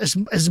best,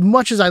 as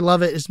much as I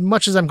love it, as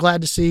much as I'm glad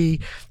to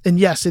see, and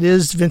yes, it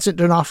is Vincent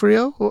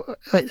D'Onofrio.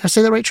 Wait, did I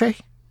say that right, Trey?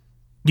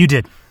 You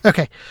did.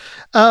 Okay.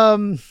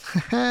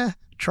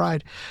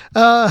 Tried.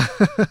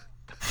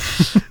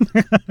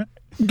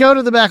 Go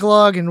to the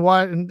backlog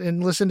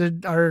and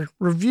listen to our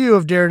review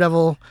of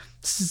Daredevil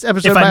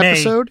episode by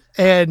episode.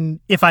 And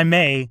if I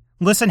may,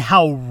 listen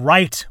how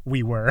right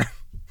we were.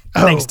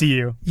 Thanks to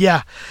you.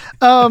 Yeah.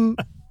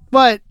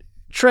 But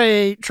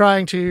Trey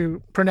trying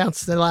to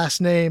pronounce the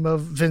last name of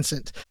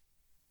Vincent.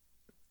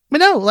 But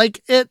no,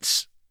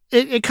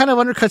 it kind of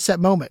undercuts that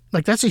moment.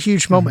 Like, that's a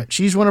huge moment.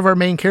 She's one of our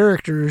main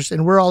characters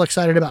and we're all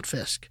excited about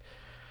Fisk.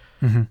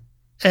 Mm-hmm.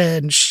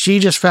 And she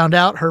just found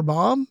out her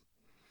mom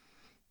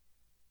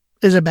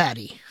is a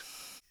baddie.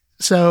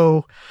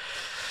 So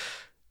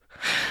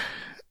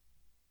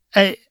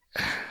I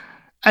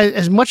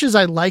as much as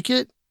I like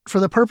it, for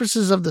the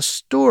purposes of the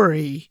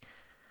story,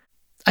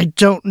 I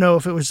don't know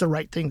if it was the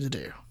right thing to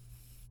do.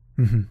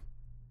 Mm-hmm.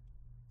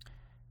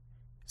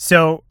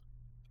 So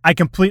I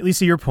completely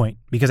see your point,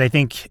 because I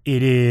think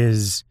it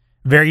is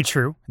very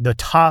true. The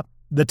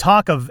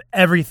talk of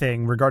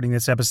everything regarding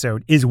this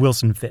episode is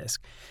Wilson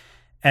Fisk.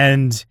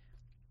 And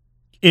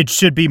it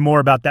should be more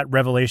about that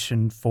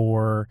revelation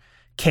for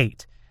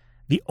Kate.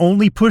 The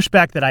only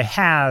pushback that I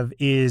have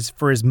is,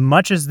 for as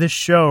much as this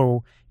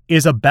show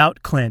is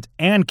about Clint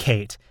and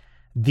Kate,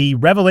 the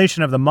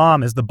revelation of the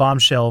mom is the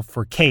bombshell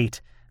for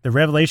Kate. The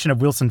revelation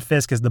of Wilson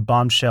Fisk is the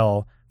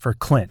bombshell for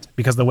Clint,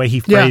 because the way he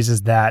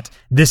phrases that,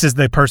 this is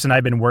the person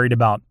I've been worried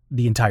about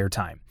the entire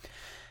time.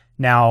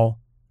 Now,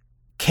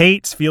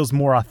 Kate's feels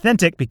more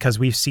authentic because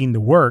we've seen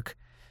the work.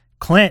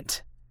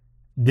 Clint,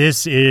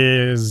 this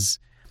is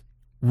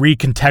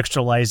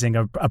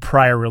recontextualizing a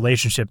prior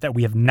relationship that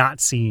we have not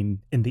seen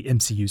in the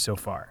MCU so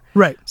far.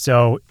 Right.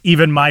 So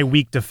even my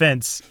weak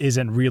defense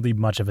isn't really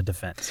much of a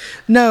defense.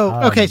 No.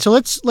 Okay. So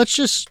let's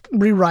just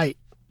rewrite,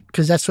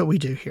 because that's what we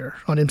do here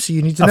on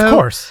MCU Need to Know. Of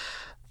course.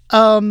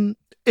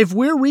 If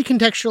we're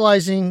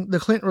recontextualizing the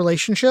Clint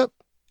relationship,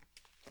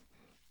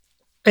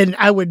 and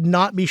I would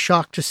not be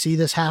shocked to see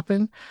this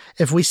happen,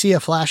 if we see a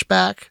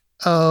flashback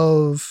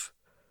of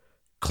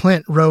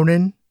Clint,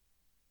 Ronan,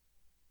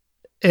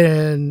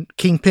 and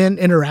Kingpin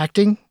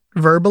interacting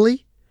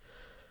verbally.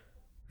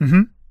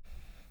 Mm-hmm.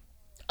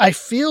 I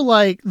feel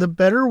like the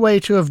better way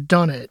to have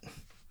done it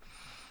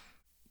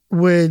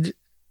would,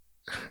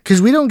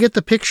 because we don't get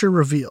the picture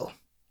reveal,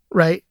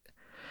 right?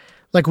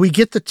 Like, we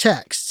get the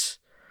texts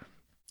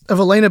of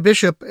Elena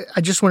Bishop.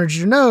 I just wanted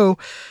you to know,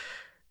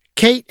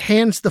 Kate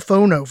hands the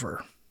phone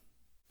over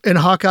and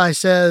Hawkeye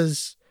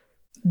says,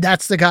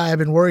 that's the guy I've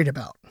been worried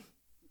about.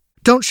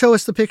 Don't show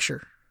us the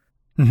picture.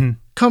 Mm-hmm.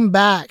 Come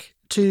back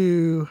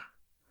to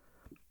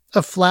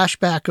a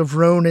flashback of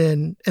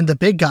Ronan and the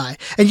big guy.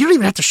 And you don't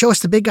even have to show us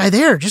the big guy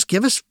there. Just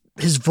give us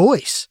his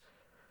voice.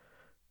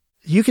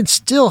 You can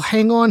still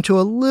hang on to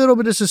a little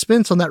bit of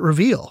suspense on that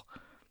reveal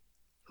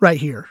right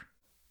here.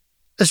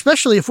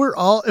 Especially if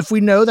we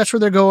know that's where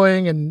they're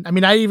going. And I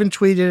mean, I even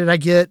tweeted it, I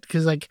get,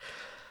 because like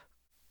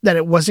that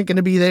it wasn't going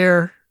to be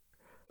there.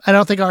 I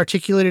don't think I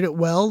articulated it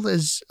well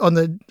as on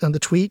the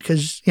tweet,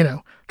 because, you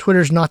know,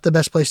 Twitter's not the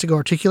best place to go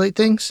articulate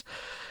things.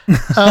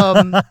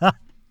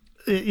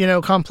 You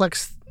know,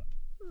 complex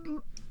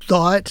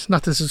thought.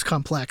 Not this is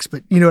complex,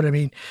 but you know what I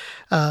mean.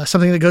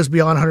 Something that goes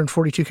beyond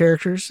 142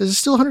 characters. Is it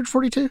still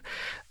 142?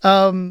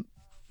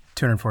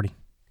 240.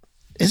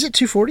 Is it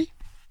 240?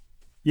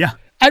 Yeah.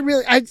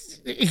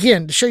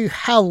 Again, to show you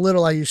how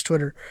little I use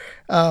Twitter.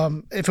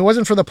 If it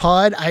wasn't for the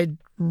pod, I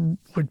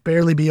would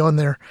barely be on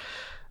there.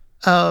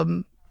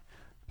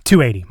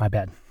 280, my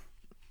bad.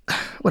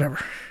 Whatever.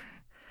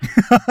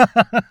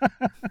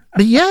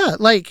 But yeah,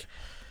 like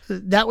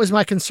that was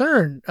my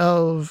concern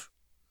of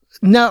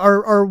no,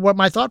 or what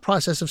my thought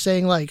process of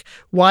saying like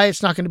why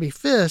it's not going to be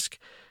Fisk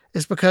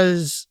is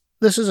because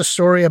this is a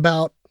story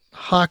about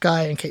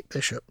Hawkeye and Kate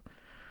Bishop.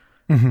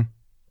 Mm-hmm.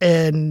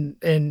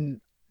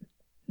 And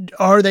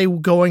are they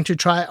going to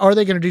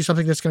do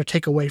something that's going to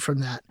take away from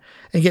that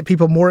and get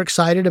people more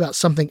excited about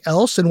something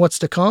else and what's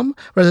to come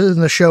rather than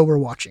the show we're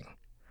watching?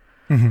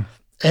 Mm-hmm.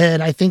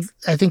 And I think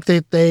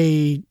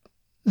that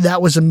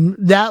that was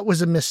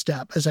a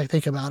misstep as I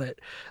think about it,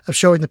 of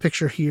showing the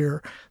picture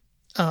here.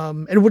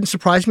 It wouldn't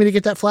surprise me to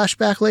get that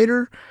flashback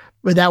later,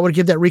 but that would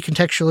give that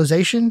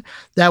recontextualization.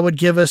 That would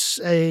give us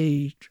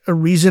a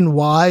reason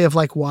why of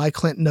like why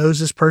Clint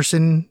knows this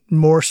person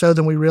more so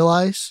than we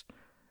realize,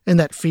 and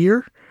that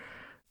fear.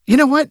 You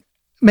know what?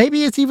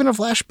 Maybe it's even a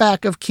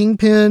flashback of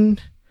Kingpin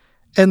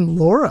and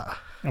Laura.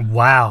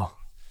 Wow.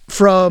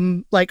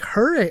 From like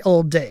her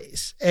old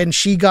days, and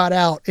she got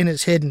out and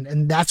is hidden,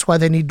 and that's why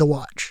they need the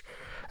watch,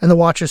 and the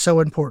watch is so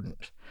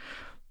important,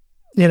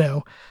 you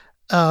know.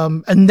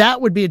 And that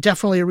would be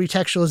definitely a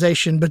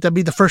retextualization, but that'd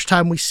be the first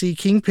time we see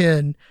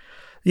Kingpin.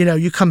 You know,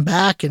 you come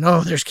back and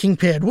there's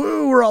Kingpin.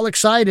 Woo, we're all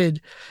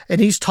excited, and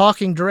he's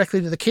talking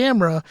directly to the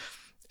camera.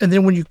 And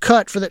then when you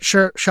cut for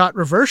that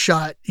reverse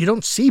shot, you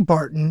don't see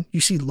Barton, you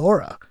see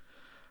Laura.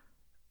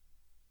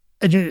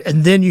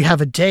 And then you have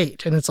a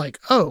date, and it's like,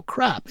 oh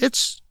crap,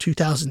 it's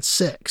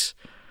 2006.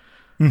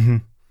 Mm-hmm.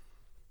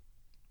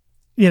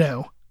 You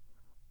know,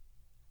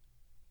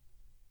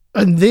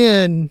 and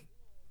then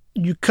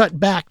you cut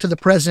back to the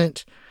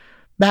present,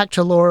 back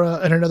to Laura,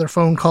 and another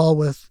phone call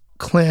with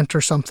Clint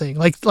or something.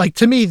 Like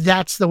to me,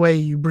 that's the way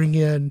you bring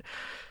in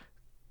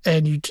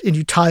and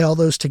you tie all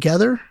those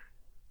together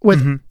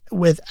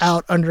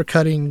without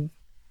undercutting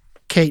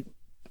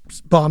Kate's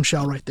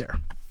bombshell right there.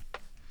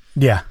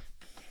 Yeah.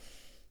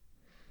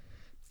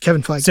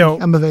 Kevin Feige, so,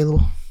 I'm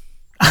available.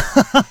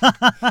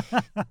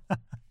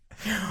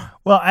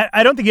 Well,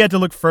 I don't think you had to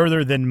look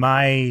further than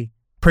my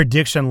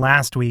prediction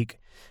last week,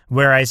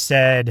 where I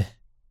said,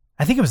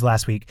 I think it was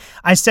last week,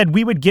 I said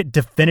we would get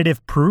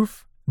definitive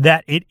proof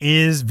that it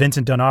is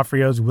Vincent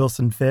D'Onofrio's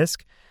Wilson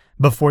Fisk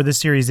before the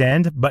series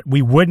end, but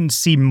we wouldn't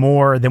see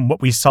more than what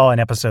we saw in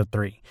episode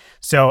 3.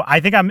 So I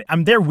think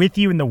I'm there with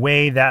you in the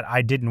way that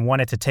I didn't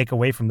want it to take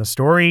away from the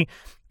story.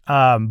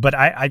 But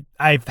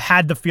I've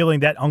had the feeling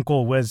that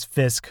Uncle was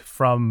Fisk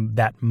from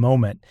that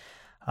moment.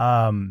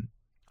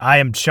 I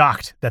am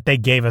shocked that they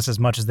gave us as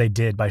much as they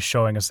did by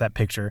showing us that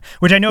picture,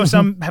 which I know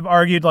some have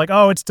argued like,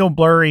 oh, it's still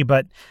blurry,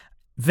 but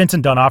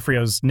Vincent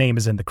D'Onofrio's name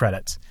is in the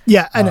credits.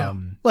 Yeah, I know.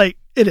 Like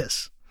it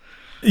is.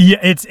 Yeah,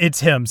 it's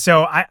him.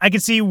 So I can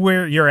see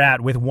where you're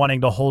at with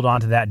wanting to hold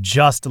on to that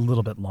just a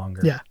little bit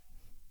longer. Yeah.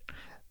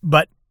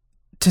 But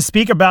to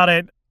speak about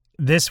it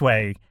this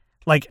way,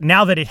 like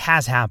now that it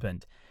has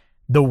happened,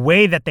 the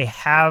way that they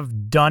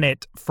have done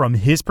it from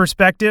his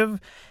perspective,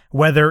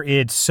 whether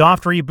it's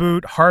soft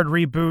reboot, hard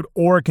reboot,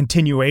 or a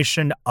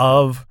continuation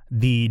of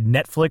the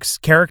Netflix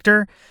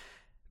character,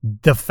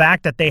 the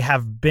fact that they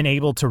have been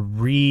able to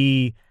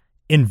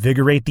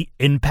reinvigorate the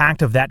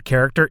impact of that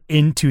character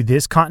into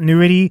this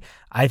continuity,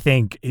 I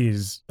think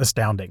is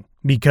astounding.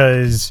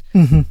 Because,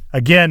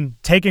 again,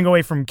 taking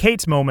away from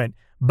Kate's moment,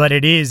 but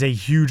it is a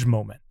huge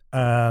moment.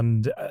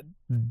 And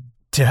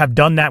to have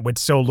done that with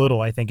so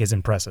little, I think is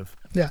impressive.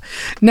 Yeah.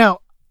 Now,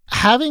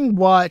 having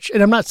watched,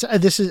 and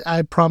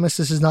I promise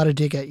this is not a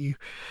dig at you.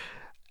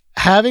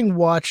 Having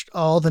watched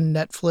all the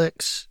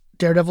Netflix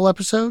Daredevil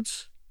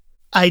episodes,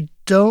 I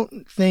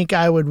don't think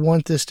I would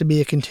want this to be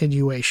a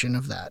continuation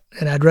of that.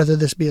 And I'd rather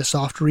this be a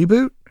soft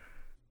reboot.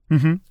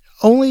 Mm-hmm.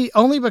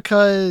 Only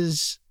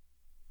because,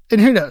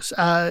 and who knows,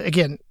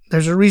 again,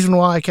 there's a reason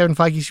why Kevin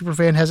Feige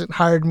Superfan hasn't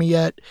hired me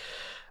yet,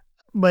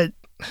 but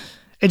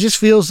it just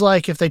feels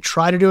like if they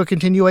try to do a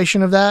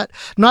continuation of that,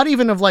 not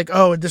even of like,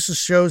 oh, this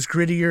show's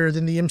grittier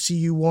than the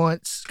MCU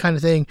wants kind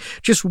of thing,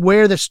 just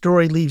where the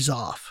story leaves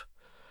off,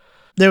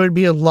 there would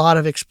be a lot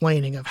of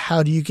explaining of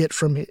how do you get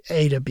from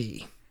A to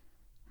B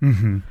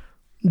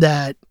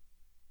that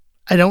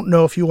I don't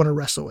know if you want to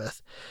wrestle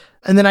with.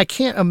 And then I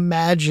can't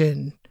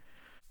imagine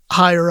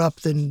higher up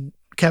than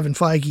Kevin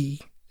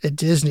Feige at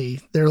Disney,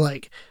 they're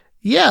like,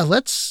 yeah,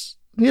 let's,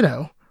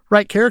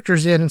 write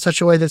characters in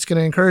such a way that's going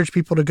to encourage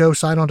people to go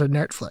sign on to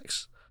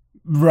Netflix.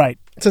 Right.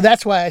 So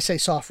that's why I say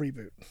soft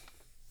reboot.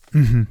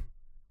 Mm-hmm.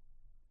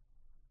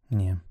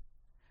 Yeah.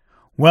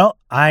 Well,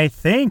 I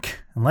think,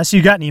 unless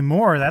you got any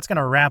more, that's going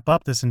to wrap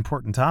up this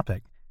important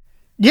topic.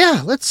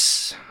 Yeah,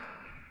 let's...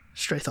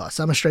 Stray thoughts.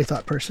 I'm a stray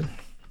thought person.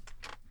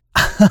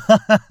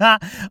 All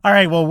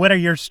right, well, what are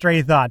your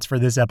stray thoughts for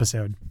this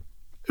episode?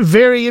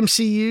 Very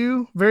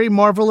MCU, very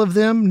Marvel of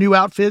them. New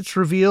outfits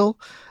reveal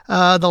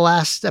the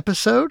last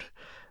episode,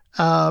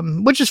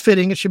 which is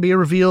fitting. It should be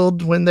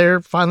revealed when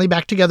they're finally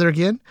back together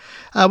again.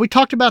 We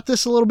talked about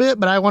this a little bit,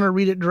 but I want to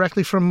read it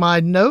directly from my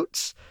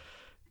notes.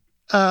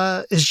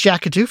 Is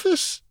Jack a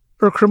doofus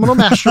or a criminal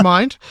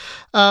mastermind?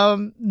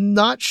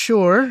 Not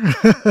sure.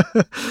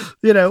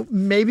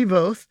 Maybe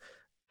both.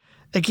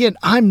 Again,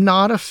 I'm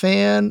not a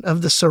fan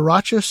of the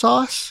sriracha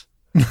sauce.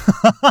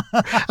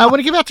 I want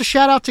to give out the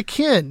shout out to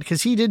Ken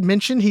because he did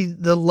mention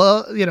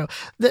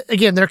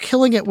again, they're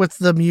killing it with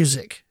the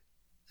music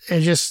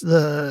and just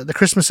the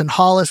Christmas in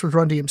Hollis with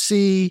Run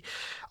DMC,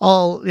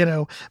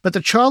 but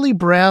the Charlie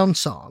Brown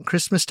song,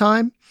 Christmas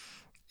Time,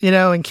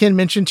 and Ken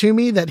mentioned to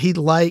me that he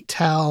liked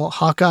how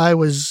Hawkeye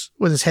was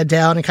with his head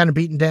down and kind of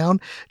beaten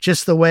down,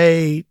 just the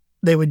way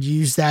they would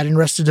use that in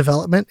Arrested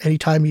Development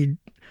anytime you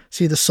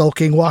see the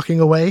sulking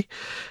walking away.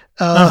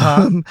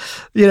 And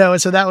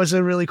so that was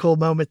a really cool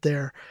moment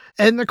there.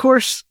 And of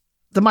course,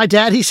 my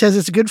dad, he says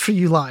it's good for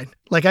you line.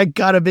 Like I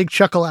got a big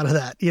chuckle out of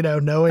that,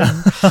 knowing,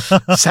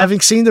 having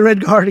seen the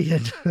Red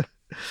Guardian.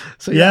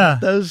 So yeah,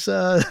 those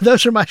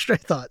are my stray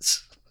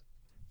thoughts.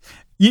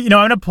 I'm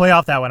going to play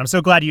off that one. I'm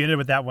so glad you ended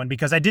with that one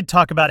because I did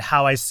talk about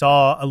how I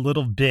saw a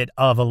little bit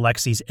of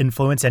Alexi's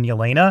influence in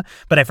Yelena,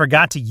 but I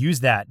forgot to use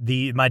that.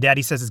 My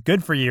daddy says it's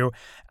good for you.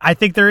 I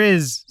think there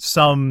is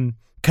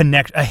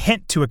a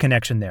hint to a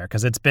connection there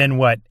because it's been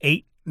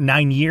 8-9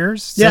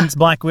 years since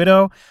Black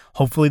Widow.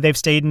 Hopefully they've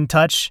stayed in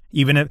touch,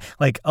 even if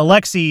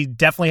Alexi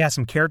definitely has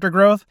some character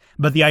growth,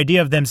 but the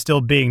idea of them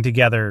still being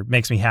together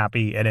makes me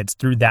happy. And it's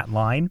through that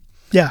line.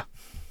 Yeah.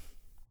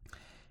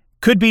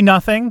 Could be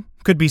nothing,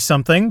 could be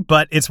something,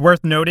 but it's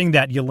worth noting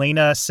that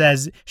Yelena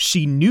says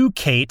she knew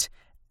Kate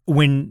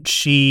when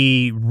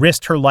she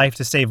risked her life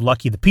to save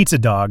Lucky the pizza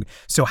dog.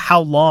 So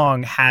how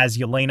long has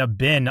Yelena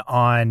been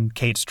on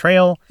Kate's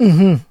trail?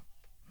 Mm-hmm.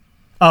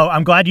 Oh,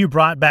 I'm glad you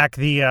brought back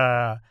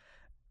the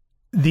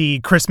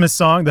Christmas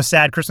song, the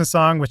sad Christmas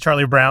song with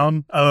Charlie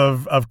Brown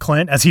of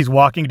Clint as he's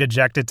walking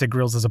dejected to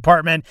Grills'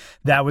 apartment.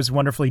 That was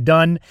wonderfully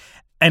done.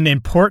 And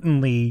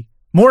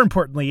more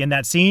importantly in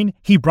that scene,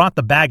 he brought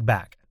the bag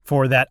back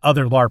for that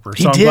other LARPer.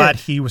 So I'm glad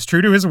he was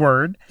true to his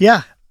word.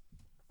 Yeah.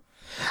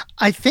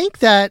 I think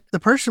that the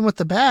person with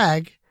the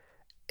bag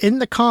in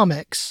the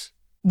comics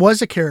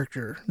was a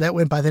character that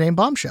went by the name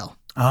Bombshell.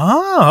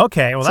 Oh,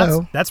 okay.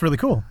 Well, that's really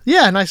cool.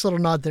 Yeah, a nice little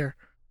nod there.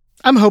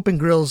 I'm hoping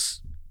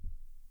Grills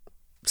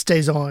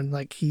stays on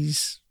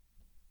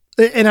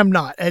and I'm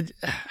not.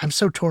 I'm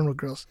so torn with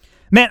Grills.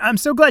 Man, I'm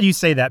so glad you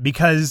say that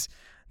because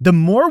the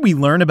more we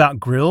learn about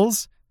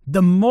Grills,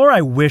 the more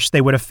I wish they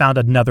would have found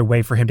another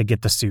way for him to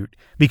get the suit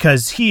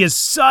because he is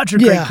such a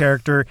great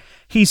character.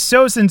 He's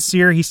so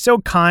sincere. He's so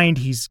kind.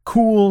 He's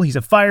cool. He's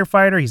a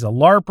firefighter. He's a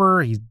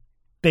LARPer. He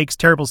bakes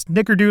terrible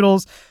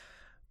snickerdoodles.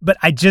 But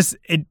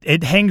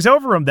it hangs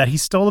over him that he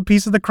stole a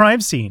piece of the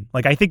crime scene.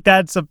 I think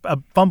that's a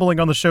fumbling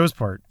on the show's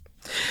part.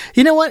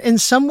 You know what? In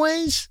some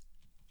ways,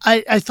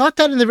 I thought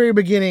that in the very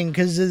beginning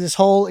because of this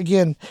whole,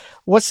 again,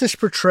 what's this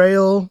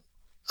portrayal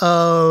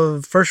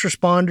of first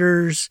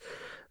responders?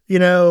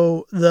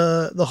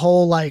 The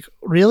whole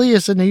really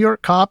is a New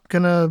York cop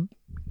going to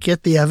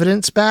get the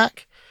evidence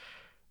back?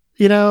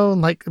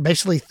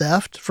 Basically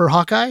theft for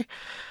Hawkeye.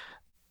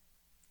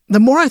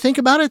 The more I think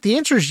about it, the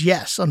answer is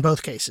yes on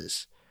both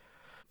cases.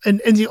 And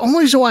the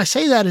only reason why I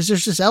say that is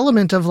there's this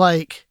element of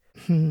I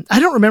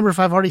don't remember if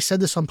I've already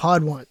said this on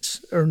pod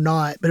once or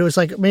not, but it was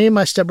me and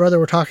my stepbrother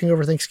were talking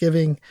over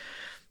Thanksgiving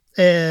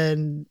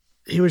and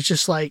he was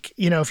just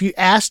if you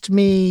asked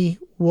me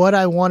what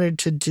I wanted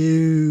to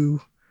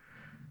do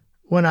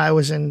when I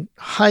was in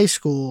high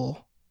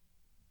school,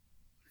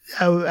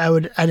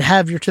 I'd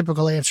have your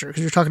typical answer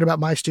because you're talking about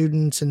my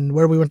students and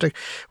where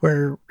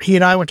he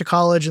and I went to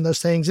college and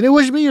those things. And it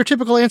would be your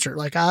typical answer.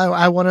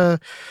 I want to,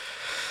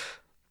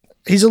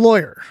 he's a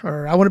lawyer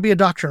or I want to be a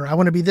doctor. Or I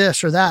want to be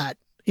this or that,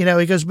 he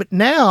goes, but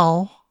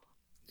now,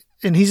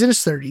 and he's in his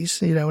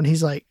 30s, and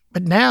he's like,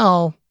 but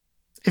now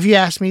if you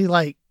ask me,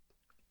 I'd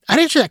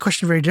answer that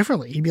question very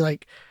differently. He'd be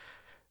like,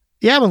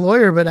 yeah, I'm a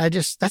lawyer, but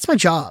that's my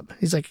job.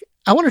 He's like,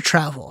 I want to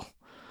travel,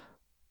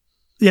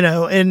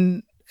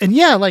 and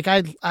yeah,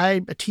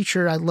 I'm a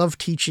teacher. I love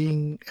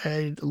teaching.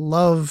 I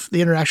love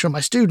the interaction with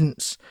my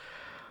students,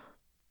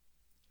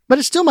 but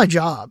it's still my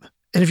job.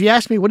 And if you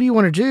ask me, what do you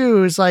want to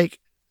do? It's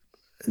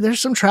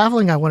there's some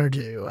traveling I want to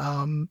do.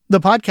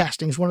 The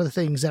podcasting is one of the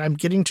things that I'm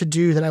getting to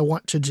do that I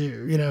want to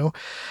do,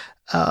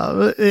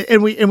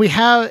 and we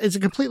have, it's a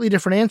completely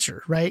different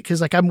answer, right?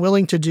 Cause I'm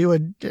willing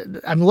to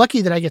I'm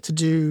lucky that I get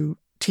to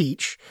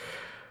teach,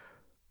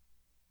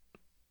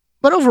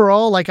 But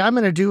overall, like, I'm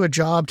going to do a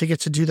job to get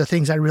to do the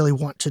things I really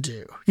want to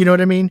do. You know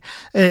what I mean?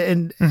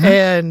 And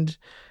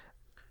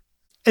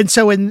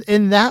so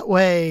in that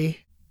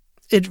way,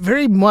 it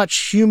very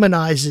much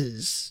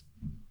humanizes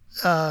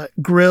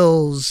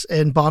Grills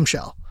and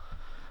Bombshell,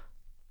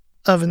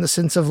 in the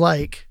sense of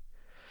like,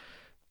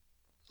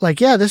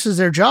 yeah, this is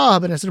their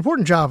job and it's an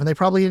important job and they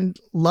probably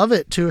love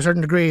it to a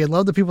certain degree and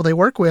love the people they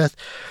work with.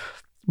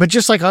 But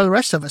just like all the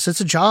rest of us,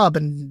 it's a job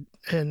and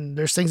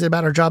there's things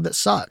about our job that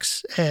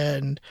sucks.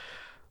 And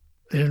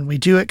we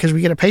do it because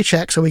we get a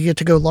paycheck. So we get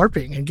to go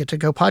LARPing and get to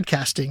go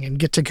podcasting and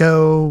get to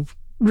go,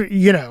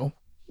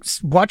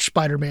 watch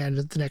Spider-Man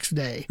the next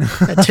day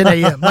at 10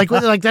 a.m. like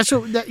that's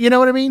what, you know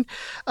what I mean?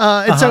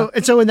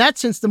 So in that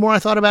sense, the more I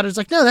thought about it, it's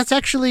like, no, that's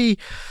actually,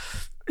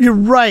 you're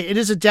right. It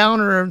is a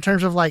downer in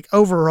terms of like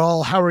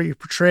overall, how are you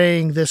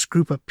portraying this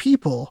group of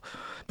people?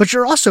 But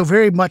you're also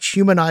very much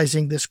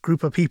humanizing this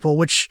group of people,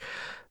 which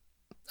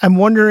I'm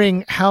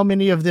wondering how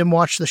many of them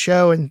watch the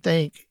show and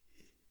think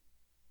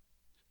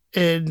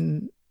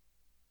and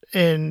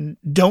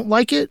don't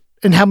like it,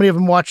 and how many of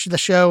them watch the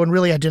show and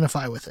really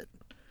identify with it.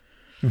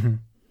 Mm-hmm.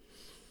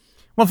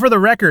 Well, for the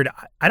record,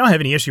 I don't have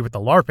any issue with the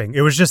LARPing.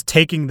 It was just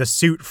taking the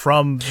suit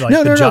from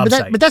the job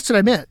site. But that's what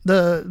I meant.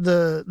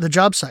 The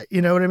job site.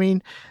 You know what I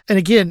mean? And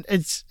again,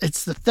 it's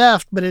the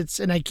theft,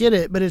 and I get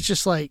it, but it's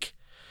just like,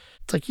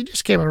 it's like you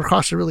just came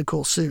across a really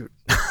cool suit.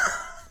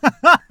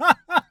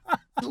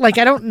 Like,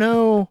 I don't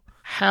know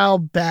how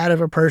bad of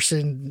a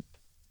person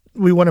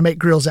we want to make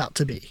Grills out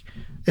to be,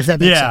 if that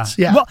makes sense.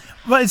 Yeah.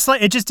 Well, it's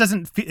like, it just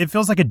doesn't, it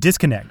feels like a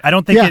disconnect. I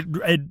don't think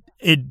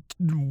it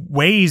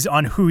weighs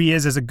on who he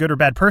is as a good or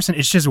bad person.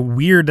 It's just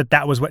weird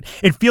that was what,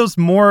 it feels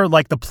more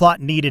like the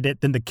plot needed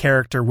it than the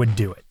character would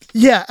do it.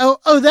 Yeah.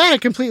 Oh, that I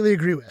completely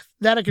agree with.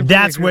 That's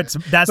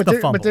the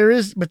fumble.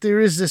 But there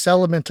is this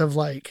element of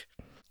like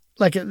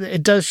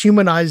it does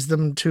humanize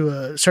them to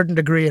a certain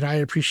degree, and I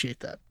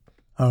appreciate that.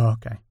 Oh,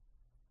 okay.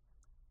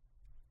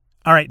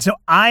 All right, so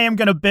I am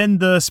going to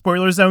bend the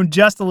spoiler zone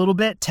just a little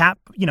bit. Tap,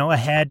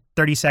 ahead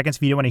 30 seconds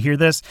if you don't want to hear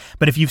this.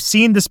 But if you've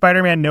seen the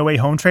Spider-Man No Way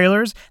Home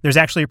trailers, there's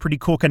actually a pretty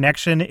cool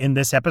connection in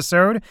this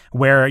episode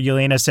where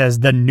Yelena says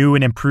the new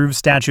and improved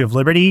Statue of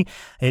Liberty.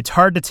 It's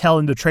hard to tell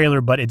in the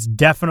trailer, but it's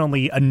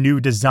definitely a new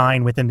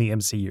design within the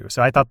MCU.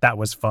 So I thought that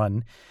was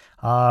fun.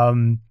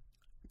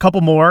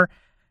 Couple more.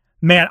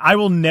 Man, I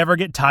will never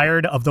get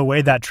tired of the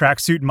way that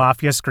tracksuit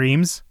mafia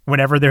screams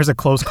whenever there's a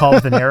close call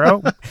with an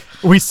arrow.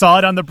 We saw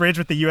it on the bridge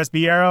with the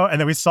USB arrow, and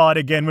then we saw it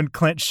again when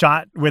Clint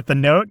shot with the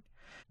note.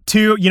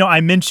 2,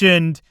 I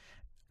mentioned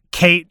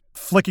Kate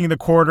flicking the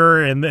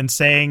quarter and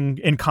saying,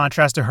 in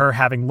contrast to her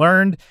having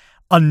learned,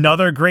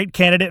 another great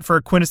candidate for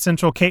a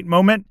quintessential Kate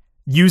moment,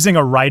 using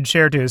a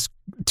rideshare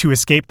to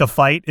escape the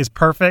fight is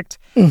perfect.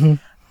 Mm-hmm.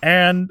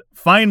 And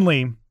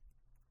finally,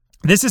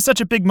 this is such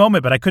a big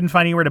moment, but I couldn't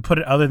find anywhere to put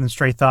it other than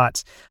Stray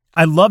Thoughts.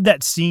 I love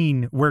that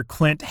scene where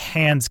Clint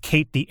hands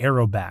Kate the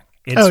arrow back.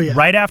 It's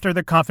right after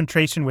the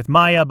confrontation with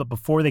Maya, but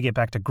before they get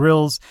back to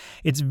Grills.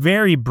 It's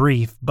very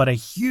brief, but a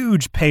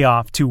huge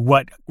payoff to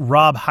what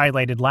Rob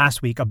highlighted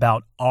last week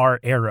about our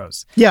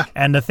arrows. Yeah.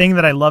 And the thing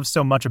that I love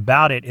so much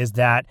about it is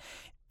that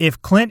if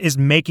Clint is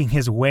making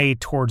his way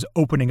towards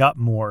opening up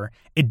more,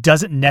 it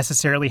doesn't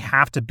necessarily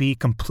have to be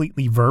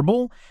completely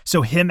verbal.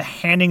 So him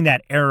handing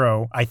that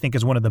arrow, I think,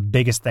 is one of the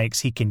biggest thanks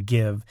he can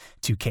give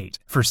to Kate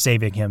for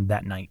saving him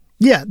that night.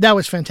 Yeah, that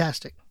was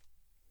fantastic.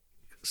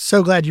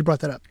 So glad you brought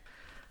that up.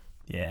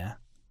 Yeah.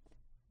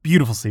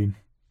 Beautiful scene.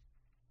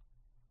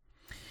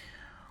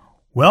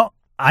 Well,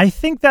 I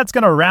think that's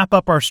going to wrap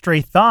up our Stray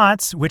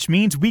Thoughts, which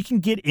means we can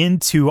get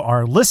into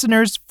our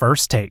listeners'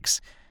 first takes.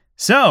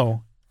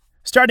 So,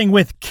 starting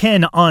with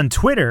Ken on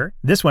Twitter,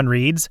 this one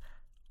reads,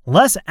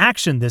 "Less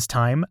action this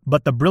time,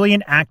 but the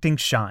brilliant acting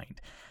shined.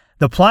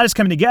 The plot is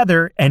coming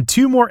together, and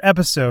 2 more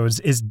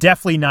episodes is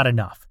definitely not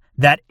enough.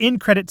 That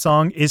end-credit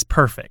song is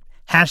perfect.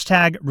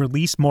 #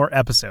 release more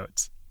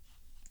episodes."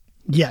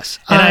 Yes,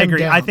 and I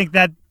agree. Down. I think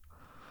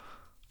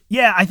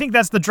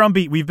that's the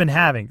drumbeat we've been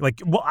having.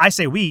 I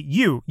say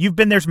you've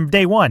been there from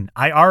day one.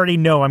 I already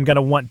know I'm going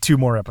to want 2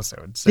 more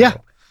episodes. So yeah.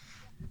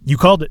 You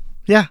called it.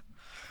 Yeah.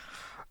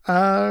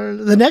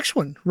 The next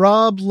one,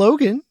 Rob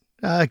Logan,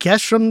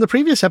 guest from the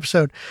previous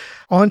episode,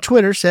 on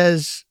Twitter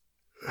says,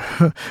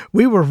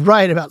 "We were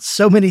right about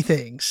so many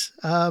things."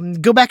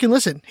 Go back and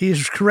listen. He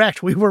is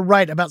correct. We were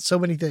right about so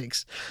many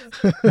things.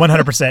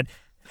 100%.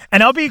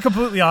 And I'll be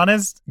completely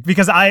honest,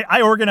 because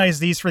I organize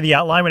these for the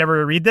outline whenever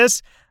we read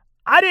this.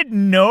 I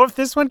didn't know if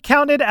this one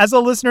counted as a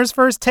listener's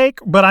first take,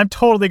 but I'm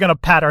totally going to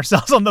pat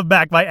ourselves on the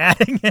back by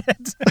adding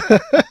it.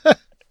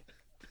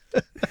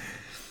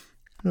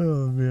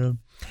 Oh, man.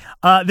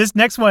 This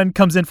next one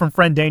comes in from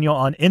friend Daniel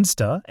on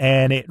Insta,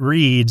 and it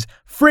reads,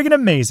 "Friggin'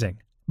 amazing.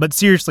 But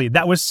seriously,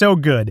 that was so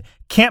good.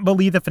 Can't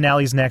believe the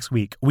finale's next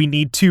week. We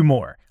need 2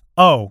 more.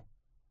 Oh,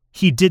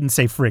 he didn't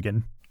say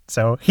friggin'.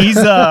 So he's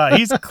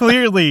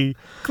clearly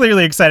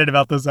excited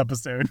about this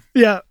episode.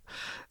 Yeah.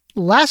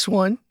 Last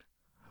one.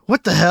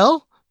 What the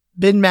hell?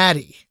 Ben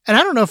Maddie. And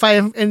I don't know if I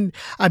am, and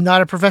I'm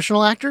not a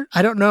professional actor.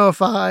 I don't know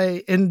if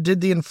I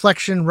did the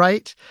inflection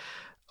right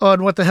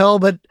on what the hell,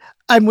 but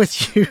I'm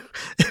with you.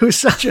 It was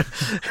such a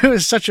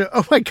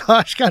oh my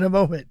gosh kind of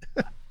moment.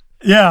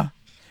 Yeah.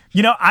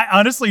 You know, I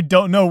honestly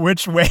don't know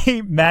which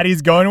way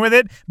Maddie's going with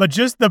it, but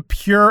just the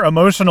pure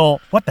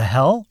emotional, what the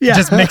hell? Yeah.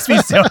 Just makes me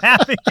so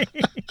happy.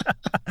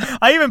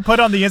 I even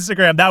put on the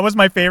Instagram, that was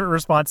my favorite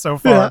response so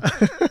far.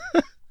 Yeah.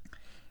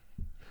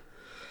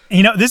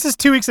 You know, this is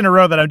 2 weeks in a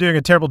row that I'm doing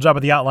a terrible job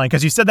of the outline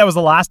because you said that was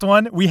the last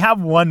one. We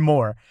have one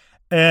more.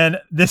 And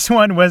this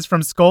one was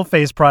from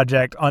Skullface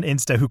Project on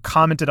Insta, who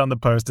commented on the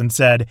post and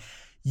said,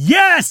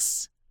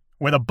 yes!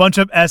 With a bunch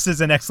of S's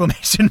and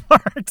exclamation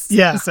marks.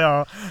 Yeah.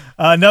 So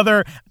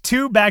another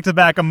 2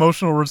 back-to-back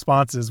emotional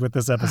responses with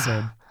this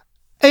episode.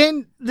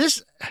 And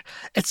this,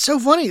 it's so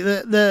funny.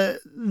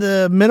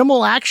 The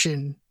minimal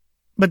action,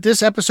 but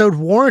this episode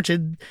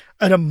warranted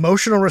an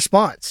emotional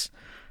response.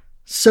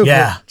 So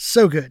Yeah. good.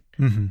 So good.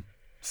 Mm-hmm.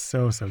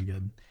 So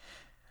good.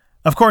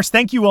 Of course,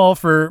 thank you all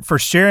for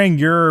sharing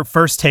your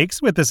first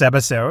takes with this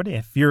episode.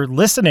 If you're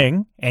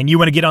listening and you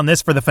want to get on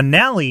this for the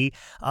finale,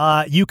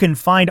 you can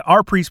find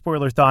our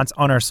pre-spoiler thoughts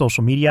on our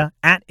social media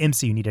at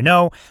MCU Need to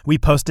Know. We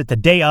post it the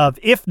day of,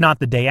 if not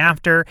the day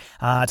after,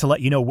 to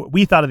let you know what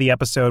we thought of the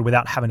episode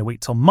without having to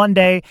wait till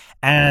Monday.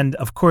 And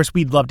of course,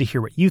 we'd love to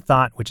hear what you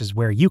thought, which is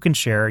where you can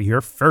share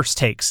your first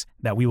takes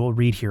that we will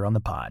read here on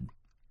the pod.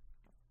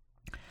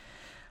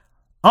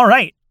 All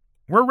right,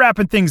 we're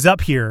wrapping things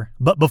up here,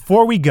 but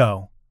before we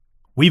go,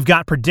 we've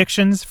got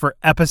predictions for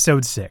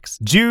episode 6.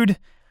 Jude,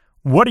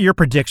 what are your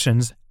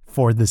predictions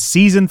for the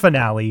season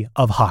finale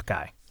of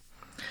Hawkeye?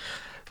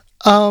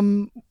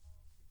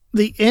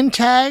 The end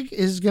tag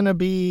is going to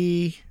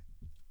be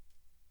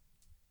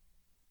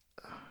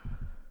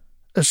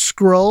a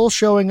scroll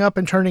showing up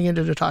and turning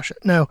into Natasha.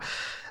 No.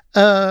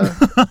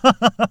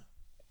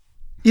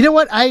 You know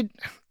what? I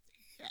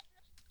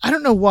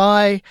don't know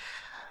why.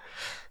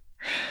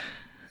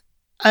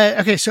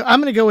 Okay, so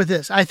I'm going to go with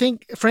this. I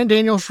think Friend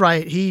Daniel's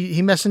right.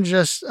 He messaged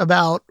us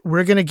about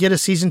we're going to get a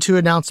season 2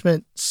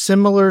 announcement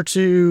similar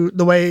to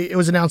the way it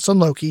was announced on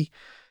Loki,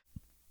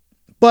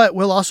 but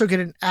we'll also get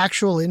an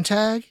actual end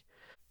tag.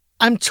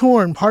 I'm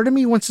torn. Part of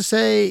me wants to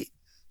say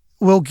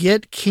we'll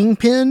get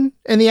Kingpin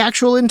in the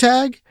actual end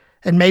tag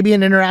and maybe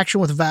an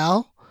interaction with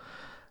Val,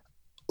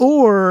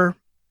 or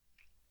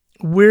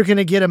we're going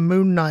to get a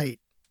Moon Knight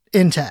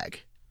end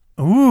tag.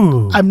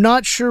 Ooh. I'm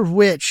not sure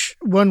which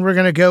one we're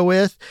going to go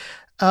with.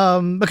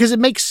 Because it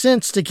makes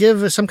sense to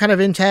give us some kind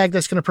of end tag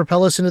that's going to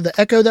propel us into the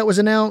Echo that was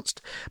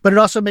announced, but it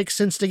also makes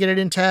sense to get an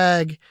end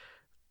tag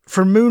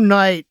for Moon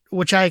Knight,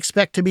 which I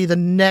expect to be the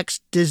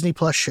next Disney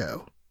Plus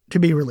show to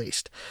be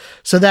released.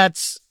 So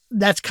that's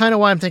kind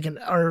of why I'm thinking,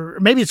 or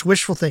maybe it's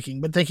wishful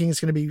thinking, but thinking it's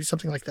going to be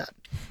something like that.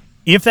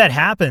 If that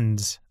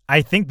happens,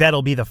 I think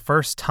that'll be the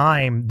first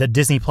time the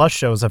Disney Plus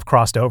shows have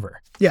crossed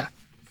over. Yeah.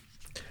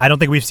 I don't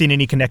think we've seen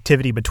any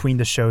connectivity between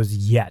the shows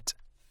yet,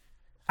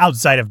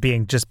 outside of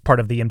being just part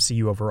of the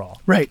MCU overall.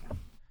 Right.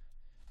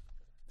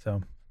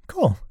 So,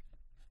 cool.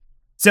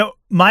 So,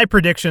 my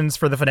predictions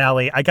for the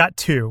finale, I got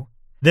 2.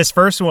 This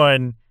first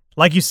one,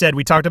 like you said,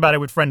 we talked about it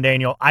with Friend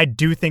Daniel. I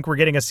do think we're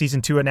getting a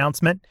season 2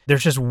 announcement.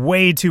 There's just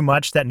way too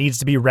much that needs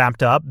to be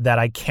wrapped up that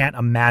I can't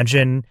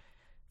imagine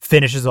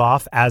finishes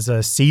off as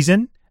a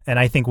season. And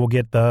I think we'll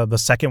get the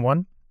second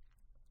one.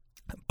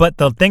 But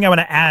the thing I want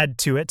to add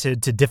to it to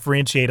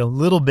differentiate a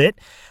little bit,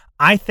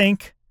 I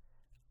think,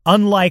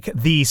 unlike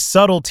the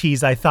subtle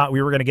tease I thought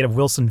we were going to get of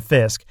Wilson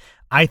Fisk,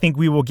 I think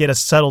we will get a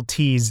subtle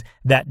tease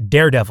that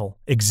Daredevil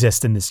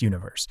exists in this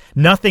universe.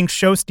 Nothing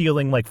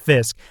show-stealing like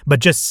Fisk, but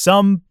just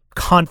some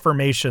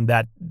confirmation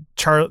that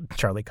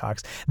Charlie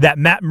Cox, that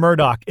Matt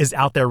Murdock is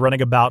out there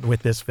running about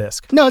with this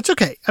Fisk. No, it's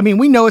okay. I mean,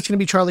 we know it's going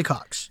to be Charlie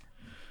Cox.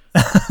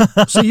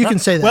 So you can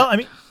say that. Well,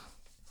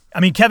 I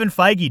mean, Kevin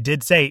Feige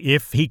did say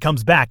if he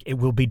comes back, it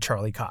will be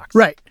Charlie Cox.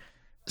 Right.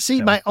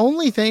 See, my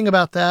only thing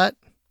about that,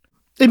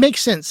 it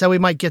makes sense that we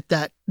might get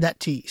that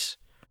tease.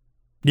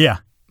 Yeah.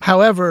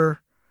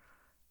 However,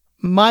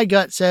 my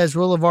gut says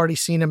we'll have already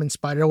seen him in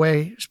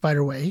Spider-Man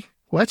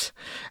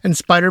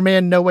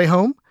No Way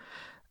Home.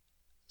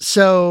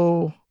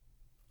 So.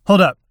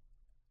 Hold up.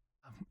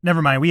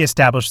 Never mind. We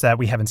established that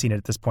we haven't seen it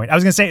at this point. I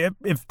was going to say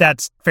if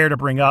that's fair to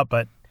bring up,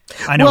 but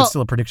I know it's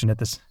still a prediction at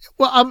this.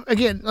 Well,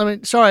 again, let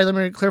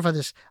me clarify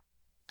this.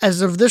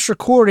 As of this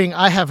recording,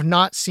 I have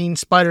not seen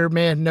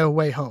Spider-Man No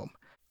Way Home.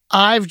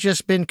 I've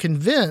just been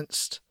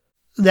convinced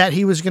that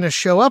he was going to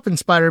show up in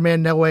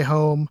Spider-Man No Way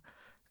Home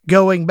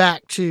going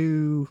back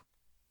to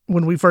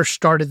when we first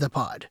started the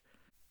pod.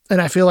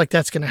 And I feel like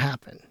that's going to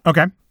happen.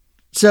 Okay.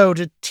 So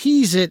to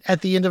tease it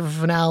at the end of a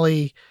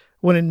finale,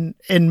 when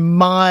in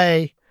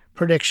my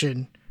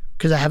prediction,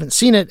 because I haven't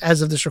seen it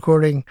as of this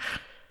recording,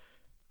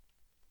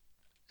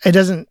 it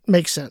doesn't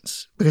make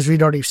sense because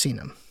we'd already seen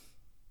him.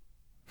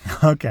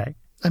 Okay.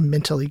 I'm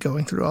mentally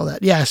going through all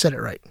that. Yeah, I said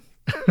it right.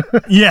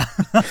 Yeah.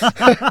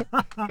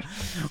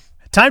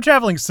 Time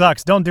traveling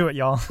sucks. Don't do it,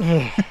 y'all.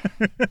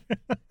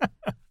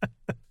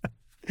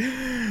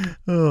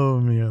 Oh,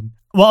 man.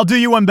 Well, I'll do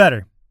you one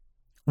better.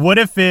 What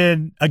if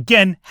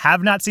again,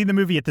 have not seen the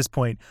movie at this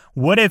point.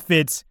 What if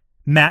it's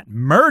Matt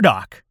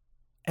Murdock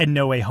and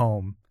No Way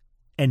Home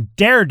and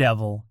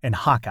Daredevil and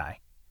Hawkeye.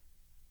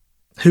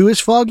 Who is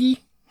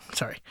Foggy?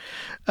 Sorry.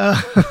 The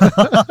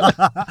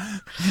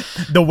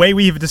way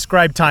we've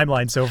described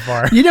timeline so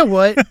far. You know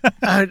what?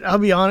 I'll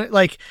be honest.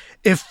 Like,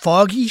 if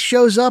Foggy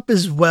shows up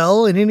as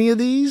well in any of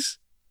these,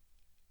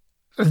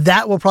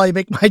 that will probably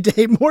make my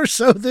day more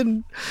so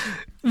than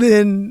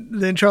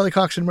Charlie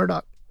Cox and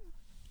Murdoch.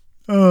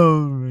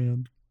 Oh,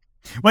 man.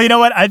 Well, you know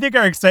what? I think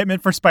our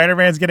excitement for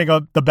Spider-Man is getting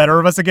the better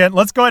of us again.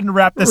 Let's go ahead and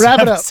wrap this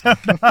episode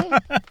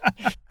up.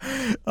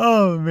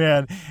 Oh,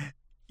 man.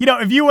 You know,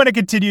 if you want to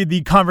continue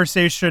the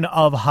conversation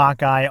of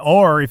Hawkeye,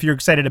 or if you're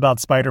excited about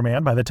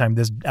Spider-Man by the time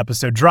this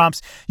episode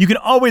drops, you can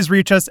always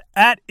reach us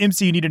at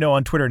MCU Need to Know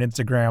on Twitter and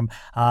Instagram.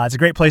 It's a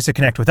great place to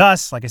connect with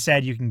us. Like I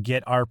said, you can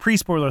get our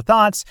pre-spoiler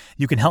thoughts.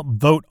 You can help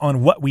vote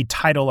on what we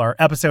title our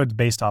episodes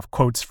based off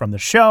quotes from the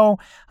show.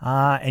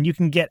 And you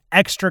can get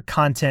extra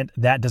content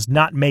that does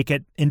not make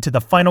it into the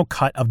final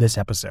cut of this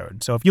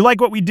episode. So if you like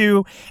what we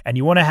do and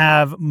you want to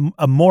have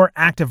a more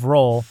active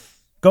role,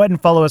 go ahead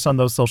and follow us on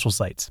those social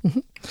sites.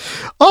 Mm-hmm.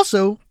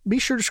 Also, be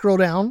sure to scroll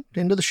down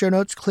into the show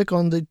notes, click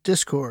on the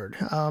Discord.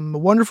 A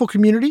wonderful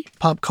community,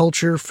 pop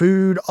culture,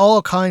 food,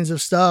 all kinds of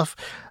stuff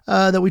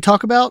that we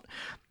talk about,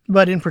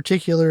 but in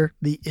particular,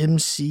 the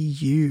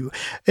MCU.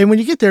 And when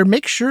you get there,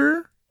 make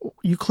sure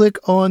you click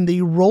on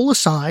the roll a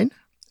sign,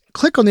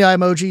 click on the eye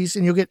emojis,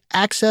 and you'll get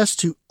access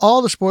to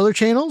all the spoiler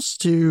channels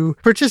to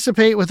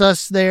participate with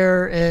us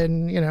there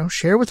and,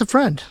 share with a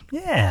friend.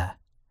 Yeah.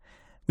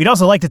 We'd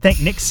also like to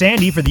thank Nick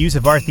Sandy for the use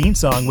of our theme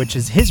song, which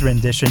is his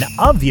rendition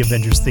of the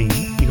Avengers theme.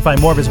 You can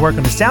find more of his work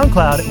on the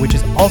SoundCloud, which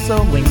is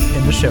also linked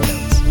in the show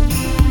notes.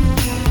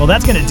 Well,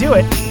 that's going to do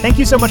it. Thank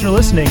you so much for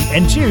listening.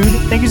 And Jude,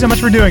 thank you so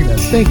much for doing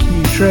this. Thank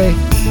you, Trey.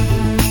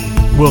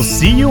 We'll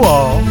see you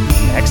all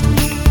next week.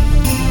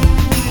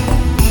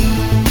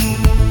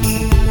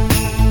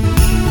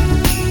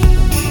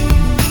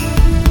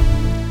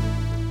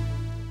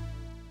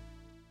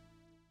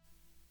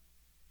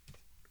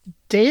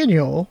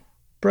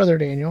 Brother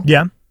Daniel.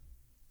 Yeah.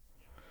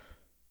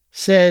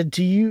 Said,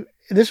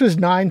 this was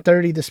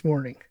 9:30 this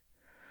morning.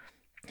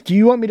 Do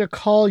you want me to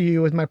call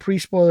you with my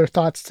pre-spoiler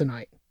thoughts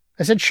tonight?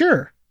 I said,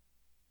 sure.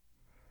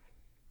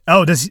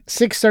 Oh, does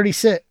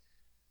 6:36.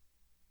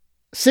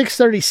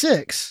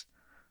 6:36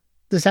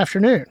 this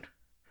afternoon.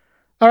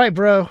 All right,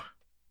 bro.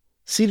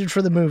 Seated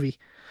for the movie.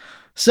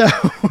 So.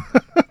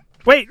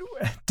 Wait,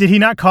 did he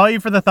not call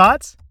you for the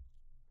thoughts?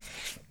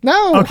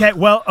 No.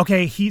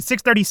 Okay. He's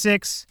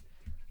 6:36.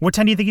 What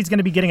time do you think he's going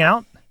to be getting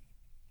out?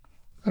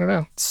 I don't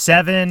know.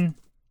 7.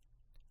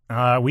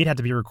 We'd have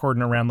to be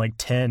recording around like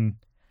 10.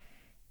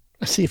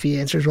 Let's see if he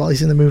answers while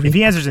he's in the movie. If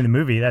he answers in the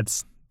movie,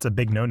 it's a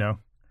big no-no.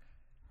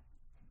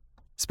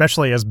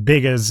 Especially as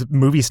big as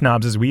movie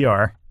snobs as we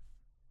are.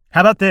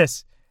 How about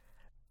this?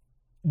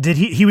 Did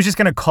he was just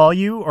going to call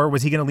you, or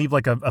was he going to leave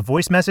like a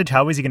voice message?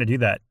 How was he going to do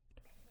that?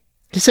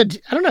 He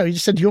said, I don't know. He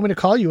just said, do you want me to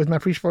call you with my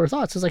pre-spoiler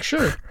thoughts? I was like,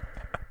 sure.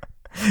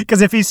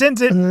 Because if he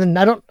sends it, and then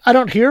I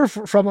don't hear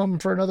from him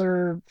for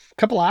another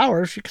couple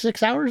hours,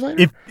 6 hours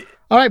later.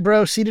 All right,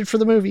 bro, seated for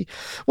the movie.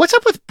 What's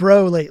up with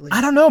bro lately? I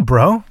don't know,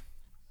 bro.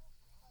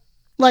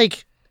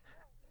 Like,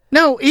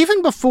 no,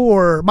 even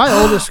before my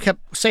oldest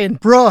kept saying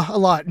bruh a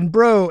lot and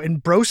bro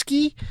and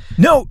broski.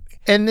 No,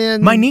 and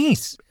then my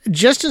niece.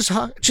 Just as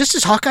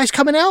Hawkeye's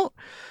coming out,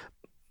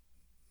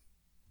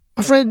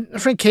 my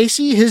friend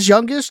Casey, his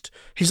youngest,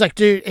 he's like,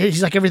 dude,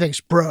 everything's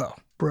bro.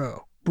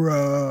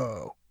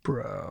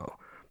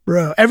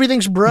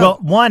 Everything's bro. Well,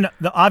 one,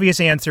 the obvious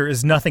answer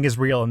is nothing is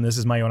real, and this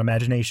is my own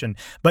imagination.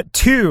 But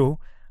two,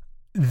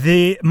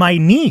 my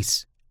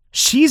niece,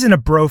 she's in a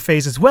bro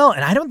phase as well,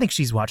 and I don't think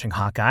she's watching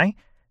Hawkeye.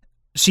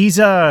 She's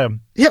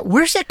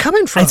where's that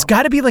coming from? It's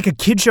got to be like a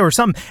kid show or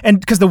something. And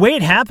because the way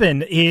it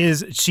happened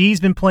is she's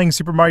been playing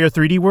Super Mario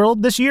 3D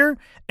World this year,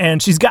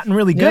 and she's gotten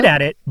really good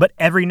at it. But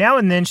every now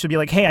and then she'll be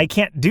like, "Hey, I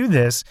can't do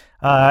this,"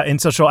 and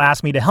so she'll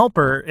ask me to help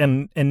her.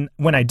 And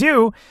when I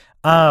do,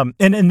 and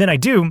then I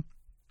do.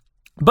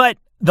 But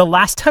the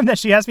last time that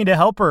she asked me to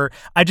help her,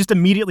 I just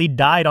immediately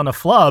died on a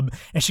flub.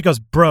 And she goes,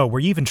 "Bro, were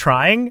you even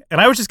trying?"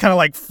 And I was just kind of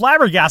like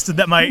flabbergasted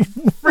that my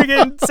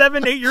friggin'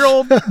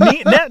 7-8-year-old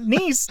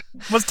niece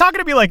was talking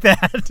to me like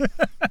that.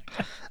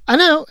 I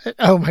know.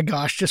 Oh my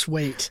gosh, just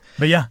wait.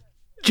 But yeah,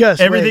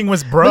 just everything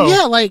was bro. But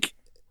yeah, like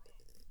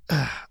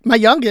my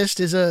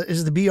youngest is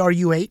the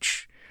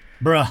BRUH,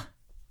 bruh.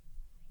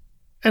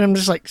 And I'm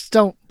just like,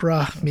 don't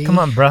bruh me. Come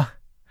on, bruh.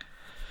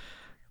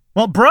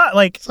 Well, bruh,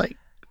 like it's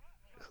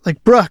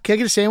like, bruh, can I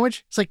get a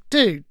sandwich? It's like,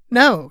 dude,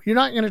 no, you're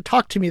not going to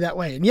talk to me that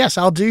way. And yes,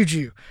 I'll dude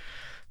you.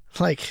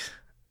 Like,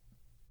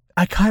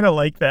 I kind of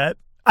like that.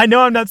 I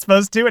know I'm not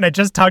supposed to, and I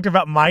just talked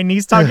about my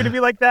niece talking to me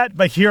like that,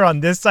 but here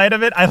on this side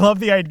of it, I love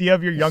the idea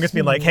of your youngest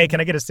being like, "Hey,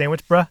 can I get a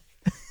sandwich, bruh?"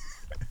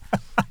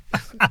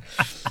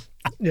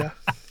 Yeah.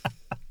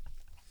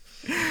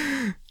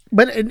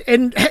 But,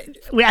 and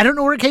I don't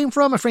know where it came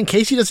from. My friend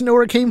Casey doesn't know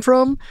where it came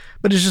from,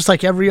 but it's just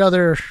like every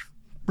other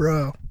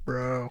bro.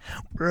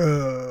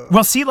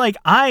 Well, see, like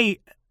I'm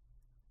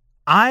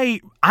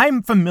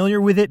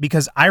familiar with it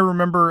because I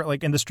remember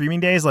like in the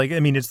streaming days, like, I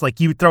mean, it's like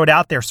you would throw it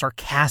out there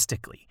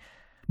sarcastically.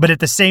 But at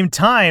the same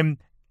time,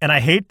 and I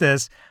hate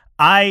this,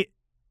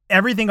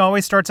 everything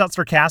always starts out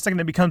sarcastic and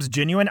then becomes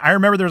genuine. I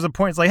remember there was a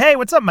point, it's like, hey,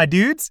 what's up, my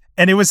dudes?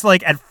 And it was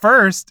like, at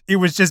first, it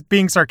was just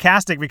being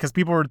sarcastic because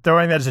people were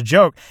throwing that as a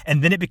joke,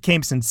 and then it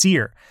became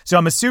sincere. So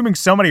I'm assuming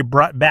somebody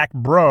brought back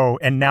bro,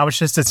 and now it's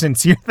just a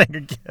sincere thing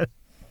again.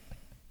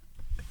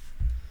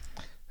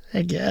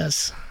 I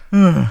guess.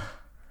 Are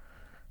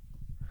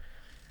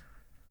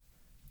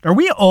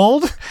we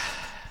old?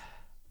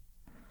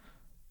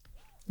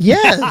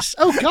 Yes.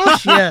 Oh,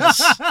 gosh,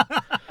 yes.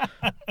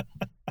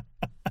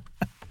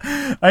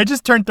 I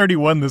just turned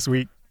 31 this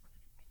week.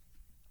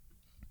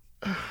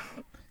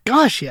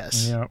 Gosh,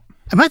 yes. Yeah.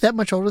 Am I that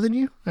much older than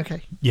you?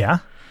 Okay. Yeah.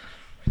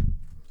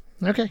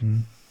 Okay.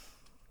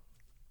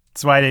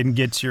 That's why I didn't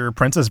get your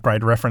Princess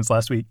Bride reference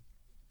last week.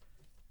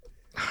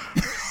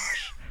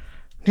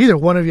 Neither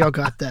one of y'all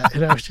got that.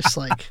 And I was just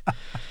like,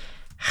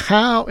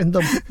 how in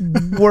the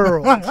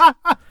world?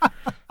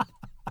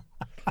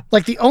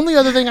 Like, the only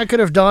other thing I could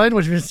have done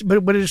was just,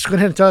 but just go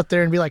ahead and throw it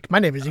there and be like, my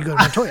name is Ego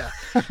Montoya.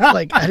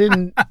 Like, I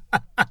didn't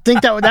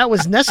think that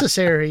was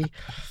necessary.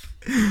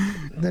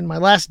 And then my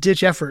last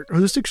ditch effort,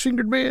 the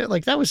six-fingered man,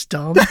 like, that was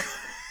dumb.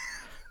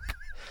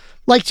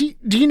 Like, do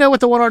you know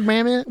what the one-armed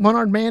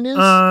man is?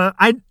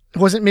 I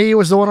Wasn't me, it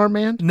was the one-armed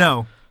man?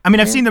 No. I mean,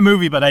 I've seen the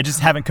movie, but I just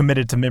haven't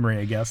committed to memory,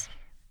 I guess.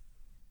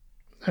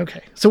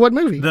 Okay. So what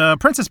movie? The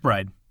Princess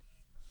Bride.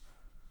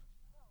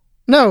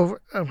 No.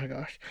 Oh, my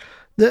gosh.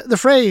 The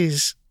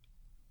phrase,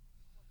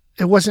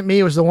 it wasn't me,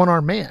 it was the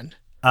one-armed man.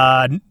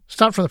 It's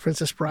not from The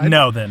Princess Bride.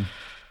 No, then.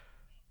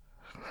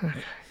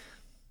 Okay.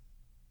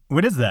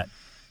 What is that?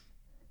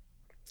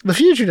 The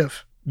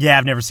Fugitive. Yeah,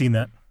 I've never seen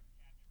that.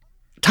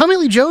 Tommy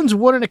Lee Jones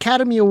won an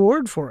Academy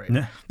Award for it.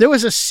 No. There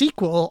was a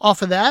sequel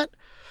off of that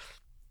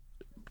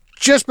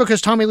just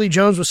because Tommy Lee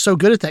Jones was so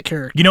good at that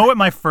character. You know what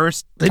my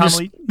first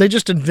They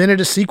just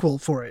invented a sequel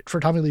for it, for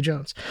Tommy Lee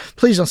Jones.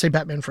 Please don't say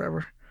Batman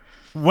Forever.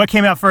 What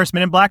came out first,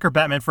 Men in Black or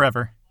Batman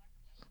Forever?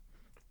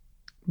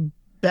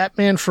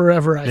 Batman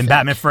Forever, I think.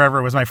 Batman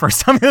Forever was my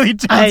first Tommy Lee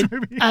Jones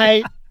movie.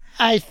 I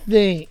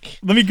think.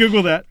 Let me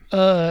Google that.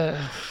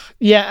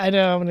 Yeah, I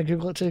know. I'm going to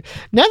Google it too.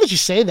 Now that you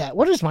say that,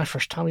 what is my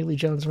first Tommy Lee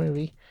Jones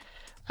movie?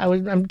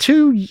 I'm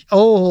too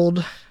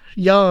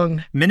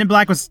young. Men in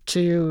Black was...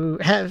 To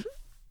have...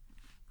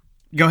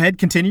 Go ahead,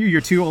 continue.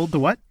 You're too old to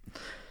what?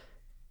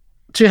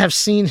 To have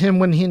seen him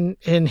when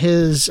in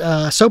his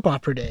soap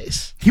opera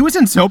days. He was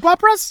in soap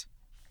operas?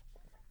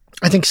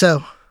 I think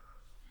so.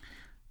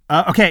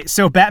 Okay,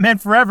 so Batman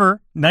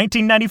Forever,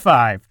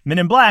 1995. Men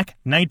in Black,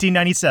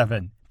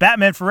 1997.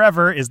 Batman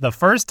Forever is the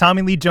first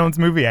Tommy Lee Jones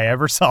movie I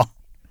ever saw.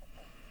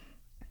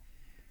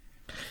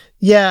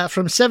 Yeah,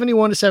 from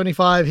 71 to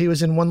 75, he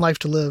was in One Life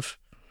to Live.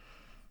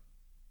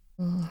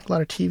 A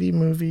lot of TV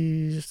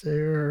movies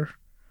there.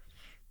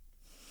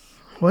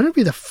 What would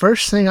be the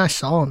first thing I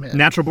saw him in?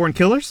 Natural Born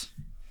Killers?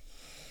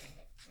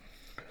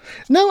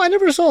 No, I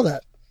never saw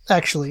that,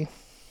 actually.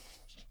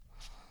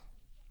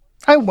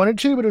 I wanted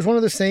to, but it was one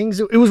of those things.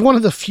 It was one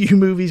of the few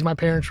movies my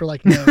parents were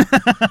like, no.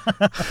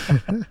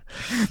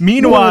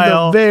 Meanwhile, one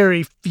of the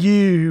very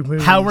few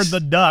movies. Howard the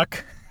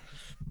Duck.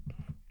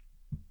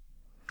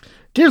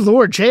 Dear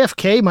Lord,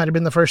 JFK might have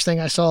been the first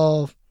thing I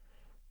saw.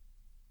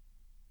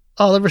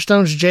 Oliver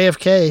Stone's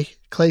JFK,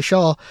 Clay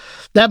Shaw.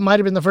 That might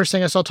have been the first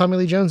thing I saw Tommy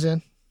Lee Jones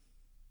in.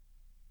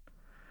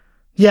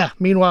 Yeah,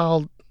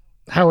 meanwhile,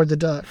 Howard the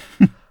Duck.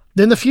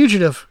 Then The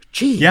Fugitive.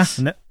 Jeez.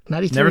 Yeah,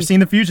 93. Never seen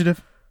The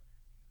Fugitive.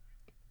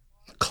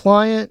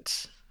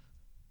 Client.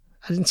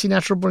 I didn't see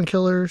Natural Born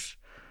Killers.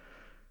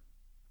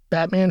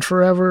 Batman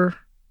Forever.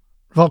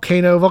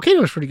 Volcano.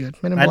 Volcano was pretty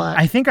good. Men in Black.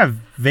 I think I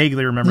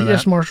vaguely remember that.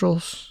 U.S.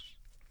 Marshals.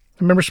 I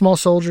remember Small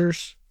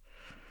Soldiers.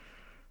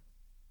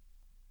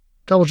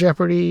 Double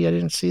Jeopardy. I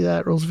didn't see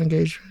that. Rules of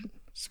Engagement.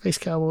 Space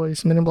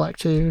Cowboys. Men in Black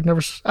 2.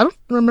 I don't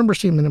remember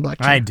seeing Men in Black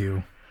 2. I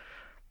do.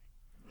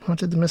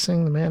 Haunted the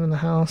Missing. The Man in the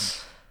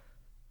House.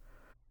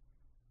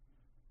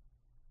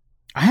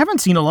 I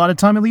haven't seen a lot of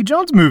Tommy Lee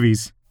Jones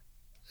movies.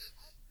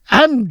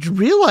 I'm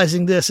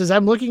realizing this as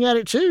I'm looking at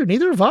it too.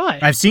 Neither have I.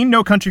 I've seen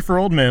No Country for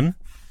Old Men.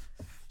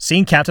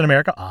 Seen Captain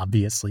America,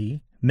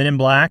 obviously. Men in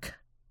Black.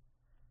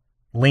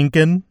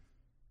 Lincoln.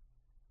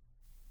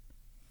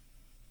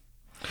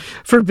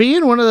 For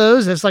being one of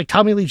those that's like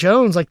Tommy Lee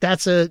Jones, like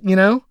that's a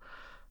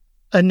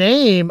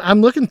name. I'm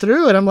looking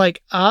through it. I'm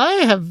like, I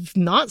have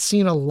not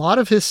seen a lot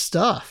of his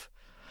stuff.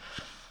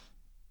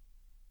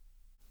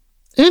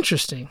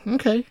 Interesting.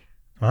 Okay.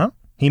 Well,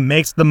 he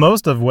makes the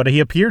most of what he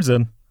appears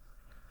in.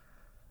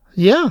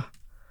 Yeah.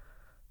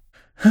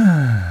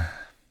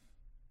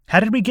 How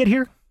did we get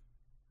here?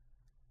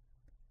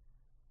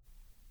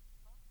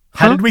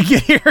 How did we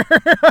get here?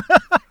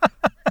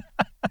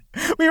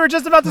 We were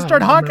just about to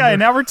start Hawkeye, and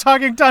now we're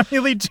talking Tommy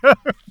Lee Jones.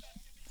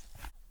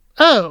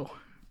 Oh.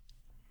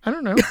 I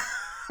don't know.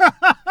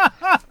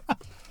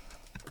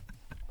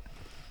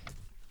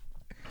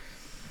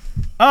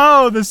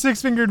 Oh, the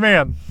Six-Fingered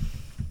Man.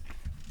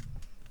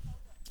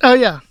 Oh,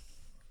 yeah.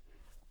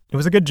 It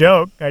was a good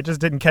joke. I just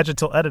didn't catch it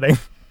till editing.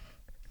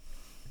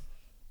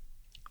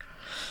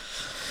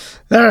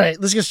 All right,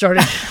 let's get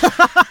started.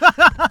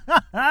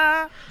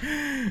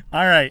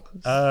 All right.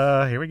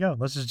 Here we go.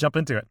 Let's just jump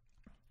into it.